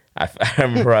like, I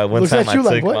remember one Looks time at you I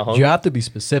like, took what? my homie. You have to be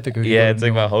specific. Or you Yeah, don't it's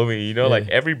like know. my homie. You know, like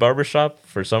Yeah. every barbershop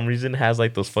for some reason has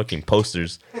like those fucking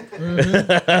posters.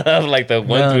 like the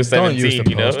 1 Man, through don't use 17, the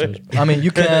you know? posters. I mean, you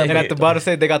can. And at the bottom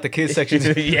say they got the kids section.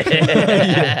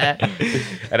 yeah.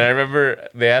 And I remember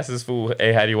they asked this fool,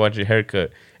 "Hey, how do you want your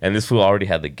haircut?" And this fool already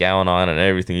had the gown on and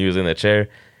everything. He was in the chair.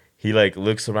 He like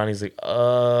looks around. He's like,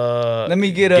 Let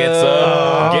me get Gets a.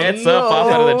 up, gets up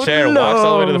off out of the chair, walks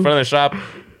all the way to the front of the shop.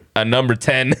 A number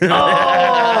 10.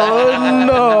 Oh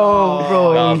no,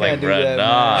 bro. I was you like, can't do bruh, that,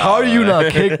 nah. How are you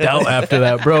not kicked out after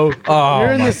that, bro? Oh,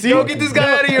 You're in my the seat. Yo, get this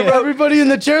guy out of here, bro. Everybody in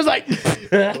the chair's like, he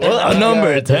God. A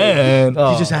number 10.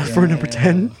 Oh, just asked for a number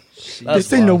 10. that's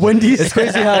This ain't no wild. Wendy's. It's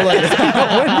crazy how like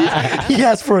Wendy's. He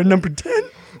asked for a number 10.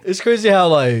 it's crazy how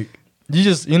like you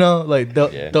just like the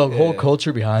Yeah. the whole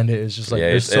culture behind it is just like Yeah,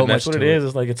 there's so and much that's what to it is.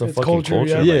 It's like it's a It's fucking culture,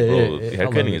 culture. yeah. Like, Yeah, bro, yeah, yeah. I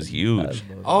haircutting love is it. huge.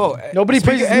 Oh, Nobody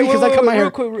praises me because I cut my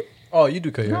hair. Oh, you do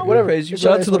cut your hair. Whatever. Praise you,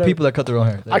 Shout out bro. to the people that cut their own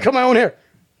hair. I cut my own hair.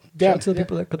 Shout Damn. out to the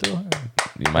people that cut their own hair.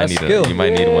 You might That's need skill. you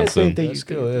might need Yeah, one thank soon. you. That's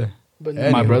skill, yeah. But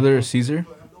Anyway. My brother Caesar.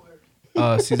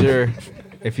 Caesar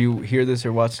If you hear this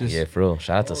or watch this, Yeah, for real.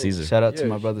 Shout out to Caesar. shout out to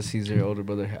my brother Caesar, older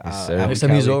brother. Yes, sir. out in Next time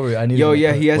he's Cali. over, I need. Yo, him to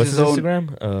yeah, put- he has What's his his own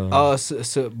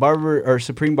Instagram? Barber or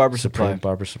Supreme Barber Supply. Supreme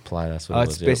Barber Supply. That's what it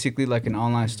It's was. basically like an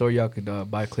online store. Y'all could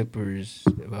buy clippers,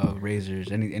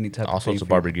 razors, any type All of sorts thing of for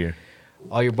barber gear.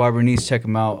 all your barber needs. Check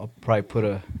them out. I'll probably put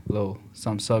a little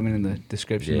something in the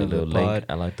description Yeah, of the little pod. link.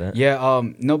 I like that. Yeah,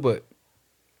 no, but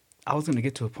I was gonna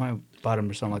get to a point about him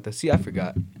or something like that. See, I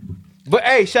forgot. But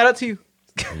hey, shout out to you.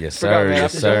 Yes, Forgot, sir. man.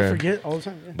 Yes, Did y'all sir. forget all the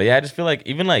time? Yeah. But yeah, I just feel like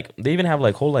even like they even have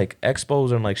like whole like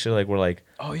expos and like shit like where like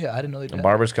Oh yeah, I didn't know they did. the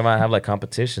barbers come out and have like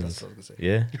competitions. That's what I was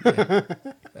gonna say.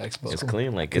 Yeah, Expo. it's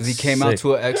clean. Like Because he it's came out sick.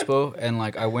 to an expo and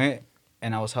like I went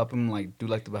and I was helping him like do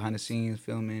like the behind the scenes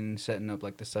filming, setting up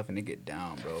like the stuff, and they get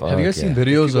down, bro. Fuck Have you guys seen yeah.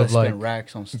 videos People of that like spend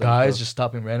racks on stuff, guys bro. just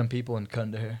stopping random people and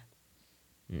cutting their hair?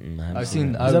 I haven't I've seen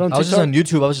seen. that. I, Is that on I was just on TikTok?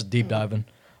 YouTube. I was just deep diving,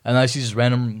 and I see just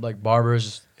random like barbers.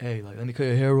 Just, hey, like let me cut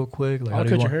your hair real quick. Like, how I'll do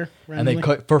cut you your want? hair. And they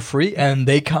randomly. cut for free, and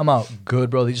they come out good,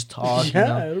 bro. They just talk. Yeah,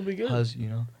 you know, it'll be good. How's, you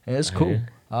know, and it's I cool. hear.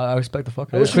 I respect the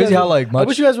fuck. I It's wish you crazy guys how would- like I much.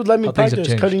 wish you guys would let me how things have practice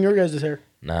changed. cutting your guys' hair.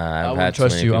 Nah, I I've won't had too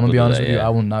trust many you. I'm gonna people be do honest that, with you. yeah. I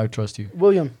will not trust you.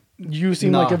 William, you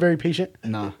seem like Nah. a very patient.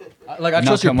 Nah. Like I Not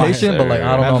trust you're cut my hair, patient, but like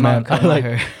I don't sir. know, man. Cut my Like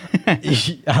hair. He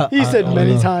said I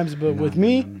many don't know. times, but with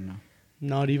me, No.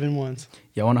 not even once.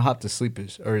 Y'all want to hop to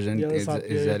sleepers, or is, Yeah, let's is, hop,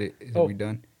 is yeah, that yeah. it? Is Oh. we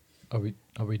done?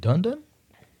 Are we done then?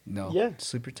 No. Yeah.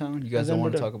 Sleeper town. You And guys then don't we're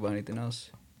want to done. talk about anything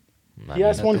else? Nah, He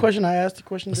asked one nothing. question. I asked the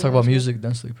question. Let's then talk about asked music,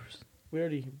 then sleepers. We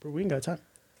already, bro, we ain't got time.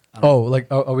 Oh, like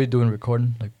are we doing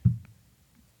recording? Like,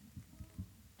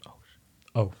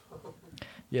 oh,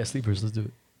 yeah, sleepers. Let's do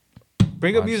it.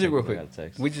 Bring up One music second, real I quick. got a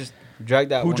text. We just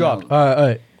dragged that Who one dropped? out. All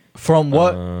right. From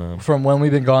what? Um, When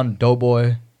we've been gone,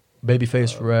 Doughboy,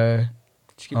 Babyface Ray.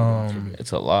 Just keep it going for a bit.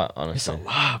 It's a lot, It's a honestly.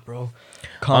 lot, bro.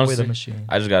 Conway Honestly, the Machine.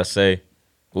 I just gotta say,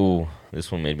 ooh,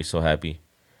 this one made me so happy.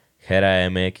 Hera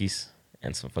MX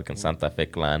and some fucking Santa Fe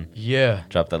Clan Yeah.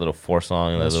 dropped that little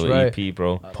 4-song, that That's little right. EP,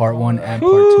 bro. Part 1 and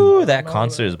part Ooh, 2. that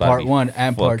concert is about Part to be 1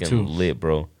 and part fucking 2. lit,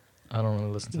 bro. I don't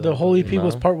really listen to The that. whole EP No.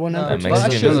 was part one No, and part that two.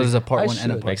 Mexican I should. music- There's a part I 1 and a should.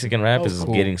 part 2. Mexican rap Oh, is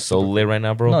cool. getting so lit right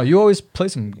now, bro. No, you always play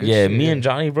some good Yeah, shit. me and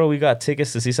Johnny, bro, we got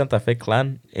tickets to see Santa Fe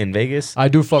Clan in Vegas. I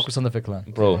do fuck with Santa Fe Clan.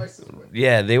 Bro,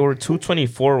 yeah, they were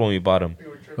 $224 when we bought them.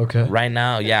 Okay. Right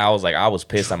now, yeah, I was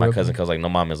pissed at my Tripping. cousin because like, no,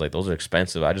 mom is like, those are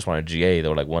expensive. I just wanted GA. They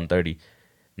were like $130.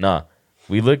 Nah,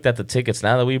 we looked at the tickets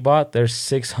now that we bought. They're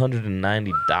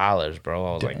 $690, bro.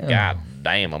 I was like, Damn. God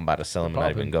damn, I'm about to sell them and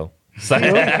not even go. What'd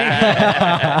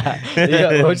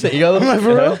you say? You got them? Am I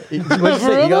for real? What'd you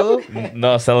say? You got them?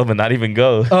 No, sell them and not even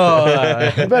go. Oh, all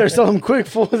right. You better sell him quick,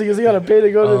 fool, because he gotta pay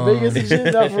to go to Oh. Vegas and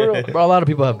shit. Not for real. Bro, a lot of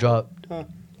people have dropped. Huh.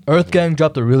 Earth Gang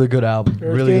dropped a really good album.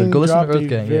 Earth really Gang good. Go listen to dropped Earth a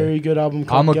Gang. Very Yeah. good album.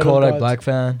 Called I'm a Ghetto Kodak Gods. Black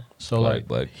fan, so Kodak like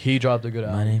Black. he dropped a good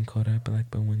My album. name Kodak Black,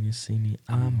 but when you see me,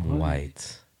 I'm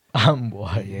white. I'm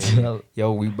white. Yeah.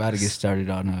 Yo, we about to get started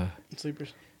on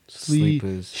Sleepers.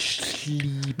 sleepers.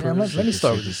 Man, let me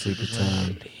start with the Sleeper sleepers. man.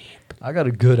 time. I got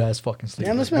a good ass fucking sleeper.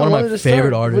 Damn, this man One of wanted my to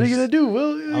favorite start. artists. What are you gonna do?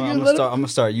 Will you I'm gonna gonna let start. him? I'm gonna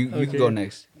start. You Okay. can go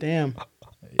next. Damn.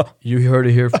 You heard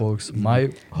it here, folks. My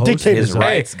host Dictator. His is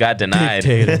rights got denied.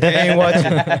 dictator. They ain't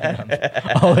watching.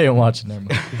 Oh, they ain't watching them.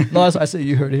 No, I said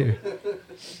you heard it here.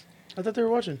 I thought they were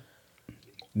watching.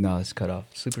 No, it's cut off.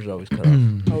 Sleepers always cut off.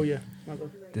 Oh yeah. My bad.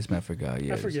 This man forgot.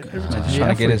 Yeah, I forget. This Every man time. just Yeah,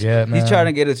 trying to I get us. forget, He's man. trying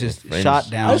to get us just Fringe. shot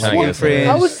down. I was trying to get us Fringe.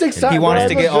 I was excited. He bro. wants I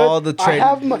to look get good. all the I trade.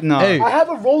 have my, No, Hey. I have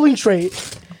a rolling tray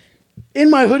in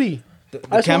my hoodie. the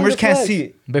I just cameras wanted to can't flex. see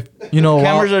it. But you know,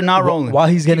 Cameras are not wh- rolling. While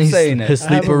he's getting Keep saying it. his I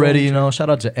have a sleeper ready, rolling you know, shout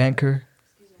out to Anchor.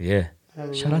 Yeah,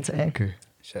 Shout out to Anchor.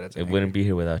 Shout out to it Hank. wouldn't be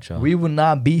here without y'all. We would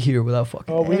not be here without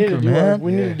fucking Oh, we need Anchor, to do our. man.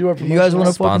 We need to do our. If you guys want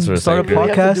to Sponsor fucking us, start a Anchor. We have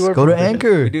to do podcast, our go to promotion.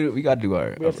 Anchor. We got to do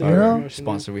our, We have to do our our promotion,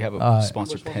 sponsor. We have a Alright.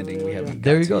 sponsor pending. We haven't.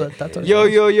 There got you to go. yet. That's our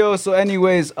Yo. So,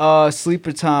 anyways,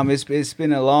 sleeper time. It's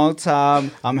been a long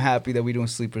time. I'm happy that we're doing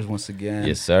sleepers once again.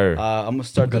 Yes, sir. I'm gonna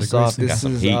start Got a this great off. sleeper. This Got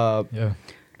some is heat. Yeah.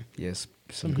 yes,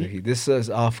 some good heat. This is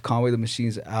off Conway the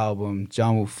Machine's album,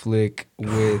 John Woo Flick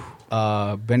with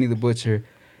Benny the Butcher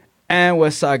and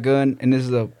West Side Gun, and this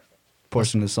is a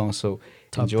portion of the song. So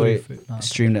Top enjoy 3 it. Nah.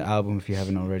 Stream the album if you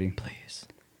haven't already. Please.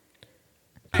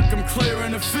 I'm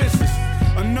clearing the fences.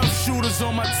 Enough shooters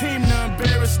on my team to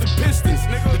embarrass the Pistons.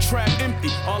 Nigga, the trap empty.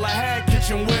 All I had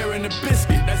kitchenware and a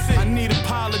biscuit. That's it. I need a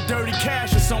pile of dirty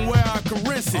cash or somewhere I can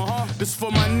rinse it. This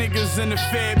for my niggas in the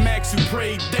Fed Max who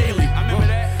pray daily. I remember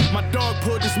that. My dog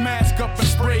pulled his mask up and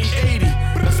sprayed 80.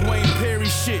 That's Wayne Perry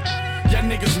shit. Y'all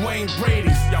niggas Wayne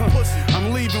Brady's. Y'all pussy.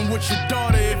 I'm leaving with your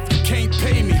daughter if you can't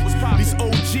pay me. These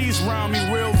OGs round me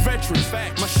real veterans.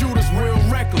 My shooters real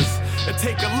reckless. It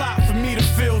take a lot for me to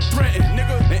feel threatened.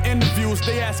 Nigga, the interviews niggas,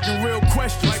 they asking real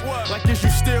questions. Like what? Like, is you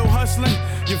still hustling?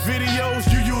 Your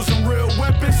videos, you using real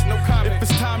weapons? No comment. If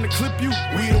it's time to clip you,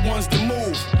 we the ones to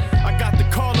move. I got the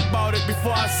call about it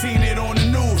before I seen it on the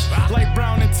news. Light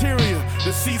brown interior,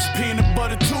 the seats peanut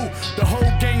butter too. The whole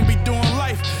gang be doing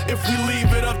life if we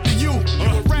leave it up to you.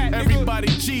 Everybody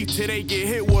G till they get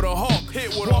hit with a hawk.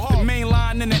 Walk the main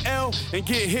line in the L and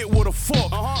get hit with a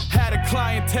fork. Had a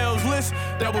clientele's list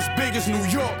that was big as New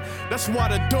York. That's why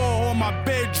the door on my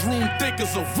bedroom thick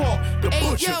as a vault. The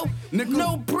butcher, yo, nigga.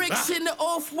 no bricks in the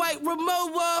off-white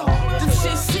Rimowa. Them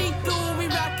shit see through, we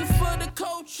rockin' for the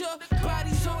culture.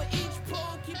 Bodies on each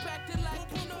pole, keep acting like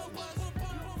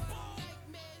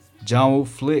John Woo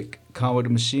Flick, Conway the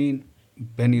Machine,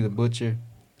 Benny the Butcher,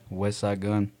 West Side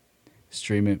Gun.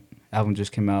 Stream it. Album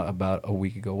just came out about a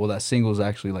week ago. Well, that single is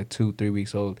actually like 2-3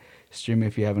 weeks old. Stream it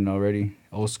if you haven't already.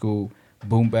 Old school,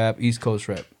 boom bap, East Coast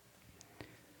rap.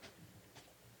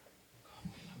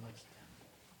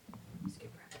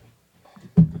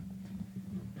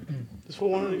 This fool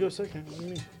wanted to go second. What do you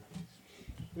mean?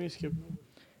 We skip.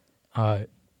 All right,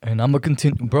 and I'm gonna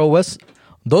continue, bro.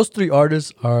 Those three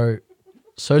artists are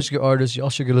such good artists. Y'all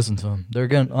should go listen to them. They're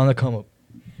again on the come up.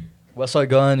 Westside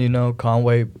Gun, you know,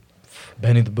 Conway,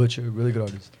 Benny the Butcher, really good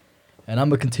artists. And I'm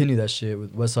gonna continue that shit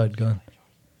with Westside Gun,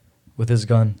 with his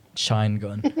gun, Shine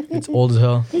Gun. It's old as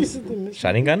hell.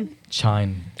 Shining gun?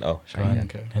 Shine Oh, Gun, shining.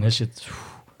 okay. and this shit's.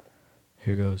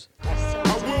 Here goes.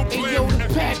 Hey yo,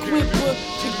 the pack whipper,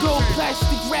 the gold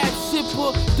plastic rap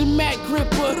sipper, the Mac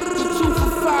gripper, the 2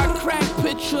 for 5 crack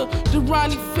pitcher, the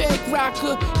Ronnie Fag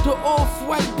rocker, the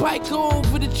off-white biker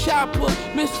over the chopper,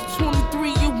 Mr. 23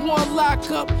 you want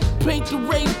lockup, paint the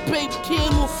rape babe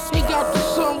camel, take out the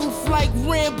sunroof like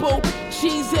Rambo,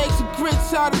 cheese eggs and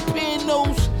grits out of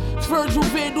panos. Virgil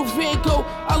Vandal Van Gogh,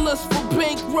 I lust for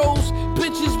bank rolls.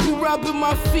 Bitches be rubbing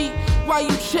my feet while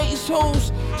you chase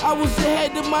hoes. I was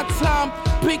ahead of my time,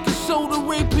 baking soda,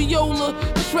 rapiola.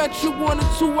 Stretcher 1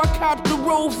 or 2, I copped the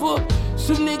Rover.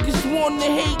 Some niggas wanna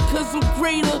hate cause I'm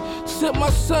greater. Sent my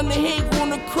son to Hague on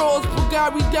the cross, but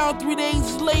got me down 3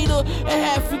 days later.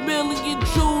 And $500,000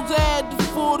 jewels, I had the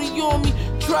 40 on me.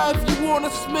 Try if you wanna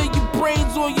smell your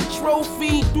brains on your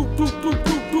trophy.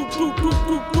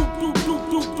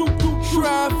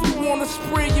 Try if you wanna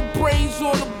spray your brains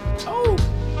on them. Oh.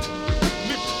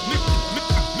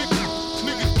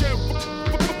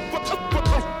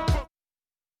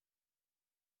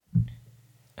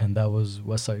 And that was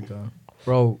Westside Gun.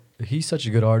 Bro, he's such a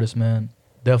good artist, man.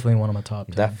 Definitely one of my top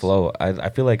 10s. That flow, I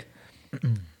feel like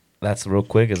that's real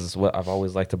quick. Is what I've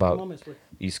always liked about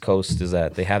East Coast is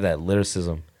that they have that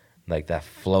lyricism, like that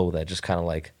flow that just kind of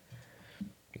like,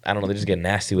 I don't know, they just get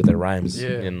nasty with their rhymes. Yeah,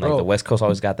 and like bro. the West Coast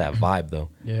always got that vibe though.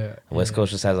 Yeah. The West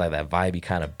Coast just has like that vibey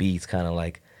kind of beats, kind of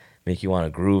like make you want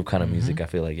to groove kind of music. I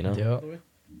feel like, you know. Yeah.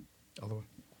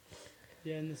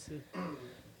 Yeah, and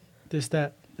this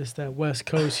that West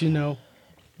Coast, you know,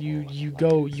 you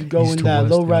go East in to that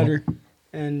West, lowrider,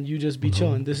 and you just be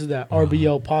chilling. This is that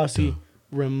RBL posse.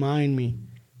 Remind me,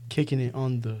 kicking it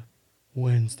on the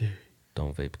Wednesday.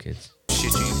 Don't vape, kids.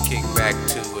 Shit you can kick back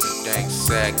to with a dang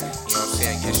sack. You know what I'm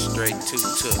saying? Get straight to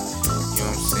took. You know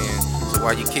what I'm saying? So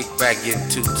while you kick back getting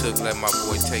too took, let my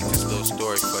boy take this little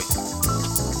story for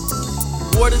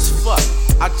you. Bored as fuck,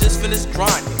 I just finished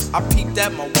grinding. I peeped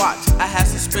at my watch, I had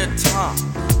some spare time.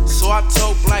 So I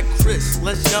told Black Chris,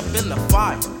 let's jump in the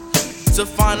fire to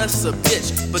find us a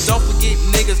bitch. But don't forget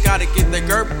niggas gotta get their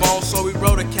girt bone. So we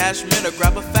rode a Cashmere to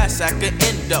grab a fat sack of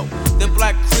endo. Then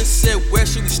Black Chris said, where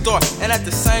should we start? And at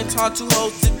the same time, 2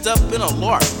 hoes dipped up in a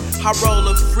lark. High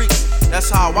roller freaks, that's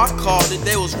how I called it.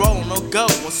 They was rolling no go,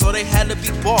 so they had to be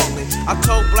ballin'. I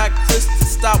told Black Chris to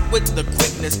stop with the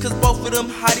quickness, cause both of them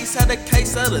hotties had a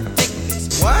case of the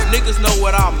thickness. What? Niggas know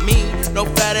what I mean, no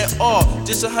fat at all,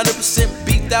 just 100%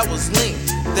 beef that was lean.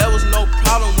 There was no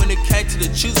problem when it came to the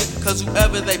choosing, cause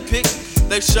whoever they picked,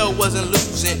 they sure wasn't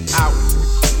losing out,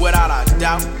 without a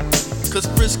doubt. Cause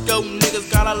Frisco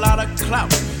niggas got a lot of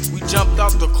clout. We jumped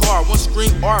out the car, one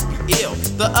screamed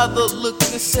RPL, the other looked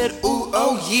and said, ooh,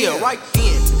 oh yeah. Right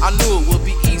then, I knew it would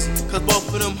be easy, cause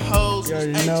both of them hoes You was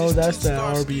already know anxious that's to that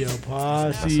start RBL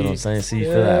posse. That's what I'm saying. See, you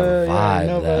Yeah, feel that yeah, I vibe.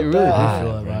 know that about You really do vibe,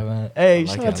 feel that bro. vibe, man. Hey, I like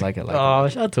shout it, out to, I like it, I like oh,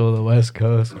 shout out to the West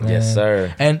Coast, man. Yes,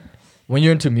 sir. And when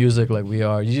you're into music like we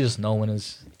are, you just know when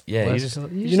it's Yeah, you West just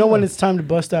Coast. You know when it's time to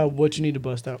bust out what you need to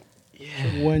bust out.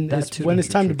 yeah, When that it's too. when it's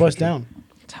time to bust down.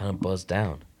 time to buzz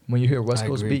down. when you hear West I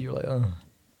Coast agree. beat, you're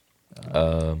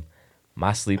like,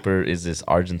 My sleeper is this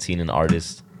Argentinian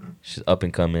artist. She's up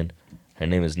and coming. Her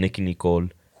name is Nicki Nicole,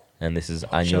 and this is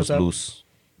Años Shouts out. Luz.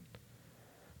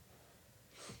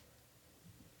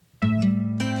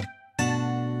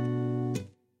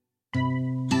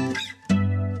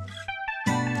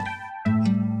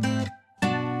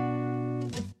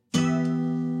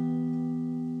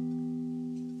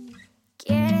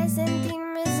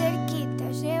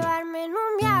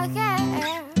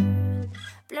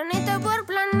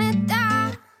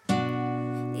 neta.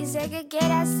 Dice que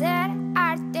quiere hacer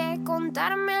arte,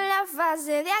 contarme la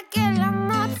fase de aquel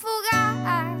amor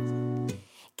fugaz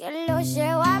que lo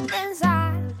llevó a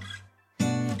pensar,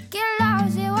 que lo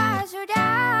llevó a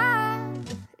llorar.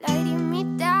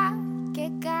 Lagrimita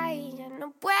que cae, ya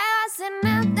no puedo hacer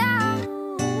nada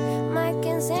más que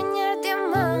enseñarte a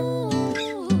amar.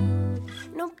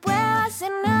 No puedo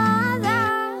hacer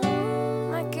nada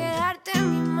más que darte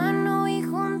mi mano y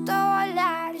junto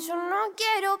volar. Yo no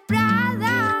quiero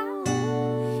Prada,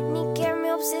 ni que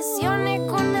me obsesione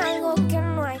con algo que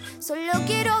no hay. Solo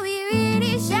quiero vivir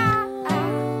y ya.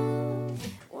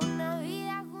 Una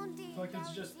vida juntita. I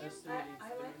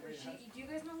like her. Do you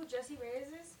guys know who Jessie Reyes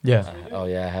is? Yeah. Oh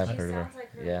yeah, I have She heard of her. sounds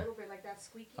like her a Yeah. little bit, like that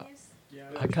squeakiness.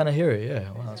 I kind of hear it.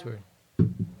 Yeah. Wow, that's weird.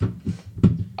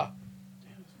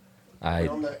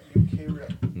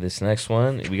 This next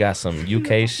one, we got some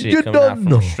UK shit coming out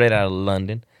from straight out of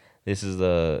London. This is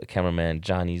the cameraman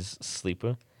Johnny's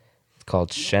Sleeper. It's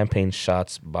called Champagne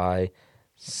Shots by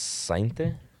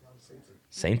Sainte.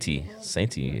 Sainte,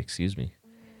 excuse me.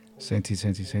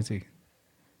 Sainty.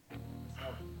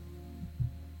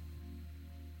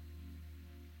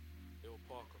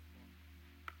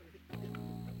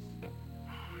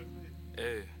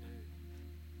 Hey.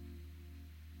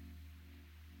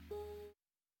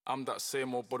 I'm that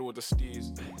same old body with the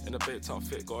steez. In a baked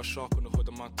outfit, got a shark on the hood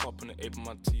of my top and the ape on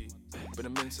my tee. Been a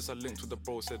minute since I linked with the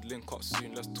bro, said link up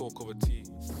soon, let's talk over tea.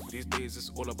 These days it's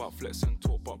all about flex and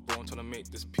talk, but bro, I'm trying to make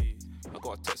this pee. I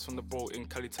got a text from the bro in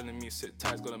Cali telling me sit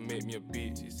tight, gonna make me a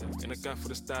beat. In a guy for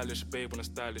the stylish babe on a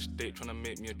stylish date, trying to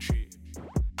make me a treat.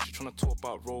 She tryna talk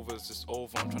about rovers, it's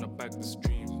over, I'm tryna bag this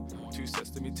dream. 2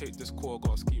 sets, let me take this call,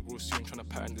 gotta ski real soon, tryna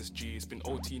pattern this G. It's been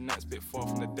OT nights, bit far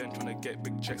from the den, tryna get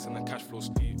big checks and the cash flow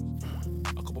steep.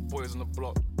 A couple boys on the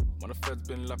block, man, the feds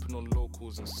been lapping on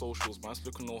locals and socials, man's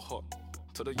looking all hot.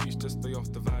 Tell the youth just stay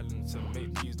off the violence and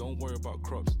make peace, don't worry about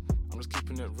crops. I'm just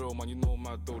keeping it real, man, you know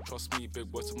my dough, trust me,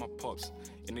 big words to my pops.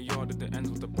 In the yard at the end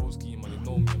with the broski, man, you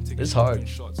know me, I'm taking It's hard.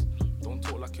 shots. Don't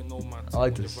talk like you know my I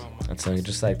like this. I'm telling you,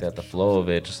 just like that, the flow of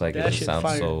it, just like That it just shit sounds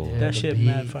fire. so Yeah. That shit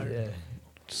mad fire. Yeah.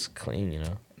 just clean, you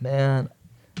know. Man.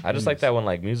 I just like that when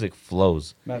like music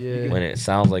flows, Yeah. when it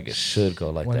sounds like it should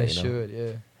go like when that, it you know. should,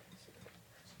 yeah.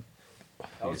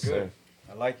 That was Yes, good.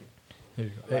 sir. I like it. Here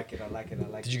you go. I like it. I like it. I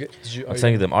like Did it. you get? Did you? I'm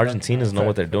telling you, them Argentinians know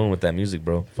what they're doing with that music,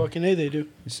 bro. Fucking A, they do.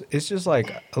 It's just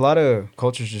like a lot of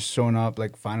cultures just showing up.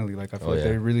 Like finally, like I feel Oh, like yeah.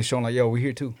 they're really showing like, yo, we're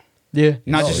here too. Yeah.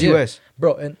 Not Oh, just yeah. US.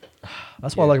 Bro, and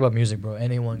that's what I like about music, bro.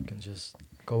 Anyone can just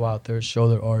go out there, show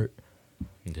their art,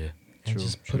 Yeah. and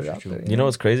just put it out there. You know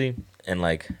what's crazy? And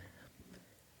like,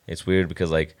 it's weird because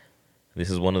like, this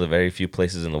is one of the very few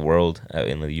places in the world,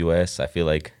 in the U.S. I feel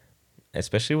like,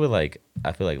 especially with like,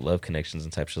 I feel like love connections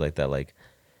and type shit like that. Like,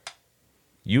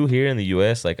 you here in the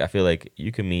U.S., like I feel like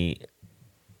you can meet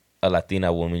a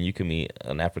Latina woman, you can meet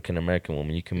an African American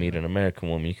woman, you can meet an American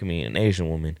woman, you can meet an Asian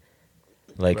woman.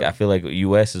 Like I feel like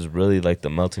U.S. is really like the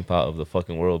melting pot of the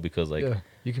fucking world because like, Yeah,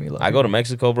 you can be like. I go to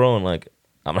Mexico, bro, and like,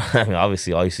 I mean,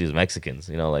 obviously all you see is Mexicans,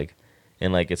 you know, like.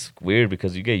 And like it's weird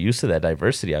because you get used to that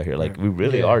diversity out here. Like we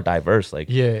really Yeah. are diverse. Like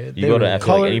Yeah, you go to I feel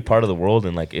Color- like any part of the world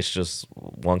and like it's just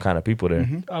one kind of people there.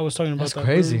 I was talking about That's that.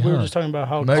 crazy, We were huh? just talking about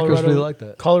how America's Colorado, really like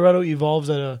that. Colorado evolves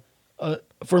at a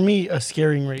for me, a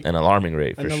scaring rate. An alarming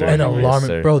rate for An sure. And alarming Yes, alarming,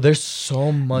 sir. bro. There's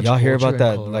so much. Y'all hear culture about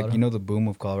that? in Colorado. Like, you know, the boom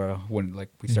of Colorado when like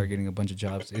we start getting a bunch of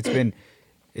jobs. It's been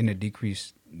in a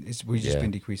decrease. We've just Yeah. been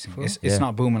decreasing. For It's real? Yeah.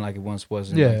 not booming like it once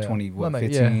was in Yeah, like yeah. 20, Well, what, I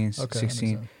mean, 15, yeah. Okay, I 16.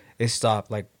 understand. It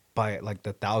stopped like by like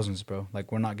the thousands, bro.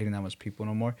 Like we're not getting that much people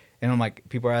no more. And I'm like,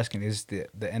 people are asking, is the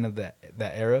end of that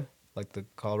era? Like the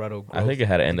Colorado growth, I think it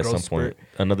had to end at some growth point. spurt?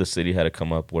 Another city had to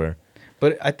come up where.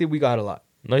 But I think we got a lot.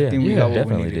 No, yeah, think we yeah, got what we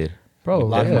definitely needed. did. Bro, a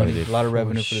lot of yeah. money, a lot of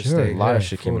revenue for the sure. state. A lot of Yeah,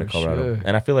 shit came into for Colorado, sure.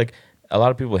 and I feel like a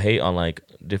lot of people hate on like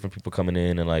different people coming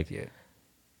in and like Yeah.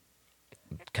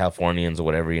 Californians or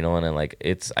whatever, you know. And then like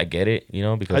it's, I get it, you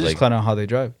know, because I just like clown out how they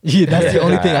drive. Yeah, that's the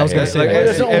only thing I was gonna Yeah. say. Like, Like,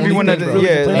 that's the only everyone thing that really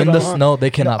yeah, complain like, in the about, huh? snow, they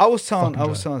cannot. I was telling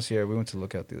fucking Sierra, we went to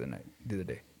Lookout the other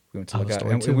day. We went to I was Lookout,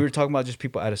 there and too. we were talking about just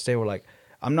people out of state. We're like,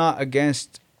 I'm not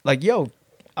against like, yo,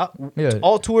 Yeah.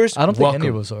 all tourists. I don't think welcome. any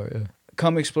of us are. Yeah.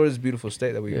 Come explore this beautiful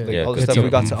state that we Yeah. like, Yeah, all the 'cause stuff we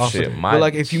got to offer. shit, my- But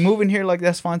like, if you move in here, like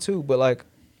that's fine too. But like,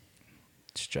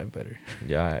 just drive better.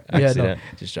 yeah, I Yeah, see no. that.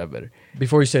 Just drive better.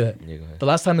 Before you say that, Yeah, go ahead. the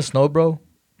last time it snowed, bro,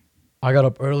 I got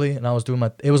up early and I was doing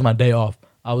it was my day off.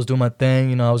 I was doing my thing,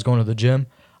 you know, I was going to the gym.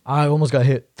 I almost got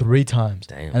hit 3 times.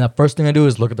 Damn. And the first thing I do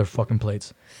is look at their fucking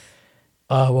plates.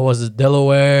 What was it?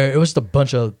 Delaware. It was just a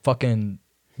bunch of fucking,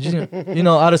 you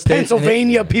know, out of state.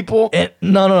 Pennsylvania people.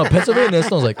 No. Pennsylvania, it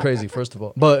smells like crazy, first of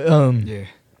all. But, Yeah.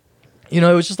 You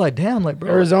know, it was just like, damn, like,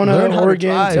 bro. Arizona, learn how to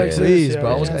Oregon, drive, Texas, please, yeah, bro.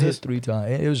 I almost got Kansas. hit 3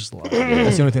 times. It was just a lot.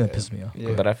 That's the only thing that pissed me off.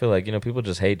 Yeah. But I feel like, you know, people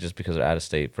just hate just because they're out of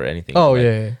state for anything. Oh, Like,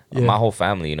 yeah. My whole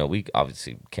family, you know, we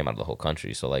obviously came out of the whole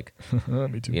country. So, like,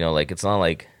 Me too. you know, like, it's not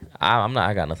like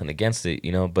I got nothing against it,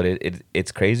 you know, but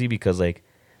it's crazy because, like,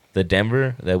 the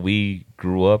Denver that we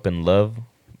grew up and love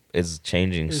is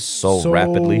changing It's so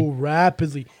rapidly.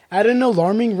 rapidly. At an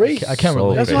alarming rate. I can't So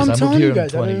relate. That's crazy. what I'm I moved telling here you in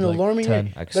guys. At 20, an like, alarming 10.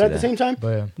 rate. I can But see at the that. same time,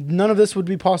 But yeah. none of this would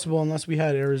be possible unless we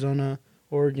had Arizona,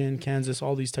 Oregon, Kansas,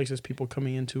 all these Texas people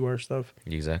coming into our stuff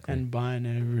Exactly. and buying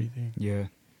everything. Yeah,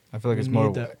 I feel like We it's more.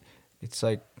 need that. It's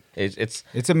like It's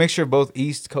a mixture of both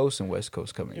East Coast and West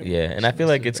Coast coming in. yeah, and I feel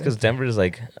like it's because Denver is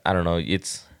like, I don't know,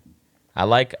 it's I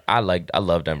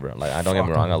love Denver. Like, I don't get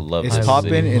me wrong, I love It's this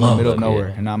popping city. in the middle of Yeah.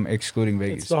 nowhere, and I'm excluding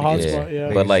Vegas. It's the hot because spot, yeah.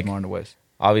 Vegas But, is like, more in the West.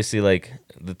 Obviously, like,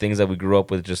 the things that we grew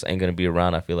up with just ain't gonna be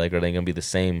around. I feel like, or they ain't gonna be the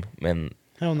same. And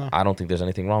Hell no. I don't think there's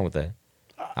anything wrong with that.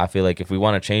 I feel like if we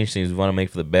want to change things, we want to make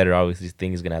for the better. Obviously,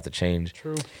 things are gonna have to change.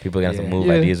 True. People are gonna have Yeah. to move.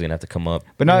 Yeah. Ideas are gonna have to come up.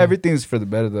 But not everything's for the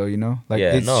better, though. You know, like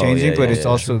Yeah, it's no, changing, yeah, but yeah, it's yeah.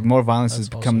 also more violence is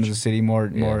That's coming also to the city. More,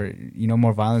 more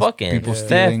violence. Fucking people theft,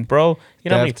 stealing, bro. You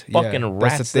know how many theft, yeah. fucking That's the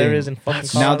rats there thing. is in fucking Now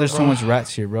Colorado, there's so bro? much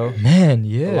rats here, bro. Man, A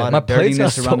yeah. lot My of plates got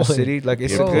dirtiness around the stolen. city. Like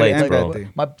it's Your a good plates, and bro. bad thing.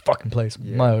 My fucking place.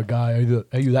 Yeah. My guy,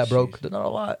 are you that broke? They're not a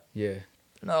lot. Yeah. They're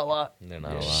not a lot. They're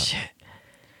not a lot.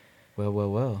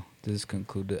 Well. This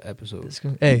concludes the episode.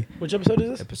 Hey, Which episode is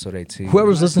this? Episode 18.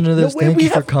 whoever's listening to this, No, wait, thank we you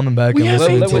for have- coming back we and have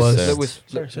listening to Lewis, us.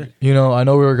 sir. Sorry. You know, I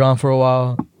know we were gone for a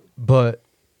while, but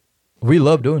we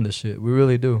love doing this shit. We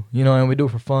really do. You know, and we do it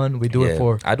for fun. We do it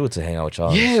for. I do it to hang out with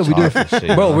y'all. Yeah, Just we do it talk for- and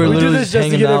shit, Bro, you know? we're We do literally this just to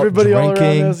hanging get out, everybody all around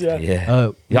drinking. us. Yeah. Yeah.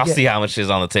 We Y'all get- see how much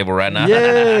is on the table right now?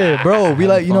 Yeah, bro. We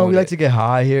like, you fun know, with we like it. to get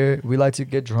high here. We like to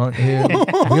get drunk here.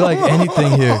 We like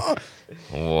anything here.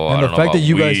 Whoa, And I the don't know fact that about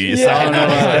you guys- weed. Yeah, I don't know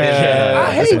about I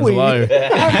that. hate weed. I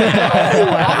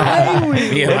hate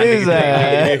weed. Me and my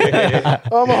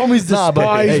niggas- All my homies Nah, but,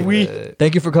 despise hey, weed.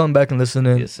 Thank you for coming back and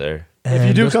listening. Yes, sir. If you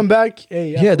And do there's- come back,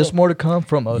 hey, yeah, there's more to come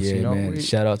from us. Yeah, you know, man. We-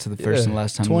 Shout out to the first yeah. and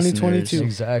last time 2022. listeners.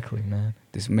 exactly, man.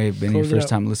 This may have been Close your it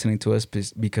first out. time listening to us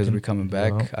because we're coming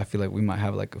back. Yeah. I feel like we might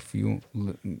have like a few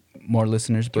more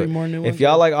listeners, Three but more new ones, if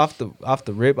y'all yeah. like off the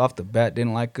bat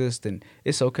didn't like us, then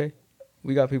it's okay.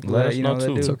 We got people Let that us you know know that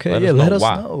too. do. It's okay. Let yeah, us let know us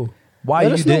why. know why Let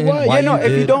you us know didn't. why. Why Yeah, no. you If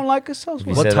you did. don't like us, tell us.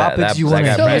 We What said that- topics that- you that wanna got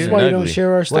hear? Tell us Brandon why you ugly. don't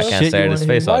share our I stuff. What can't shit stare you at his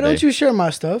wanna face hear? all Why day. don't you share my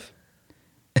stuff?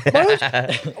 Why don't you I mean,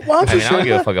 I share don't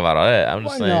give a my- fuck about all that. I'm Why-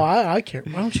 just saying. No, I care.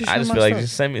 Why don't you share I just my feel like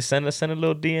stuff? just send a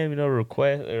little DM, you know,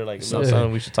 request or like Yeah.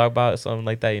 something we should talk about, something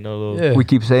like that, you know. A little, Yeah. We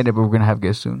keep saying it, but we're gonna have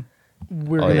guests soon.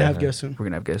 We're Oh, gonna yeah. have guests soon. We're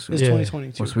gonna have guests soon. It's Yeah.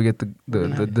 2022. Once we get We're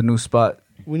gonna have- the new spot,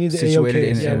 We need the situated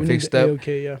AOK. and- Yeah, and we need fixed the up.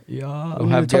 AOK. Yeah. Yeah. we'll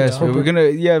need have to talk guests. to But Harper.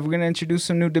 we're gonna introduce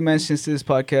some new dimensions to this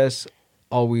podcast.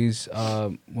 Always,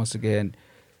 once again,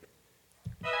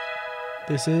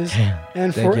 This is Damn.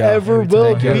 and Thank y'all. forever Every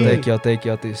will time. be thank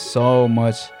y'all so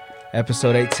much.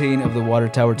 Episode 18 of the Water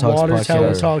Tower Talks Water podcast.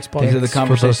 Tower Talks These are the podcast. for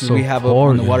conversations the we have up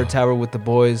on the support, Water yeah. Tower with the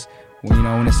boys.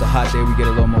 When it's a hot day, we get a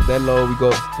little Modelo.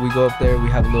 We go up there. We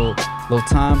have a little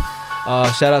time.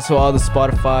 Shout out to all the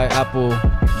Spotify, Apple,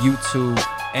 YouTube,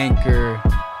 Anchor,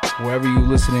 wherever you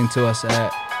listening to us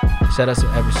at. Shout out to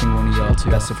every single one of y'all Shout out to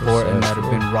y'all that support for and that have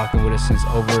been rocking with us since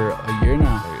over a year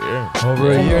now. Yeah.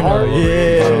 Over a From year the now. heart.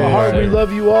 Yeah. From the heart, we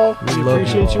love you all. We We love you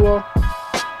appreciate you all.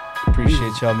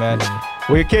 Appreciate y'all, man.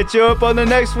 We'll catch you up on the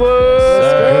next one.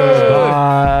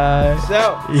 Bye. Peace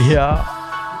out. Yeah.